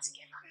will die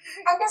together.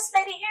 And this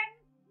lady here,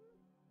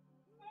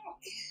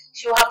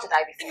 She will have to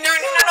die before. No,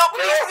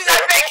 please,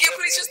 I beg you,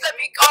 please just let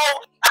me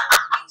go.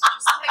 Please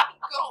just let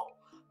me go.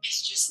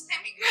 Please just let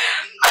me go,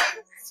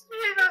 please.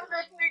 Please don't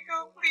let me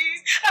go,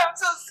 please. I'm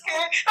so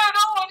scared. I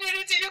don't want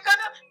anything. You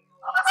cannot.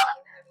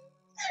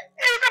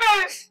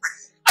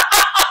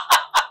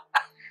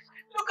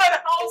 Look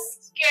at how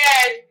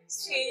scared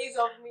she is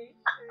of me.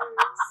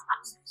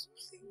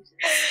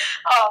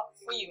 Oh,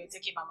 when you were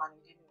taking my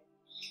money, didn't you?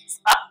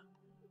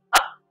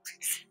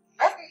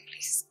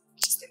 Please,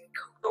 just let me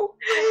go. No,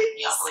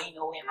 you're going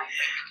nowhere, my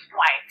friend. Be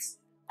quiet.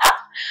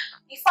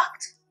 In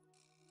fact,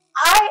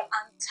 I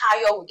and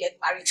Tayo will get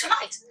married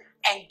tonight,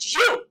 and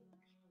you will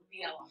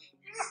be alone.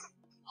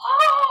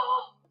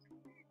 Oh,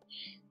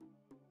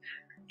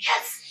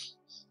 yes.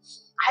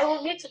 I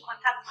will need to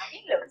contact my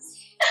in-laws.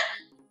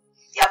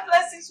 Their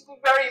blessings will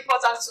be very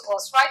important to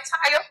us, right,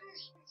 Tayo?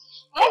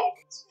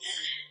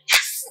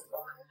 Yes.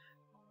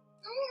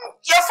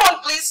 Your phone,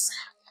 please.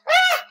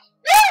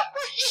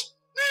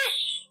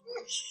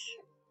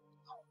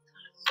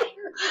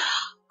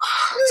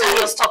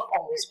 Tayo, stop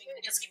always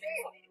speaking. Just give me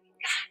the phone.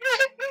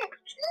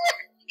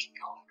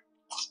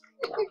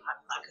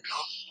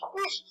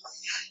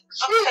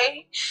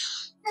 Okay.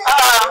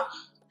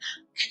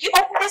 Can you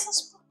open this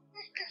as well?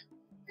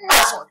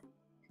 This one.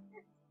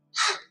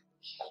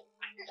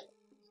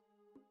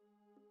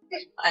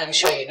 I am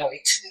sure you know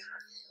it.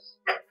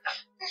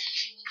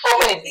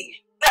 Open it, please.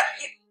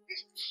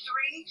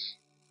 3,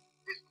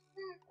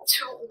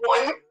 2,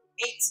 1, 8.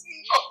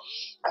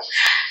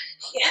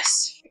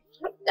 Yes.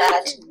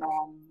 That's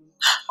Mom.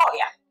 Oh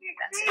yeah,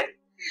 that's it.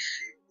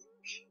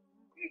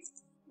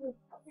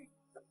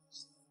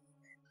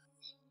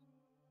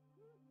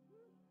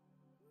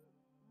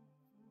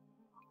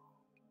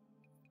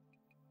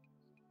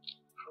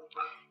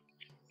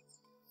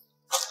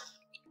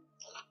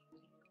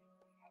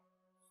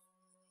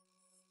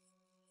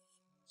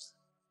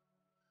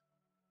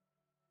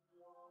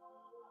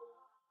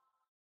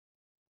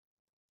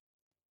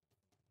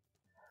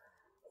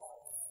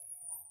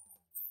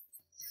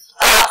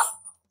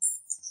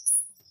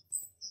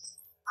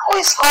 How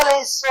is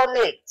always so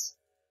late?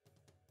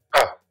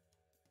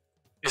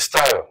 It's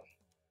Tayo.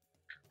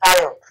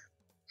 Tayo,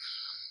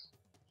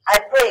 I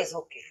pray it's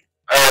okay.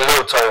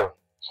 Hello, Tayo.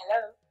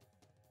 Hello.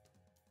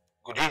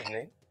 Good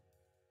evening.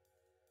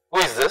 Who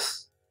is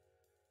this?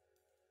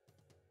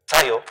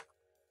 Tayo?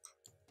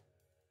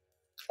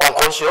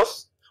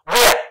 Unconscious?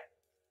 Where?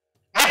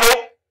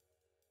 Nibo?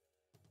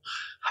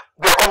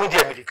 We are coming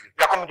there immediately.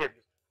 We are coming there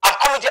immediately. I'm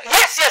coming there.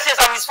 Yes,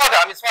 I'm his father.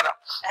 I'm his father.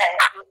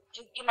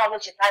 You know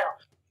what, Tayo?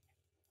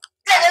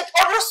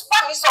 Almost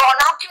now. What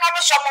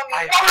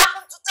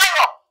happened to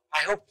Tayo?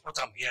 I hope what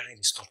I'm hearing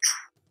is not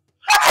true.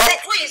 What is it?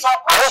 Who is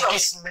unconscious? I hope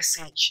this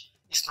message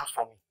is not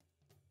for me.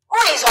 Who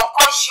is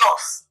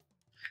unconscious?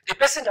 The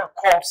person that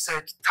called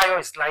said Tayo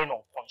is lying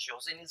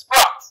unconscious in his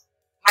flat.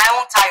 My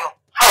own Tayo.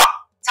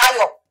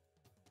 Tayo.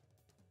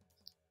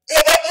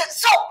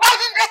 So why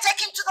didn't they take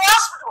him to the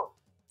hospital?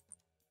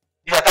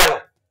 Yeah,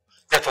 Tayo.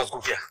 Let us go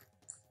there.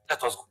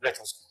 Let us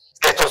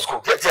go.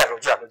 Diaro.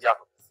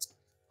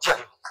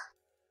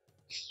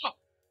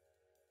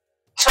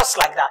 Just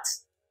like that.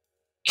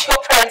 Your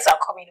parents are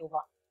coming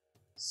over.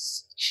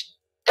 Such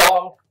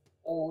dumb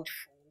old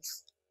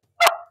fools.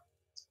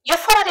 Your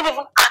father didn't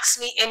even ask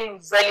me any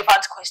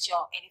relevant question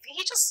or anything.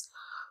 He just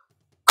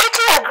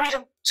quickly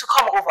agreed to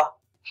come over.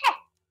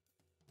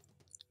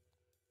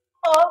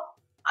 Oh,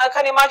 I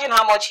can imagine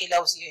how much he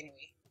loves you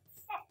anyway.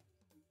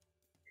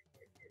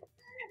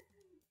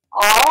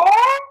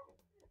 Oh,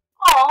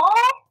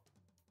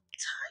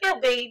 Tayo,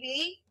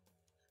 baby.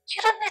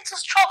 You don't need to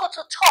struggle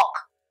to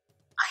talk.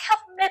 I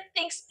have made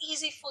things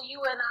easy for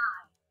you and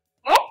I.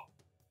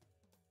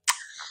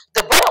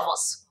 The both of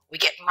us, we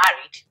get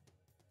married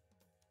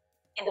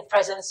in the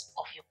presence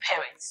of your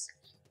parents.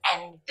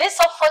 And this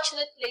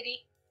unfortunate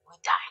lady will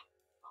die.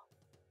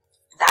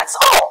 That's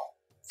all.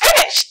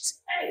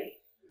 Finished.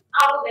 Hey,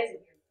 I'll let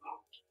you.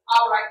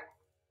 All right.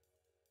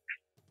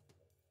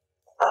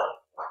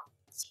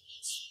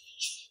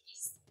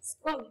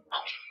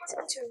 What's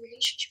into a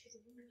relationship with a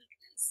woman like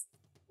this?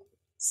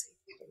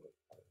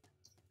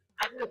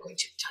 I'm not going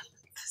to tell her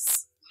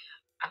this.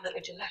 I'm not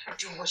going to let her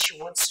do what she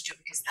wants to do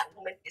because that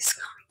woman is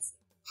crazy.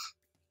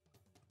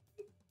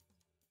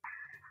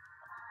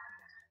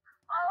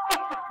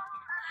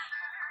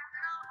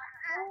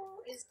 Who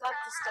is that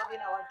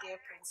disturbing our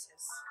dear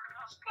princess?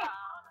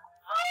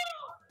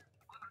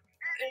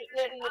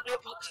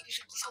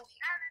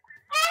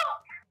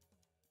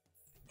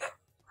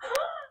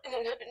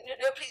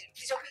 No,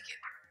 please don't wake him.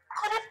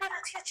 Could it be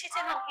that you're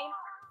cheating on him?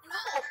 No.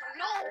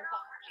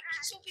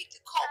 Please don't wake the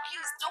call.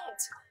 Please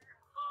don't.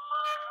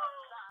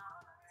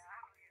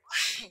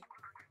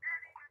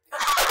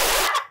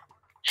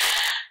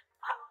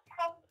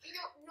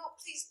 No,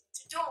 please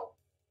don't.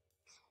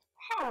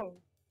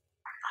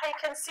 I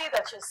can see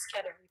that you're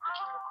scared of me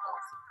picking your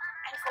calls.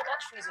 And for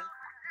that reason,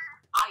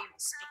 I will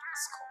speak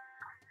this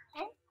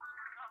call.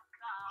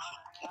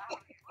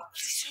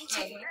 Please don't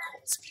take my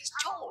calls. Please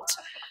don't.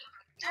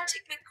 Don't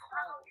take my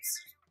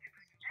calls.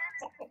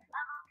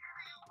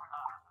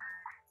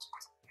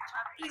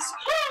 Please.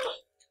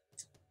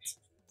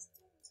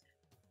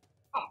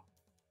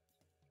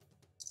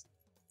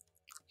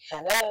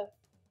 Hello.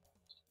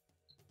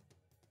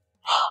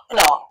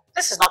 No,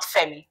 this is not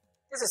Femi.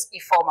 This is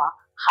Ifoma,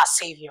 her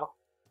savior.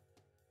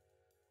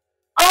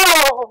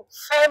 Oh,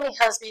 Femi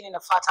has been in a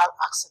fatal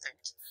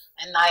accident,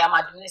 and I am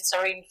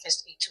administering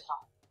first aid to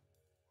her.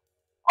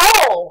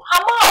 Oh,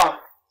 her mom.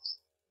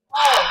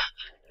 Oh.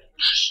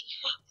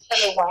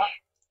 Hello, ma.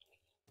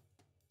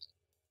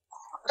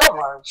 Don't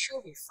worry,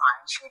 she'll be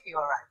fine. She'll be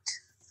alright.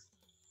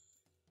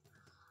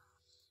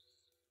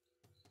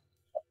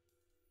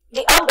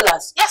 The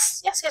ambulance.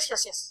 Yes.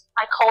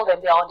 I called them.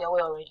 They're on their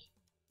way already.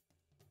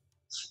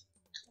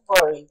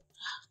 Don't worry.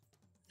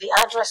 The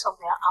address of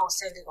their house,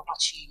 send it over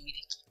to you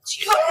immediately.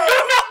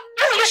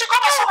 No, you should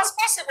come as soon as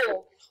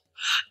possible.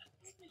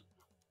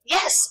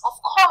 Yes,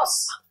 of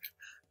course.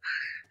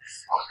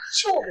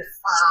 She will be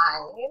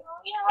fine. You know,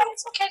 yeah,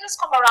 it's okay. Just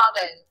come around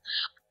and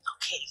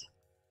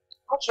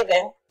okay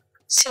then.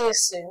 See you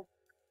soon.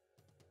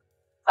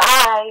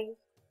 Bye.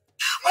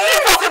 Why are you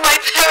involving my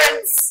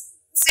parents?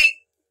 See,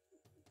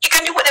 you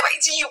can do whatever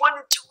it is you want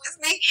to do with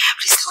me.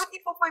 Please don't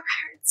involve my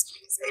parents.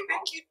 Please, I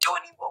beg you,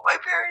 don't involve my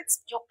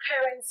parents. Your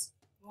parents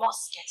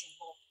must get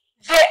involved.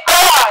 They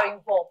are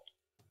involved.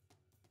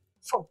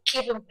 For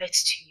giving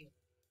birth to you.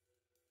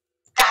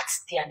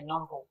 That's their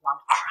 #1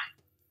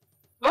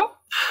 crime.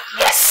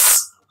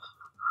 Yes.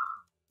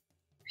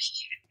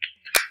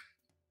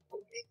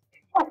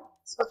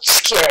 So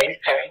scary,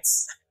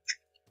 parents.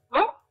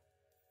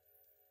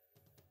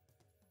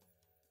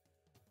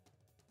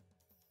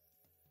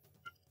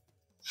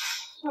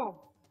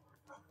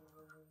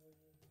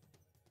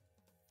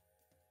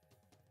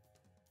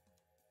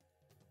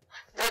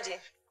 Daddy,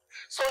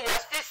 so you're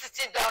still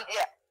sitting down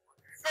here.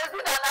 There's been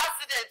an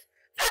accident.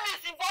 Femi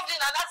is involved in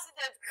an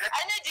accident.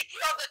 I need the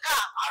key of the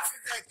car.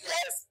 Accident?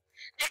 Yes.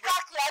 The car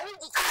key. I need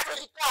the key to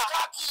the car.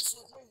 Car key is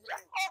with me here.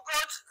 Oh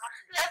God.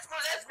 Let's go.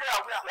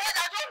 Wait,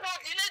 I don't know.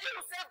 The lady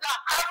who saved that.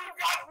 Let's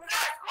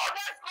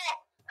go.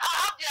 I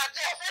have the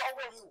address.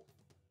 Let's go.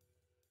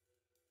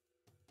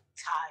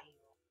 Tayo.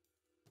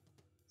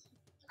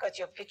 Look at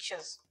your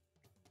pictures.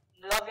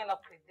 Loving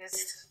up with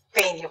this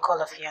thing you call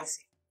a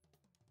fiancé.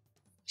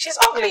 She's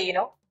ugly, you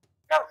know.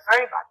 You have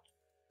very bad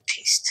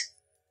taste.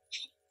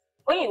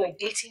 When you were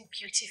dating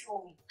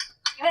beautiful me,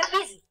 you were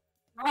busy,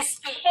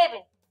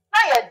 misbehaving.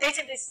 Now you're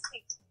dating this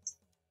thing.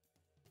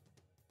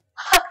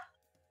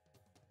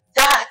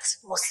 That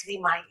must be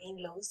my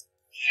in-laws.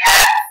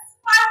 Yes!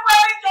 My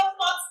wedding does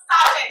not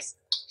start.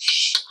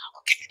 Shh.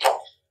 Okay.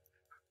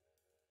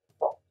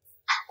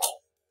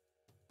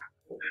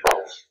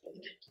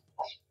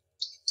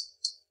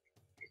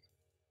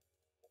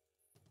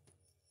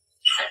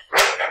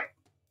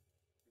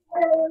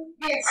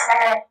 Yes,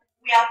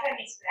 we are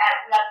finished. We are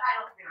kind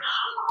of finished.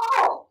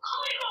 Oh,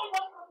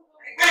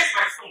 where's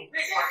my phone?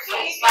 Please, I'm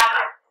taking it to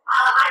love.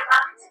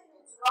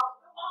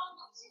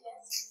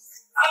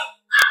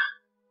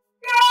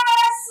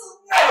 Yes!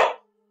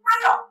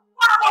 Hello!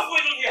 What's going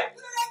on here?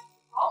 Okay.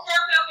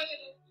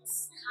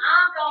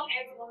 Calm down,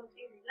 everyone.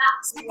 Relax.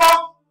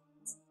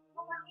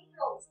 Nobody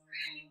knows.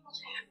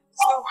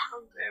 Don't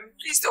harm them.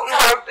 Please don't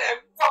harm them.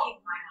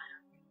 Forgive my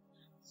mind.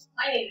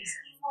 My name is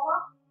Ifoma.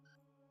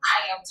 I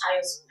am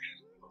tired.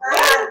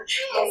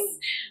 Yes.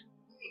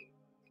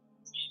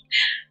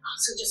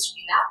 So just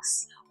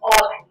relax.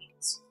 All I need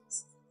is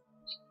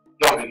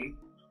Young lady,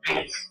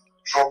 please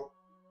drop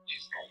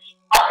this phone.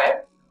 Okay?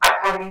 I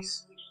promise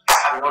I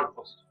will not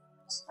report it.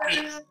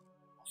 Please.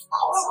 Of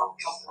course, I'll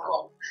drop the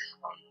call.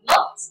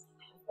 Not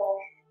before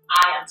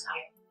I am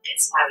tired.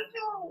 It's married.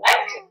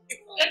 Right?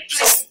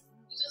 So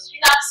just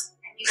relax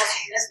and give us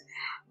a lesson.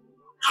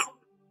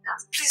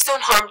 Please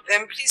don't harm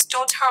them. Please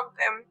don't harm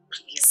them.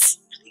 Please.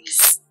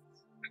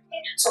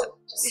 So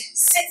just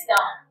sit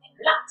down and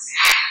relax.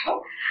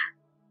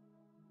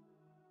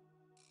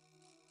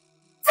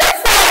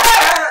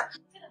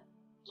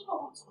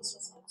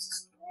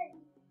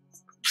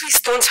 Please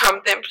don't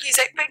harm them. Please,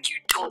 I beg you,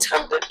 don't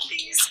harm them.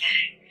 Please.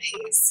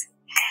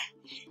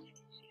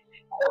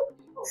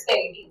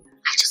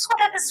 I just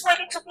wanted this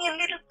wedding to be a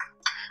little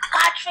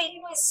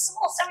gathering, a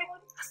small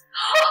ceremony.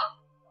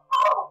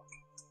 Oh,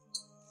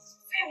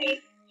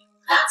 Femi,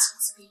 that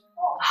must be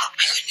all. Oh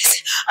my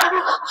goodness.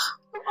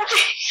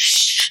 Okay.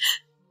 Shh.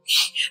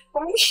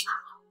 Mommy.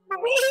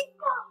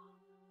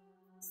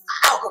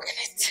 I'll go get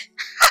it.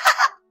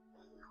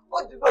 Ó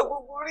ti gba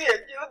gbogbo orí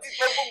ẹ̀jẹ̀.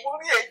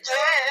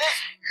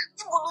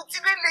 Níbo ló ti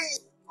lé léyìí?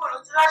 Níbo ló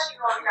ti láṣì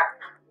lọ rí à?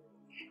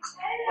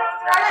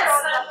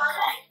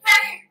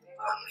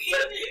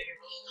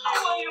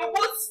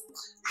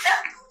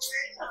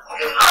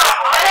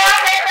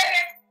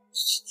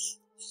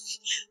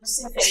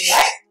 Listen, Femi,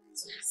 right?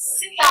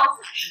 Sit down.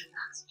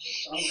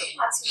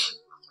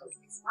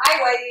 It's my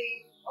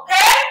wedding,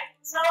 okay?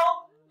 So,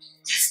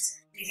 just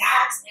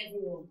relax,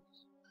 everyone.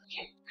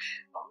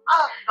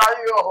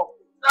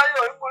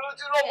 Táyọ̀, ibo ló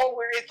ti rọ́mọ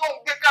wèrè tó ń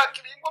gbé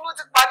káàkiri, ibo ló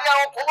ti pàdé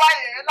àwọn ọkọ̀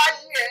wáyé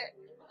láyé ẹ̀.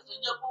 Tó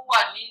jẹ́ kó wà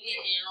nílé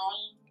ìran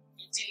yín,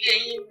 ìdílé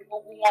yín,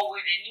 gbogbo wọn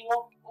wèrè ni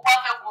wọ́n, ó wá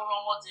fẹ́ kó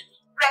ran wọn tèmi.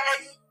 Bẹ́ẹ̀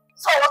ni,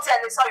 So what's the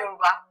so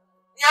Yoruba?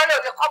 You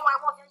know the common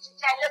one thing she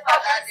can let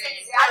out and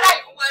say, I like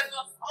you when you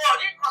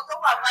come to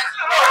work like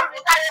you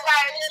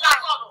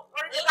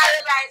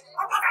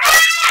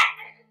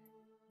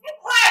be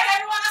quiet,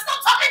 everyone, stop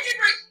talking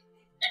gibberish.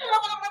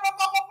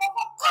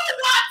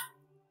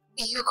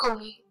 You call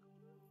me.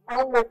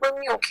 Mom, when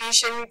you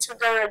occasionally to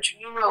Dara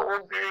Junior or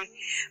Berry,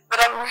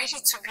 but I'm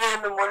ready to be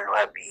an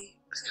Omowunmi.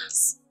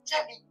 Please.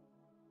 Tell me.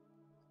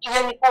 You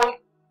can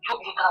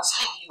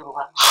speak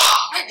Yoruba.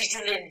 Where did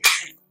you learn it?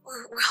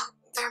 Well,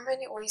 there are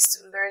many ways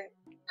to learn.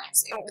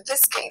 In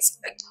this case,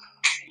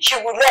 you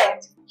will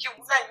learn. You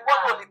will learn. You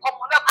want to become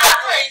one of the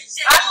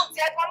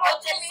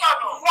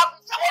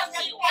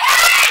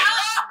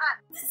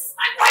This is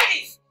my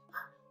wedding.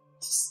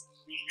 Just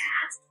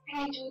relax. I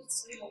enjoy this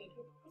wedding.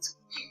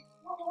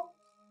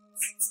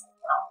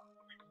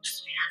 Just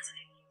relax.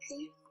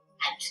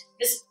 And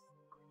listen,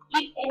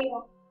 if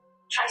anyone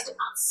tries to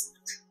answer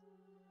it,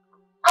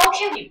 I'll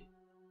kill you.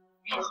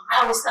 And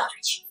I will start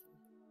with you.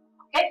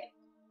 Okay?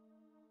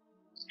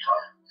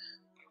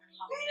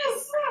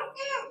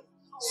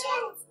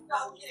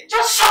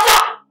 Just shut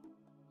up!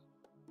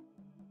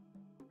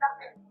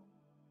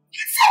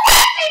 It's a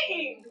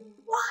wedding!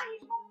 Why?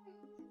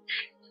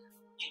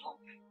 You know,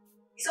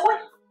 it's a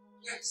wedding.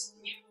 Yes.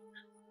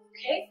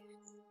 Okay?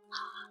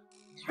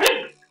 Ring!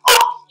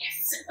 Oh,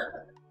 yes!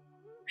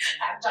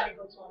 I'm trying to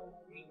go to one of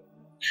my videos.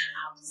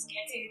 I'll just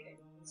get it and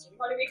it's really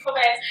going to be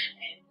comments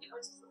and you know,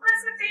 just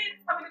press it in.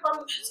 I'm going to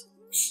come.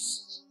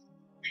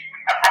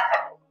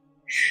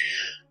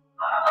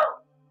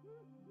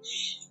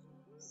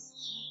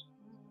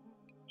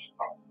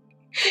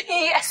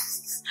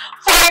 Yes!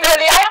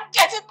 Finally, I am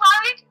getting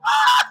married!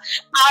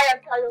 I am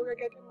Kayoga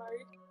getting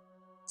married.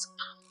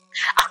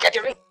 I'll get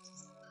the ring.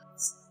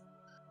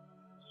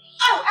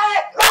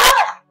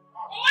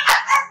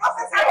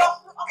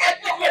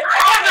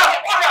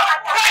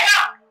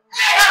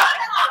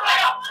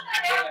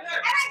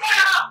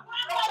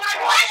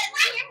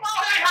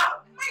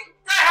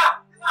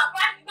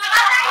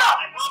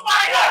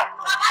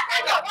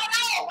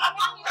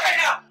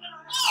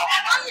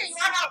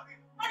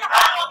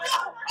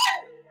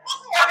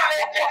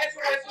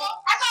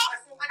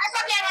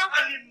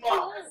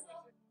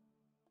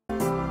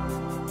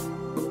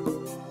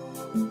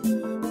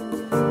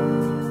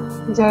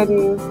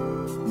 Daddy.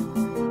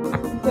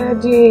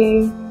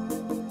 Daddy.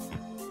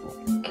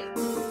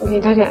 Okay,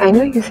 Daddy, I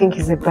know you think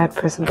he's a bad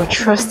person, but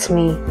trust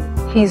me,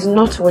 he's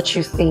not what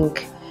you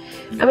think.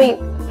 I mean,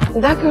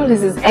 that girl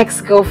is his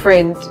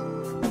ex-girlfriend.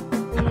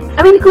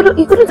 I mean, he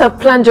couldn't have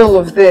planned all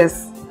of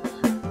this.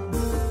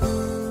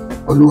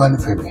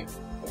 Omowunmi,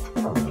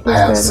 I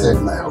have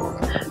said my own.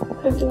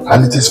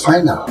 And it is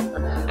final.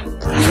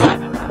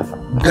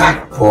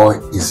 That boy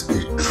is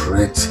a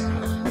threat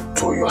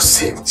to your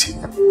safety.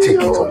 Take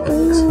it on.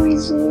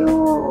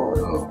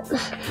 No.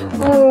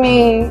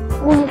 Mommy,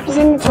 please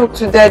let me talk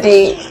to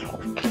Daddy.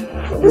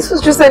 This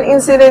was just an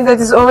incident that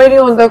is already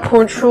under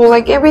control.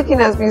 Like, everything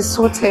has been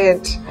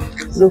sorted.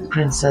 Look,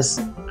 Princess,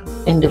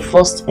 in the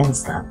first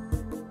instance,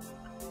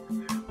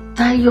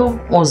 Tayo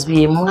must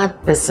be a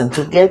mad person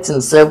to get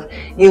himself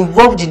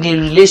involved in a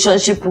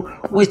relationship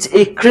with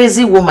a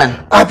crazy woman.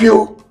 Have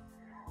you?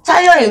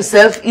 Tayo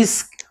himself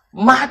is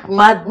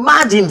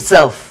mad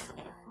himself.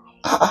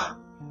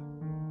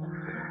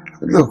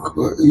 Look,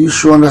 you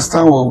should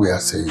understand what we are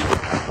saying.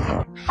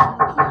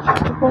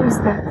 What is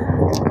that?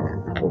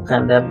 Who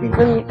can that be?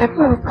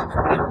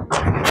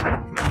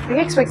 Are you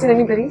expecting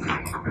anybody?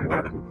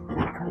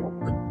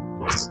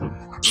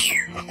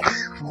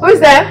 Who is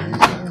there?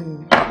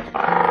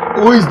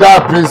 Who is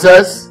that,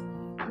 princess?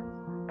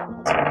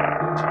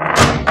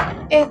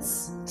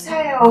 It's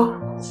Tayo.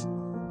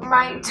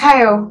 My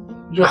Tayo.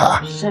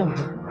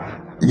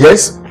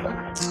 Yes?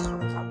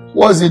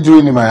 What's he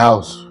doing in my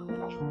house?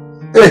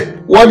 Hey,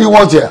 what do you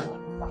want here?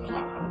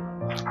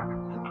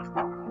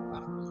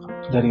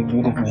 Daddy,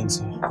 good evening,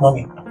 sir.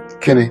 Mommy.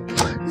 Kenny,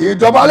 you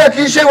don't let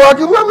me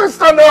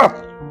stand up.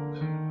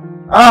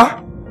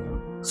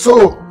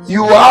 So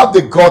you have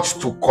the guts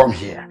to come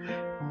here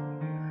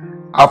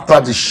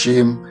after the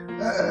shame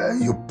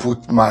you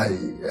put my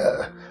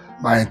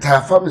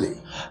entire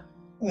family.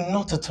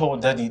 Not at all,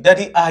 Daddy.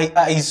 Daddy,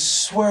 I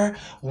swear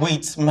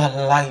with my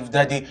life,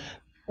 Daddy,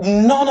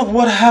 none of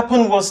what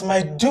happened was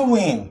my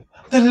doing.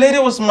 The lady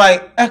was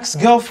my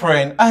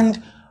ex-girlfriend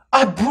and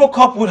I broke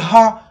up with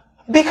her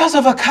because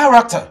of her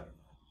character.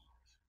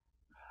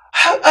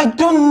 I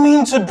don't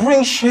mean to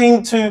bring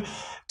shame to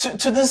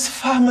this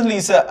family,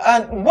 sir.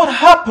 And what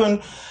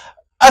happened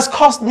has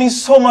caused me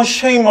so much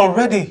shame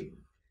already.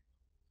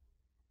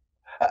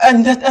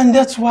 And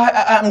that's why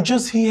I'm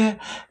just here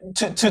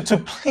to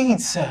plead,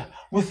 sir,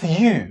 with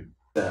you.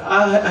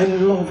 I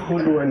love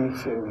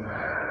Omowunmi.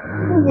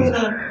 With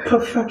her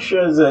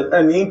perfections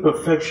and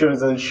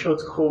imperfections and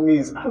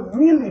shortcomings, I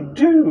really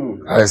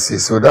do. I see.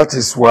 So that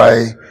is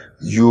why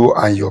you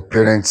and your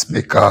parents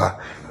make her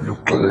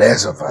look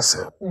less of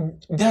herself.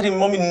 Daddy,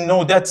 Mommy,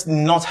 no, that's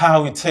not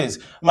how it is.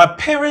 My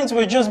parents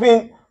were just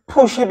being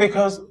pushy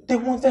because they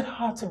wanted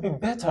her to be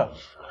better.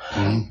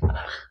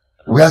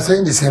 We are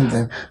saying the same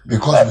thing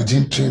because we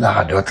didn't train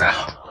our daughter.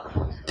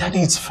 Daddy,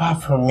 it's far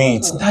from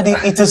it. Daddy,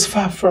 it is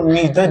far from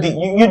me. Daddy,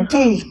 you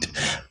did.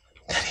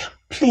 Daddy, I'm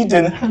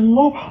pleading. I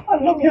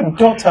love your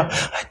daughter.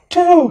 I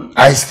do.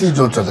 I still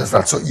don't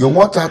understand. So you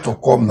want her to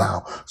come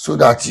now so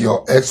that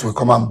your ex will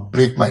come and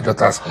break my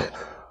daughter's head?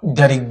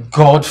 Daddy,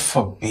 God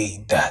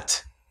forbid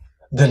that.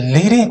 The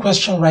lady in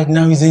question right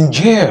now is in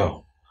jail.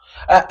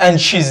 And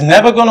she's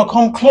never gonna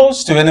come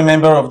close to any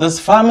member of this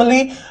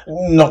family,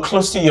 not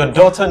close to your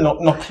daughter,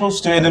 not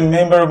close to any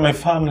member of my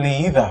family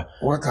either.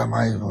 What am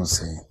I even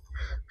saying?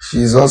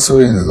 She's also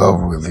in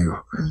love with you.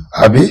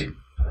 Abby?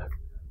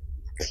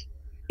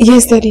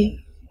 Yes,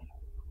 Daddy.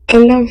 I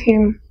love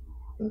him.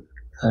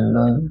 I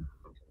love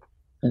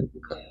him.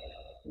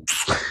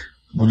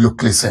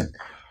 Look, listen.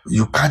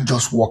 You can't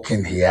just walk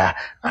in here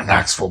and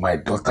ask for my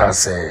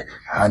daughter's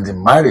hand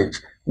in marriage.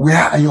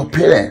 Where are your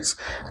parents?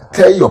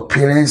 Tell your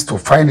parents to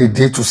find a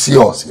day to see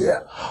us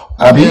here.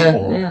 Abby,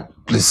 Yeah.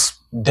 please.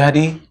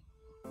 Daddy,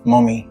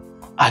 Mommy,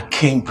 I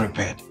came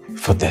prepared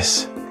for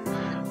this.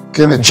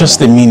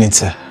 Just a minute,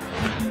 sir.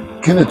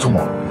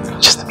 Tomorrow.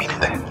 Just a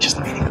minute, sir. Just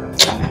a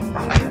minute.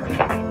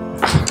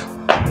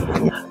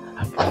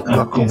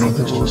 You're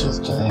comfortable.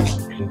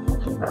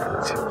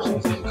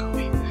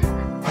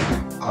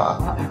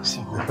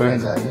 The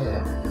parents are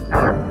here.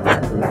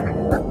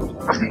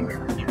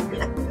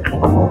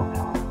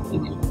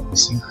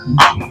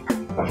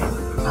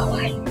 How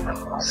are you?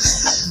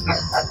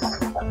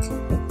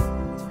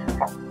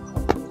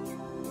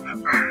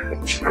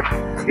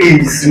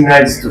 It's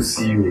nice to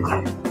see you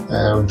again.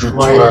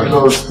 My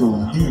close to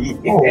be.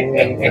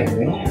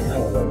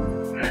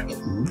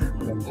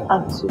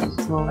 I'm so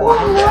sorry. Oh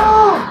no,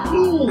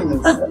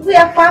 please. We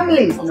are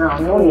families now.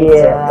 No need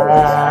to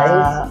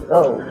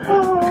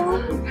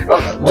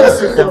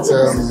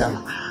apologize.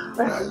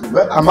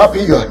 I'm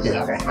happy you're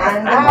here.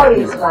 And how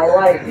is my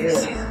wife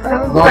here?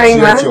 Not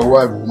yet your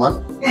wife, woman.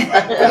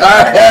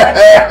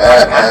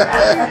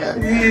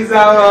 He's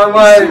our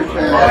wife.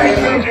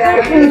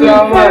 The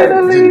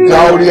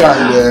dowry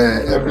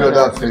and every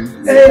other thing.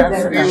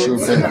 We should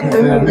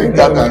make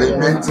that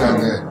arrangement and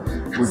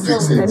we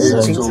fix it.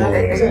 So,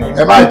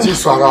 MIT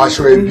Swara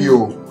show a bio.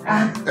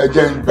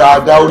 Again,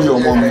 dowry or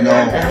mommy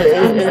now.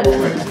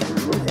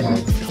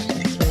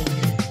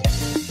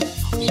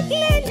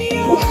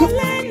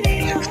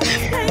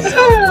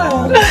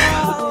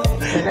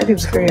 That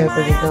is very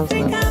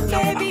happy.